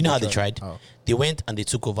tried. Do you know how they tried? Oh. They went and they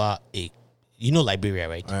took over Liberia,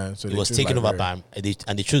 right? So it was taken over by and they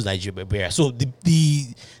chose Liberia. So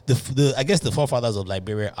the I guess the forefathers of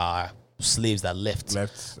Liberia are slaves that left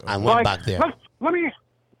and went back there.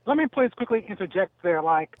 Let me please quickly interject there.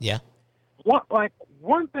 One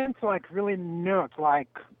thing to really note,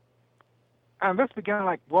 and this began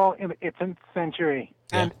in the 18th century,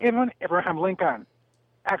 and even Abraham Lincoln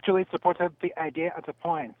actually supported the idea at a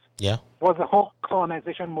point. Yeah. Was the whole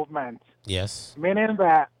colonization movement. Yes. Meaning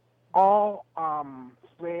that all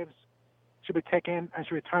slaves should be taken and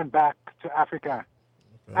should return back to Africa.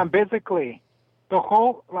 Okay. And basically, the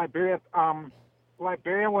whole Liberia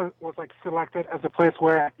was selected as a place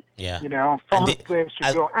where, former slaves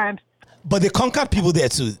should go. But they conquered people there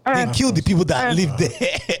too. They killed the people that lived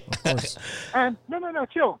there. And no,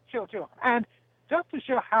 chill. And just to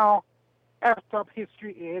show how effed up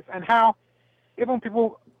history is, and how even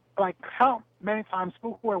people, how many times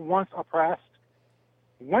people who were once oppressed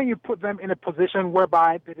when you put them in a position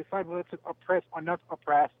whereby they decide whether to oppress or not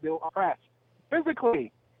oppress, they'll oppress.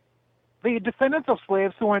 Physically, the descendants of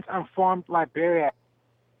slaves who went and formed Liberia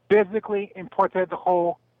basically imported the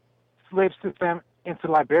whole slave system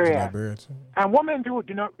into Liberia. And what many people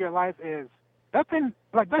do not realize is that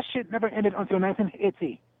shit never ended until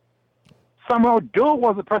 1980. Samuel Doe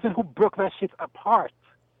was the person who broke that shit apart.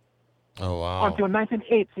 Oh, wow. Until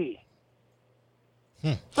 1980.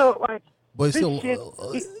 So, but it's still,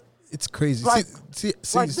 it's crazy. See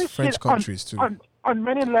these French countries too. On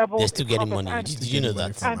many levels, they're still getting money. Did you know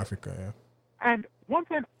that? From Africa, yeah. And one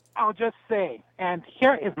thing I'll just say, and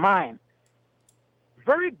here is mine.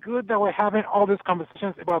 Very good that we're having all these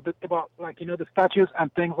conversations about the statues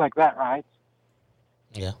and things like that, right?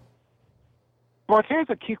 Yeah. But here's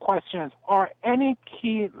the key questions: are any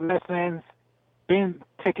key lessons being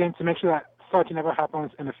taken to make sure that such never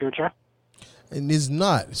happens in the future? And it's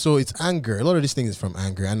not. So it's anger. A lot of these things is from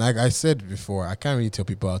anger. And like I said before, I can't really tell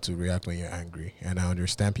people how to react when you're angry. And I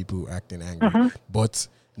understand people who act in anger. But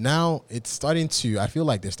now it's starting to, I feel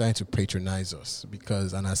like they're starting to patronize us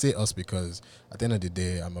because, and I say us because at the end of the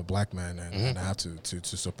day, I'm a black man and I have to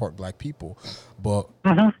support black people. But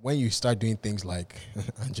when you start doing things like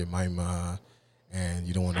Aunt Jemima, and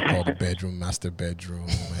you don't want to call the bedroom master bedroom,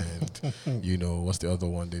 and what's the other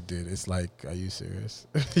one they did? It's like, are you serious?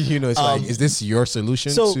 It's like, is this your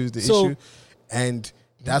solution to the issue? And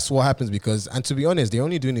that's what happens because, and to be honest, they're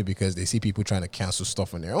only doing it because they see people trying to cancel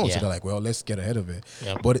stuff on their own. So they're like, well, let's get ahead of it.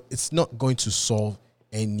 But it's not going to solve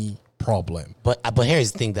any problem. But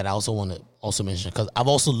here's the thing that I also want to also mention, because I've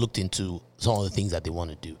also looked into some of the things that they want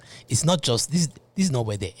to do. It's not just this is not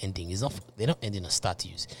where they're ending. They're not ending a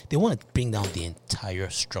statues. They want to bring down the entire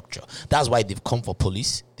structure. That's why they've come for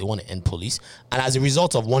police. They want to end police, and as a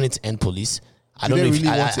result of wanting to end police, I don't know if they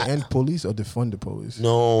really want to end police or defund the police.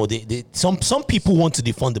 No, some people want to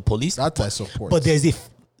defund the police. That I support. But there's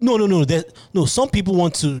no. Some people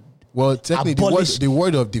want to. Well, technically, the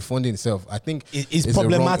word of defunding itself, I think, is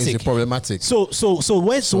problematic. It's problematic. So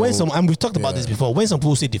when some, and we've talked about this before, when some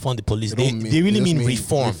people say defund the police, they really mean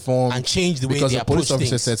reform and change the way they approach things. Because the police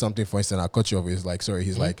officer said something, for instance, I'll cut you off. It's like, sorry,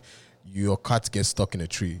 he's like, your cat gets stuck in a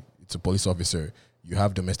tree. It's a police officer. You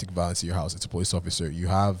have domestic violence in your house. It's a police officer. You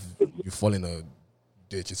fall in a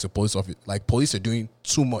ditch. It's a police officer. Like, police are doing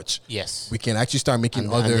too much. Yes. We can actually start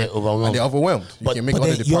making and they're overwhelmed. But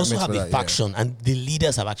you also have a faction, and the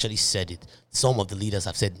leaders have actually said it. Some of the leaders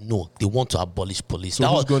have said no, they want to abolish police. So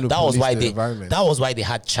that was why they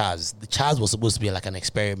had Chaz. The Chaz was supposed to be like an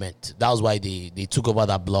experiment. That was why they took over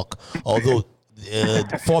that block. Although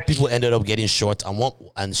 4 people ended up getting shot and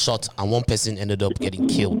one person ended up getting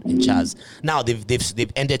killed in Chaz. Now they've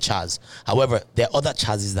ended Chaz. However, there are other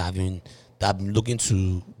Chazes that I'm looking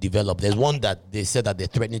to develop. There's one that they said that they're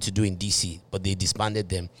threatening to do in DC, but they disbanded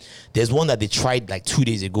them. There's one that they tried like 2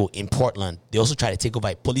 days ago in Portland. They also tried to take over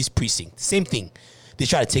a police precinct. Same thing. They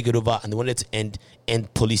tried to take it over and they wanted to end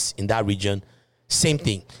police in that region. Same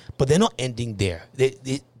thing. But they're not ending there.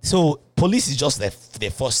 So police is just their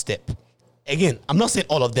first step. Again, I'm not saying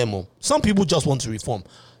all of them. Some people just want to reform.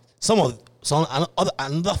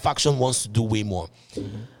 Another faction wants to do way more.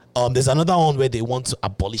 There's another one where they want to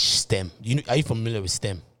abolish STEM. Are you familiar with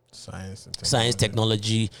STEM? Science,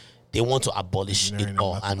 technology. They want to abolish it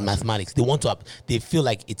all, and mathematics. They feel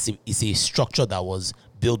like it's a structure that was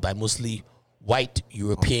built by mostly white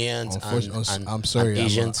Europeans and I'm sorry, and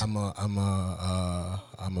Asians. I'm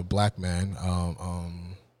a black man.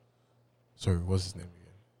 Sorry, what's his name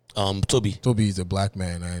again? Toby. Toby is a black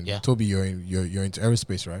man, and Toby, you're into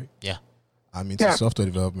aerospace, right? Yeah. I'm into software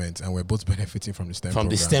development, and we're both benefiting from the STEM program.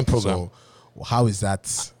 The STEM program. So how is that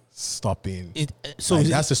stopping?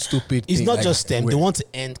 That's a stupid thing. It's not like, just STEM. They want to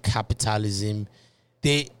end capitalism.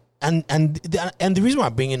 And the reason why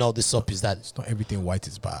I'm bringing all this up is that it's not everything white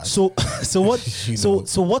is bad. So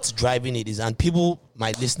what's driving it is, and people,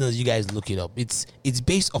 my listeners, you guys look it up. It's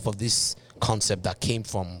based off of this concept that came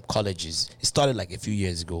from colleges. It started like a few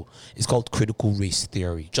years ago. It's called critical race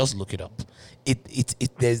theory. Just look it up.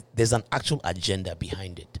 There's an actual agenda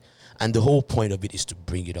behind it, and the whole point of it is to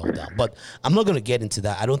bring it all down. But I'm not going to get into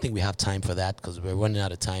that. I don't think we have time for that because we're running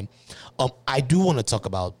out of time. I do want to talk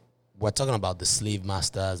about. We're talking about the slave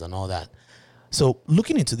masters and all that. So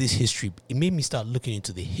looking into this history, it made me start looking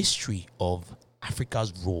into the history of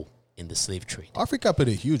Africa's role in the slave trade. Africa played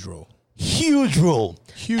a huge role. Huge role.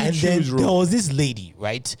 There was this lady,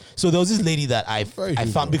 right? So there was this lady that I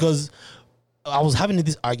found because I was having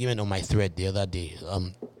this argument on my thread the other day.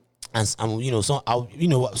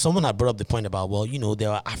 Someone had brought up the point about, there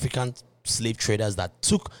are African slave traders that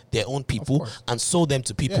took their own people and sold them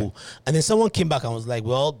to people. And then someone came back and was like,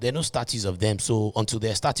 well, there are no statues of them. So until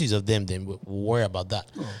there are statues of them, then we'll worry about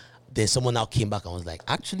that. Then someone now came back and was like,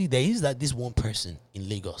 actually, there is this one person in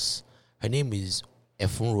Lagos. Her name is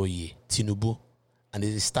Efunroye Tinubu. And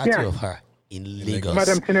there's a statue of her in Lagos.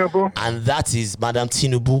 Madam Tinubu. And that is Madam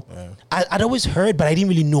Tinubu. I'd always heard, but I didn't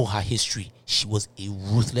really know her history. She was a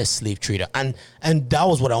ruthless slave trader. And that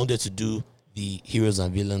was what I wanted to do the heroes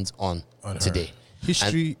and villains on today.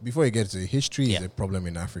 History, before you get to it, history is a problem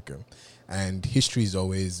in Africa. And history is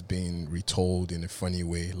always being retold in a funny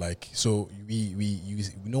way. Like, so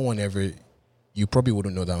no one ever, you probably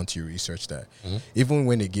wouldn't know that until you research that. Even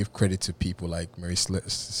when they give credit to people like Mary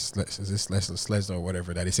Slessor or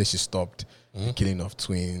whatever, that they say she stopped the killing of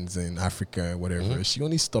twins in Africa, whatever. She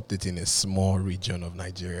only stopped it in a small region of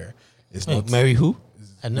Nigeria. It's not Mary who?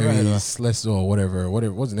 I never heard of her. Slessor or whatever.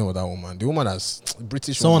 What's the name of that woman? The woman that's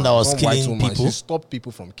British. Someone woman, that was killing people. She stopped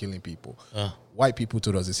people from killing people. White people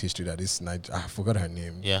told us this history that this I forgot her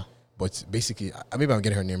name. Yeah. But basically, maybe I'm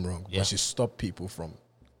getting her name wrong. But she stopped people from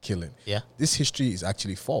killing. Yeah. This history is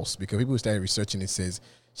actually false because people started researching. It says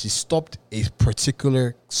she stopped a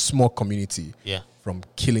particular small community from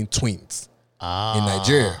killing twins in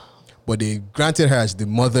Nigeria. But they granted her as the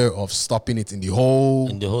mother of stopping it in the whole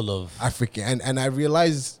of Africa. And I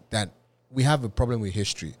realized that we have a problem with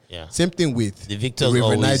history. Same thing with the victors River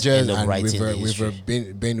always Niger end up and writing River history.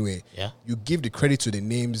 Benue. You give the credit to the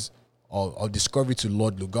names of discovery to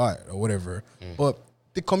Lord Lugard or whatever. But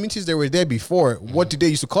the communities that were there before, what did they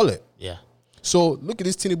used to call it? So look at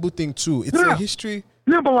this Tinubu thing too. It's a history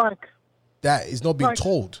that is not being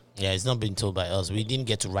told. Yeah, it's not being told by us. We didn't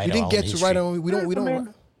get to write. We didn't get to write our own. We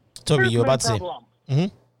don't. Toby, you're about to say.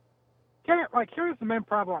 Here's the main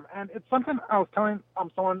problem, and it's something I was telling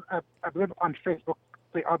someone I believe on Facebook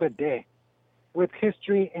the other day with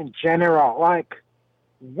history in general. Like,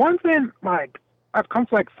 one thing, like, I've come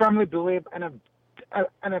to firmly believe, and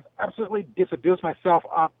I've absolutely disabused myself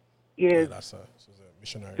of is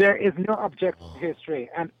there is no objective history,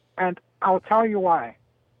 and I'll tell you why.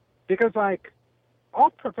 Because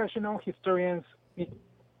all professional historians,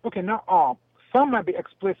 okay, not all. Some might be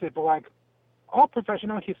explicit, but all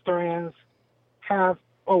professional historians have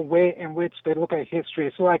a way in which they look at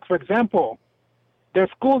history. So, for example, there are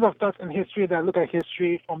schools of thought in history that look at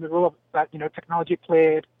history from the role that technology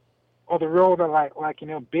played, or the role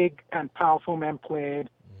that big and powerful men played,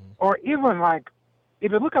 or even if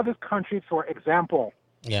you look at this country for example,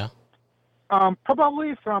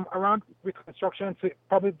 probably from around Reconstruction to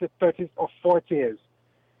probably the 30s or 40s,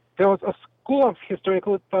 there was a school of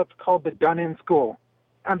historical thought called the Dunning School.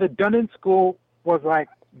 And the Dunning School was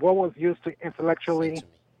what was used to intellectually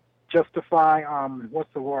justify,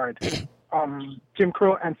 Jim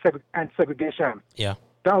Crow and segregation. Yeah.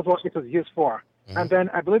 That was what it was used for. And then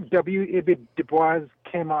I believe W.E.B. Du Bois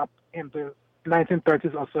came up in the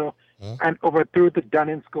 1930s or so and overthrew the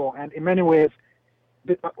Dunning School. And in many ways,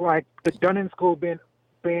 the Dunning School being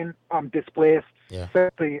displaced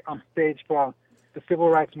set the stage for the civil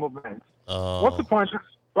rights movement. What's the point?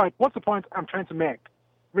 What's the point I'm trying to make?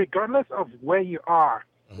 Regardless of where you are,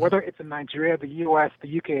 whether it's in Nigeria, the U.S., the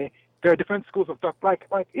U.K., there are different schools of thought.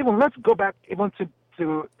 Even let's go back even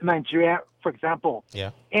to Nigeria, for example.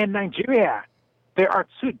 In Nigeria, there are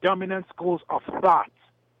two dominant schools of thought.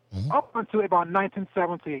 Up until about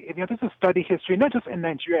 1970, if you wanted to study history, not just in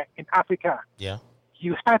Nigeria, in Africa,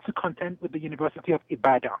 you had to contend with the University of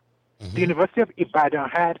Ibadan. The University of Ibadan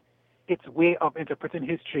had its way of interpreting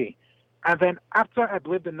history. And then after, I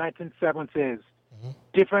believe, the 1970s,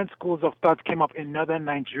 different schools of thought came up in northern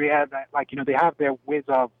Nigeria that, they have their ways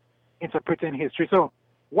of interpreting history. So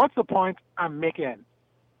what's the point I'm making?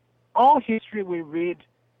 All history we read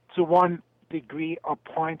to one degree or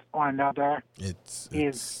point or another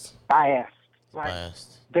is biased.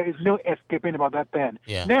 There is no escaping about that thing.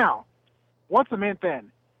 Now, what's the main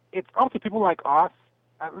thing? It's up to people like us,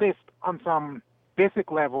 at least on some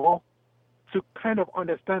basic level, to kind of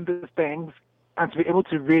understand these things and to be able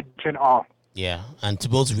to read between all. Yeah, and to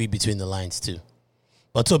be able to read between the lines too.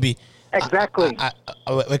 But Toby, exactly.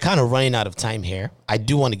 We're kind of running out of time here. I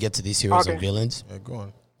do want to get to these heroes and villains. Yeah,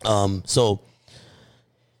 go on. So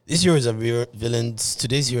this Heroes and Villains,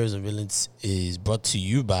 today's Heroes and Villains is brought to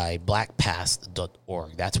you by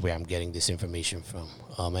blackpast.org. That's where I'm getting this information from.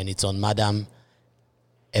 And it's on Madam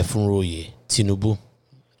Efunroye Tinubu.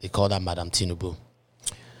 They call that Madam Tinubu.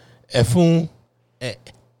 Efunroye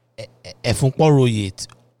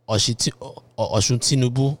Oshun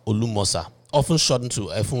Tinubu Olumosa, often shortened to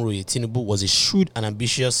Efunroye Tinubu, was a shrewd and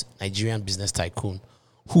ambitious Nigerian business tycoon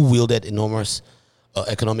who wielded enormous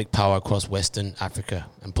economic power across Western Africa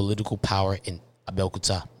and political power in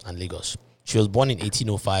Abeokuta and Lagos. She was born in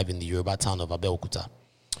 1805 in the Yoruba town of Abeokuta.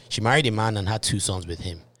 She married a man and had 2 sons with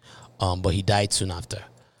him, but he died soon after.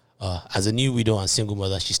 As a new widow and single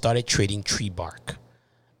mother, she started trading tree bark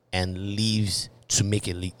and leaves to make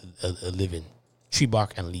a living. Tree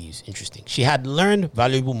bark and leaves. Interesting. She had learned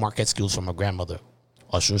valuable market skills from her grandmother,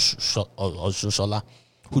 Osunshola,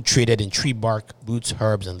 who traded in tree bark, roots,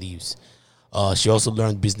 herbs, and leaves. She also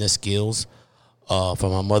learned business skills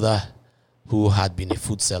from her mother, who had been a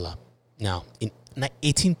food seller. Now, in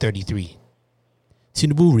 1833,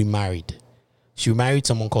 Tinubu remarried. She married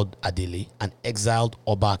someone called Adele, an exiled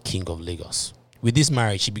Oba king of Lagos. With this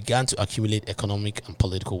marriage, she began to accumulate economic and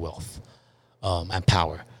political wealth and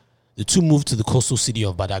power. The two moved to the coastal city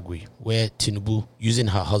of Badagry, where Tinubu, using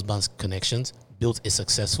her husband's connections, built a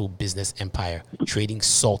successful business empire, trading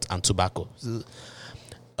salt and tobacco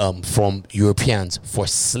from Europeans for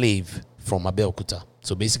slave from Abeokuta.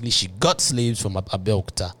 So basically, she got slaves from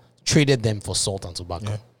Abeokuta, traded them for salt and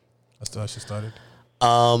tobacco. Yeah, that's how she started.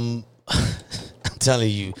 I'm telling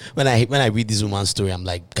you, when I read this woman's story, I'm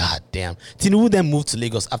like, God damn. Tinubu then moved to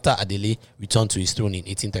Lagos after Adele returned to his throne in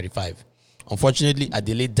 1835. Unfortunately,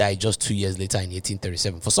 Adele died just 2 years later in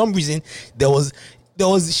 1837. For some reason, there was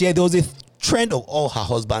a trend of all her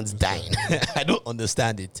husbands dying. I don't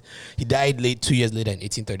understand it. He died 2 years later in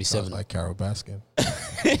 1837. Sounds like Carol Baskin.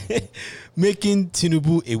 Making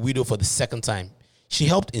Tinubu a widow for the second time. She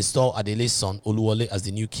helped install Adele's son, Oluwole, as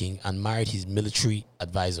the new king and married his military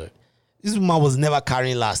advisor. This woman was never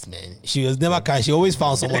carrying last, man. She was never carrying. She always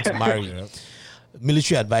found someone to marry. Yeah.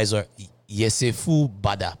 Military advisor, Yesefu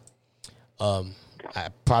Bada. I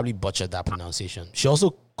probably butchered that pronunciation. She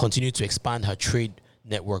also continued to expand her trade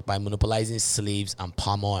network by monopolizing slaves and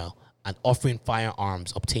palm oil and offering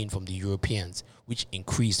firearms obtained from the Europeans, which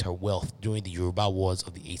increased her wealth during the Yoruba Wars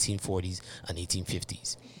of the 1840s and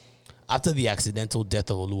 1850s. After the accidental death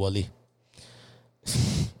of Oluwole,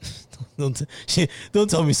 don't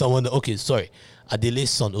tell me someone. Okay, sorry, Adele's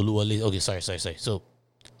son Oluwole. Okay, sorry. So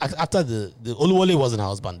after the Oluwole wasn't her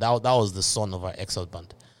husband. That was the son of her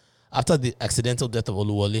ex-husband. After the accidental death of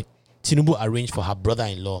Oluwole, Tinubu arranged for her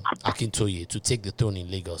brother-in-law Akintoye to take the throne in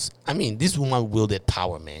Lagos. I mean, this woman wielded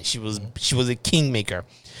power, man. She was a kingmaker.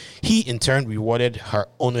 He in turn rewarded her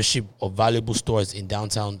ownership of valuable stores in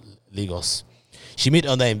downtown Lagos. She made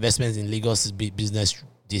other investments in Lagos' business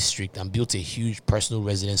district and built a huge personal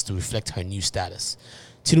residence to reflect her new status.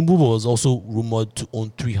 Tinubu was also rumored to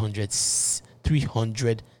own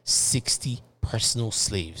 360 personal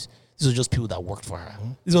slaves. These were just people that worked for her.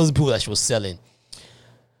 These wasn't people that she was selling.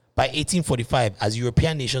 By 1845, as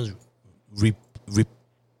European nations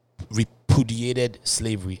repudiated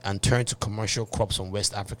slavery and turned to commercial crops from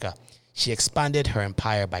West Africa, she expanded her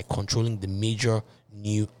empire by controlling the major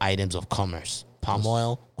new items of commerce: palm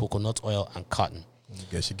oil, coconut oil, and cotton. I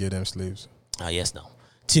guess she gave them slaves. Yes, now.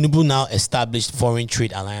 Tinubu now established foreign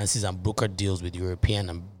trade alliances and brokered deals with European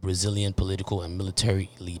and Brazilian political and military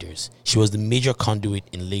leaders. She was the major conduit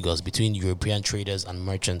in Lagos between European traders and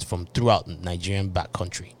merchants from throughout the Nigerian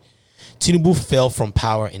backcountry. Tinubu fell from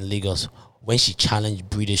power in Lagos when she challenged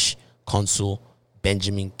British consul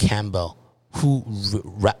Benjamin Campbell, who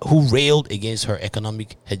railed against her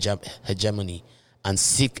economic hegemony and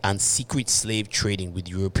secret slave trading with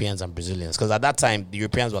Europeans and Brazilians. Because at that time, the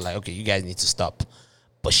Europeans were like, okay, you guys need to stop.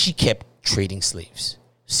 But she kept trading slaves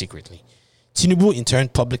secretly. Tinubu, in turn,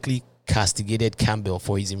 publicly castigated Campbell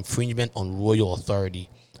for his infringement on royal authority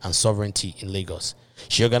and sovereignty in Lagos.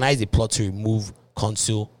 She organized a plot to remove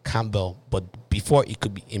Consul Campbell, but before it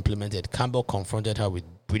could be implemented, Campbell confronted her with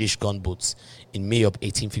British gunboats in May of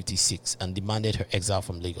 1856 and demanded her exile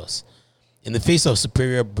from Lagos. In the face of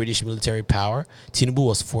superior British military power, Tinubu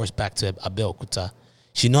was forced back to Abeokuta.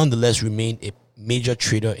 She nonetheless remained a major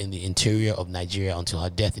trader in the interior of Nigeria until her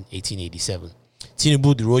death in 1887.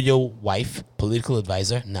 Tinubu, the royal wife, political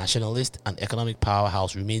advisor, nationalist, and economic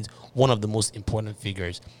powerhouse, remains one of the most important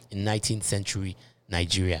figures in 19th century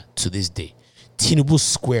Nigeria to this day. Tinubu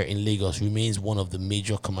Square in Lagos remains one of the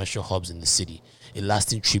major commercial hubs in the city, a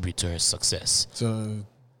lasting tribute to her success. So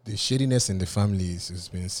the shadiness in the families has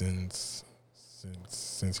been since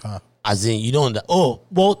her. As in, you don't. Oh,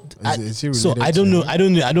 well. So I don't know. I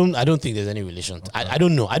don't think there's any relation. Okay. I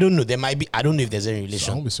don't know. There might be. I don't know if there's any relation.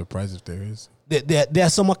 So I won't be surprised if there is. There are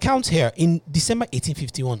some accounts here. In December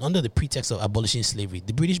 1851, under the pretext of abolishing slavery,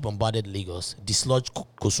 the British bombarded Lagos, dislodged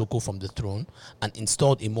Kosoko from the throne, and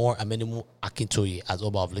installed a more amenable Akintoye as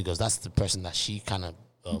Oba of Lagos. That's the person that she kind of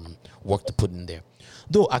worked to put in there.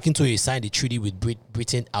 Though Akintoye signed a treaty with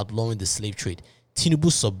Britain outlawing the slave trade,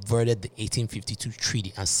 Tinubu subverted the 1852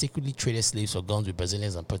 treaty and secretly traded slaves for guns with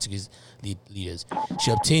Brazilians and Portuguese leaders.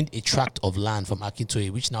 She obtained a tract of land from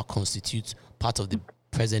Akintoye, which now constitutes part of the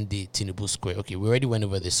present-day Tinubu Square. Okay, we already went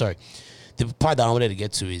over this. Sorry. The part that I wanted to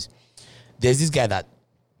get to is there's this guy that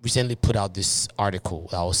recently put out this article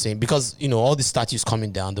that I was saying, because, you know, all the statues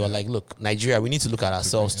coming down, they were like, look, Nigeria, we need to look at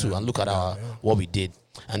ourselves too and look at what we did.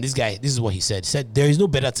 And this guy, this is what he said. He said, there is no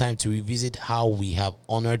better time to revisit how we have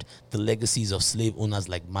honored the legacies of slave owners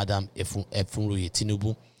like Madam Efunroye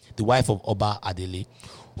Tinubu, the wife of Oba Adele,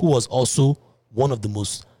 who was also one of the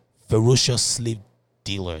most ferocious slave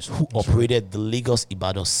dealers who operated the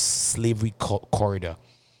Lagos-Ibadan slavery corridor,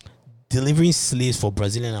 delivering slaves for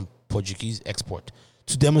Brazilian and Portuguese export.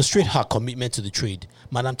 To demonstrate her commitment to the trade,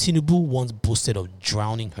 Madam Tinubu once boasted of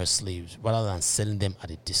drowning her slaves rather than selling them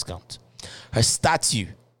at a discount. Her statue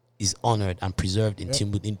is honored and preserved in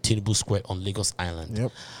Tinubu Square on Lagos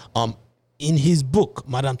Island. In his book,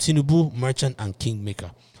 Madam Tinubu, Merchant and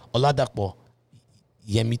Kingmaker, Oladapo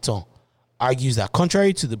Yemiton argues that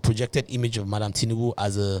contrary to the projected image of Madam Tinubu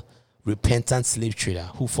as a repentant slave trader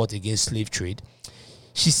who fought against slave trade,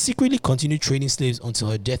 she secretly continued trading slaves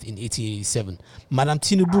until her death in 1887. Madam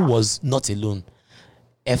Tinubu was not alone.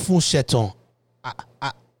 Efun Sheton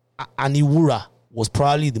Aniwura was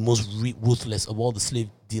probably the most ruthless of all the slave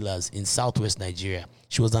dealers in southwest Nigeria.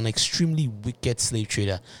 She was an extremely wicked slave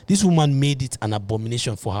trader. This woman made it an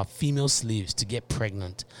abomination for her female slaves to get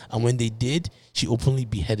pregnant. And when they did, she openly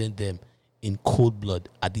beheaded them in cold blood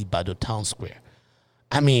at the Ibadan town square.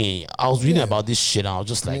 I mean, I was reading about this shit and I was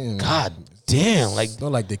just like, God damn. Like, it's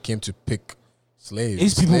not like they came to pick slaves.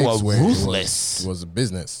 These people Slaves were ruthless. It was a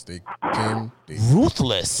business. They came.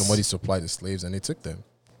 Ruthless. Somebody supplied the slaves and they took them.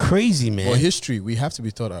 Crazy, man. For history, we have to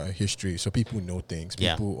be taught our history so people know things.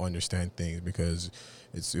 People understand things, because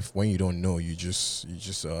it's when you don't know, you're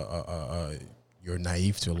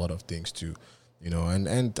naive to a lot of things too. You know,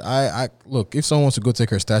 and I look, if someone wants to go take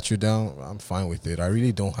her statue down, I'm fine with it. I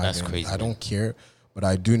really don't have That's crazy, I don't care. But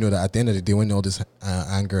I do know that at the end of the day, when all this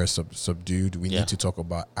anger is subdued, we need to talk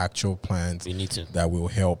about actual plans that will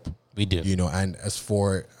help. We do. You know, and as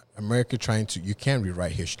for America trying to, you can't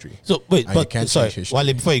rewrite history. So, wait, and but you can't sorry, change history.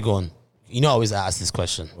 Wale, before you go on, you know I always ask this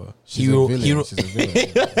question. Well, she's a villain. She's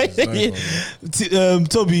a villain.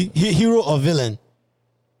 Toby, hero or villain?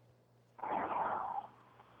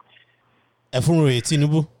 Efunroye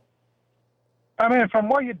Tinubu? I mean, from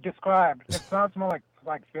what you described, it sounds more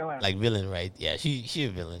like villain. Like villain, right? Yeah, she a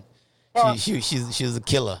villain. Well, she's a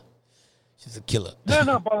killer. She's a killer.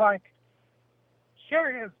 No, but like,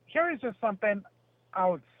 here is just something I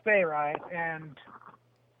would say, right? And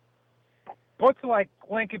both to like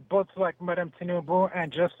link it both to like Madam Tinubu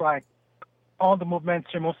and just like all the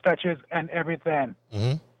movements, remove statues and everything,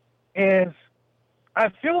 is I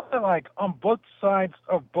feel that like on both sides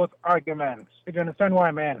of both arguments, if you understand what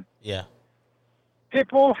I mean. Yeah.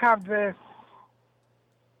 People have this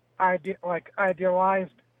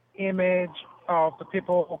idealized image of the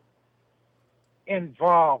people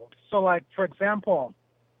involved. So, like, for example,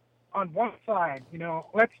 on one side, you know,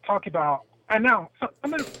 let's talk about, and now,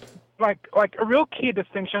 like a real key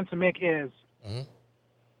distinction to make is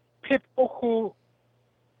people who,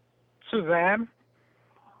 to them,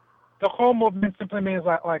 the whole movement simply means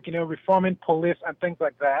like you know, reforming police and things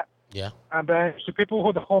like that. Yeah. And then to people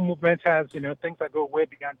who the whole movement has, you know, things that go way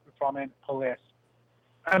beyond reforming police.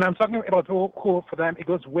 And I'm talking about people who, for them, it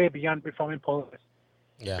goes way beyond reforming police.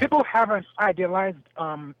 Yeah. People have an idealized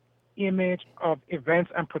image of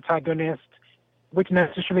events and protagonists, which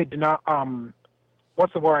necessarily do not,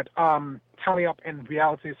 tally up in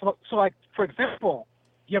reality. So like, for example,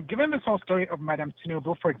 you have given this whole story of Madam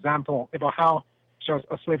Tinubu, for example, about how she was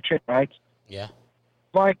a slave trade, right? Yeah.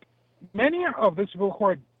 Like, many of these people who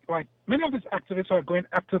are, like, many of these activists who are going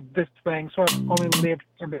after this thing sort of only lived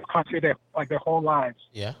in this country their whole lives.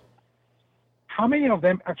 Yeah. How many of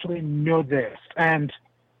them actually know this? And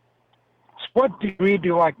to what degree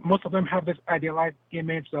do, like, most of them have this idealized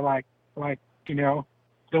image that, like, you know,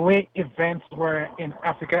 the way events were in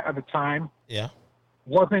Africa at the time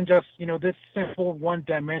wasn't just, you know, this simple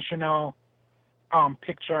one-dimensional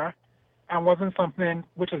picture, and wasn't something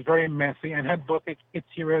which is very messy and had both its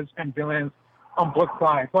heroes and villains on both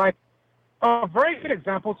sides. Like, a very good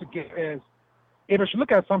example to give is, if you should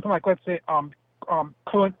look at something like, let's say,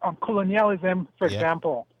 colonialism, for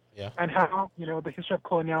example, and how, you know, the history of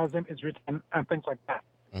colonialism is written and things like that.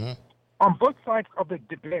 On both sides of the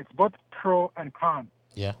debate, both pro and con,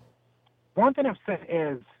 one thing I've said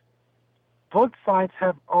is both sides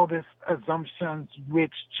have all these assumptions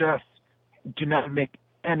which just do not make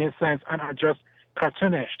any sense and are just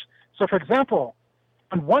cartoonish. So, for example,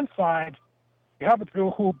 on one side, you have the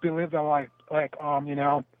people who believe that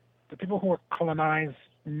the people who were colonized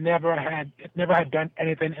never had done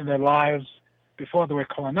anything in their lives before they were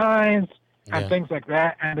colonized and things like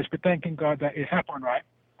that, and they should be thanking God that it happened, right?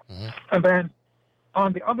 Mm-hmm. And then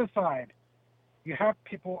on the other side, you have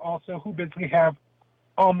people also who basically have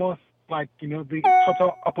almost the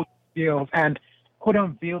total opposite views and who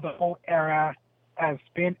don't view the whole era as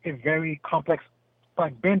being very complex,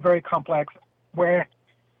 where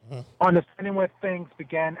understanding where things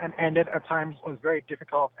began and ended at times was very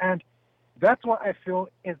difficult. And that's what I feel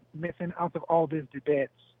is missing out of all these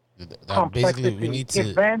debates. Basically, we need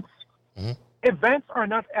to... Events are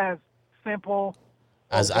not as simple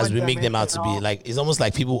as we make them out to be. Like, it's almost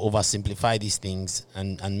like people oversimplify these things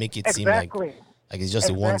and make it seem like it's just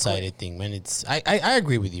a one-sided thing. When it's... I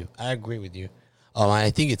agree with you.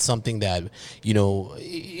 I think it's something that,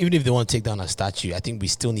 even if they want to take down a statue, I think we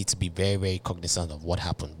still need to be very, very cognizant of what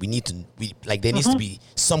happened. There needs to be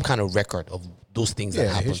some kind of record of those things that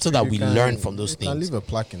happened so that we learn from those things. I leave a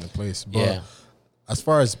plaque in the place. But as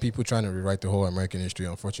far as people trying to rewrite the whole American history,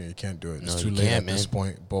 unfortunately, you can't do it. It's too late at this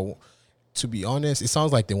point. But to be honest, it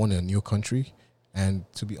sounds like they want a new country. And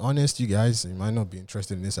to be honest, you guys, you might not be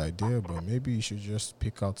interested in this idea, but maybe you should just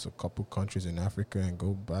pick out a couple countries in Africa and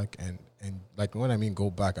go back and like when I mean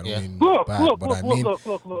go back, I don't mean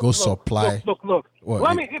go supply. Look.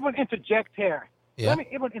 Let me even interject here. Yeah.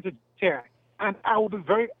 And I'll be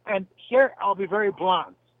very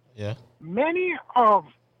blunt. Yeah. Many of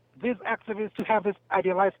these activists who have this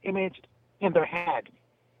idealized image in their head,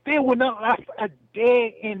 they will not last a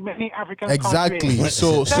day in many African countries.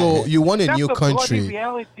 So you want a new country.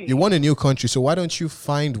 You want a new country. So why don't you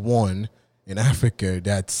find one in Africa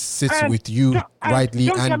that sits with you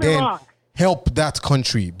rightly and then help that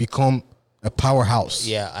country become a powerhouse?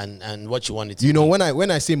 Yeah, and what you want it to be. When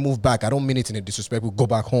I say move back, I don't mean it in a disrespectful go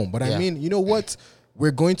back home. But I mean, you know what?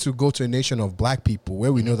 We're going to go to a nation of black people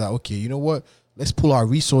where we know that, okay, you know what? Let's pull our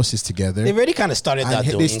resources together. They've already kind of started that,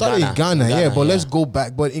 though. They started in Ghana, but let's go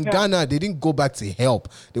back. But in Ghana, they didn't go back to help.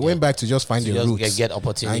 They went back to just find their roots. Get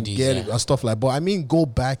opportunities. And stuff like that. But I mean, go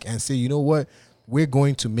back and say, you know what? We're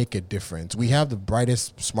going to make a difference. We have the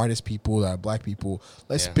brightest, smartest people that are black people.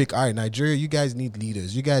 Let's pick, all right, Nigeria, you guys need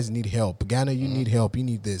leaders. You guys need help. Ghana, you need help. You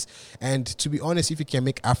need this. And to be honest, if you can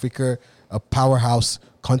make Africa a powerhouse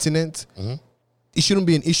continent, it shouldn't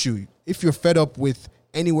be an issue. If you're fed up with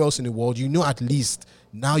anywhere else in the world, at least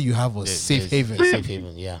now you have a safe haven. Safe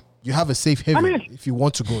haven, yeah. You have a safe haven if you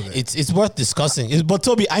want to go there. It's worth discussing. But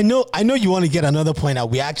Toby, I know you want to get another point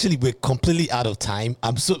out. We're completely out of time.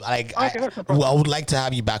 I'm so I would like to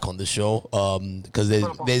have you back on the show because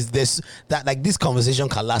there's that, like, this conversation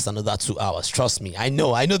can last another 2 hours. Trust me. I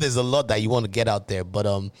know there's a lot that you want to get out there, but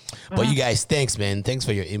you guys, thanks, man. Thanks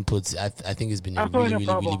for your inputs. I think it's been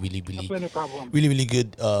really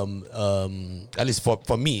good. At least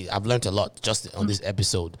for me, I've learned a lot just on this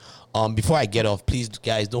episode. Before I get off, please,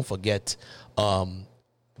 guys, don't forget,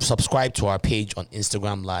 subscribe to our page on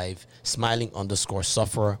Instagram Live,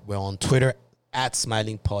 smiling_sufferer. We're on Twitter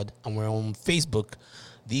 @smilingpod, and we're on Facebook,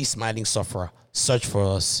 The Smiling Sufferer. Search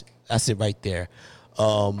for us. That's it right there.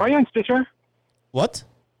 Are you on Stitcher? What?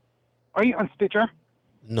 Are you on Stitcher?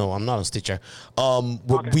 No, I'm not on Stitcher.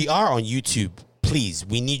 We are on YouTube. Please,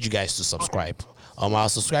 we need you guys to subscribe. Our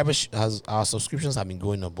subscriptions have been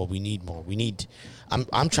going up, but we need more.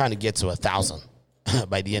 I'm trying to get to 1,000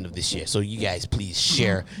 by the end of this year. So you guys, please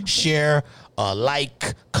share,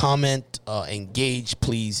 like, comment, engage,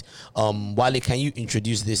 please. Wale, can you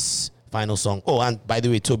introduce this final song? Oh, and by the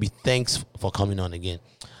way, Toby, thanks for coming on again.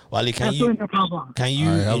 Wale, can you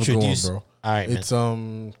introduce? Bro. All right, it's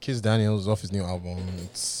Kiss Daniels off his new album.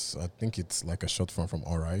 I think it's like a short form from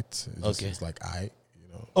All Right. It's like I.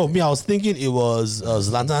 Oh, me, I was thinking it was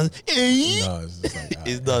Zlatan. No, it's just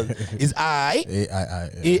like It's I. A-I-I.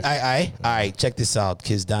 A-I-I. All right, check this out.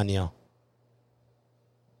 Kiss Daniel.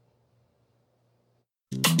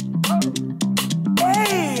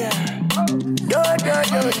 Hey! No.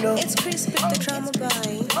 It's Chris with the drama guy.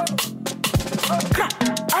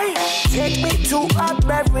 Take me to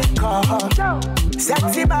America.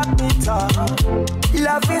 Sexy badminton.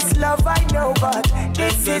 Love is love, I know, but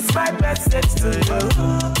this is my message to you.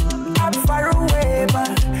 I'm far away,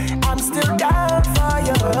 but I'm still down for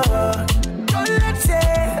you. Don't let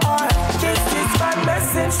it on. This is my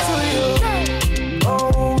message to you.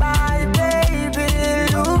 Oh, my baby,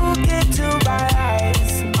 look into my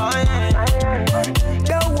eyes.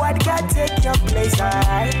 No one can take your place,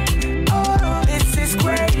 oh, this is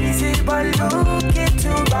crazy, but look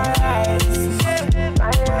into my eyes.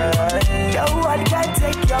 No one can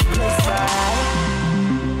take your place,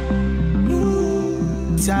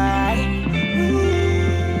 time.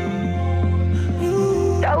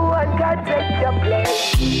 can take your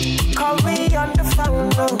place. Call me on the phone,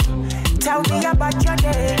 no. Tell me about your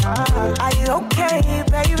day. Are you okay,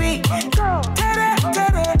 baby? Girl,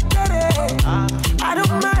 I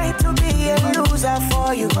don't mind to be a loser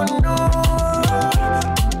for you. No,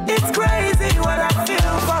 it's crazy what I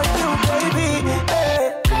feel for you, baby.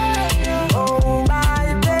 Oh my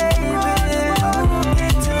baby, look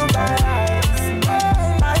into my eyes.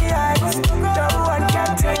 My eyes, no one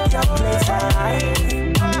can take your place.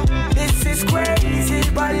 This is crazy,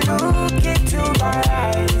 but look into my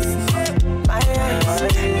eyes. My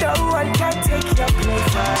eyes, no one can take your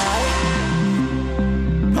place.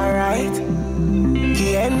 Alright,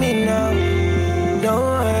 hear me now. No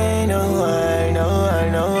way, no way, no way,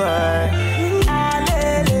 no way.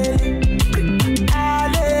 Alelele,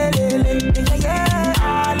 alelele, yeah,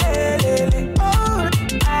 alelele, oh,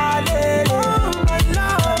 alelele, oh, my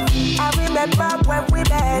love. I remember when we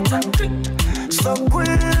met, so cool,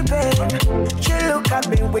 babe. You look at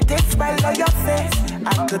me with this smile on your face. I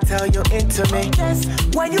could tell you're into me. Yes,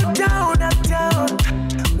 when you down, I'm down.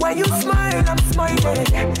 When you smile, I'm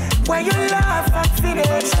smiling. When you laugh, I'm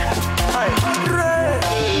finished.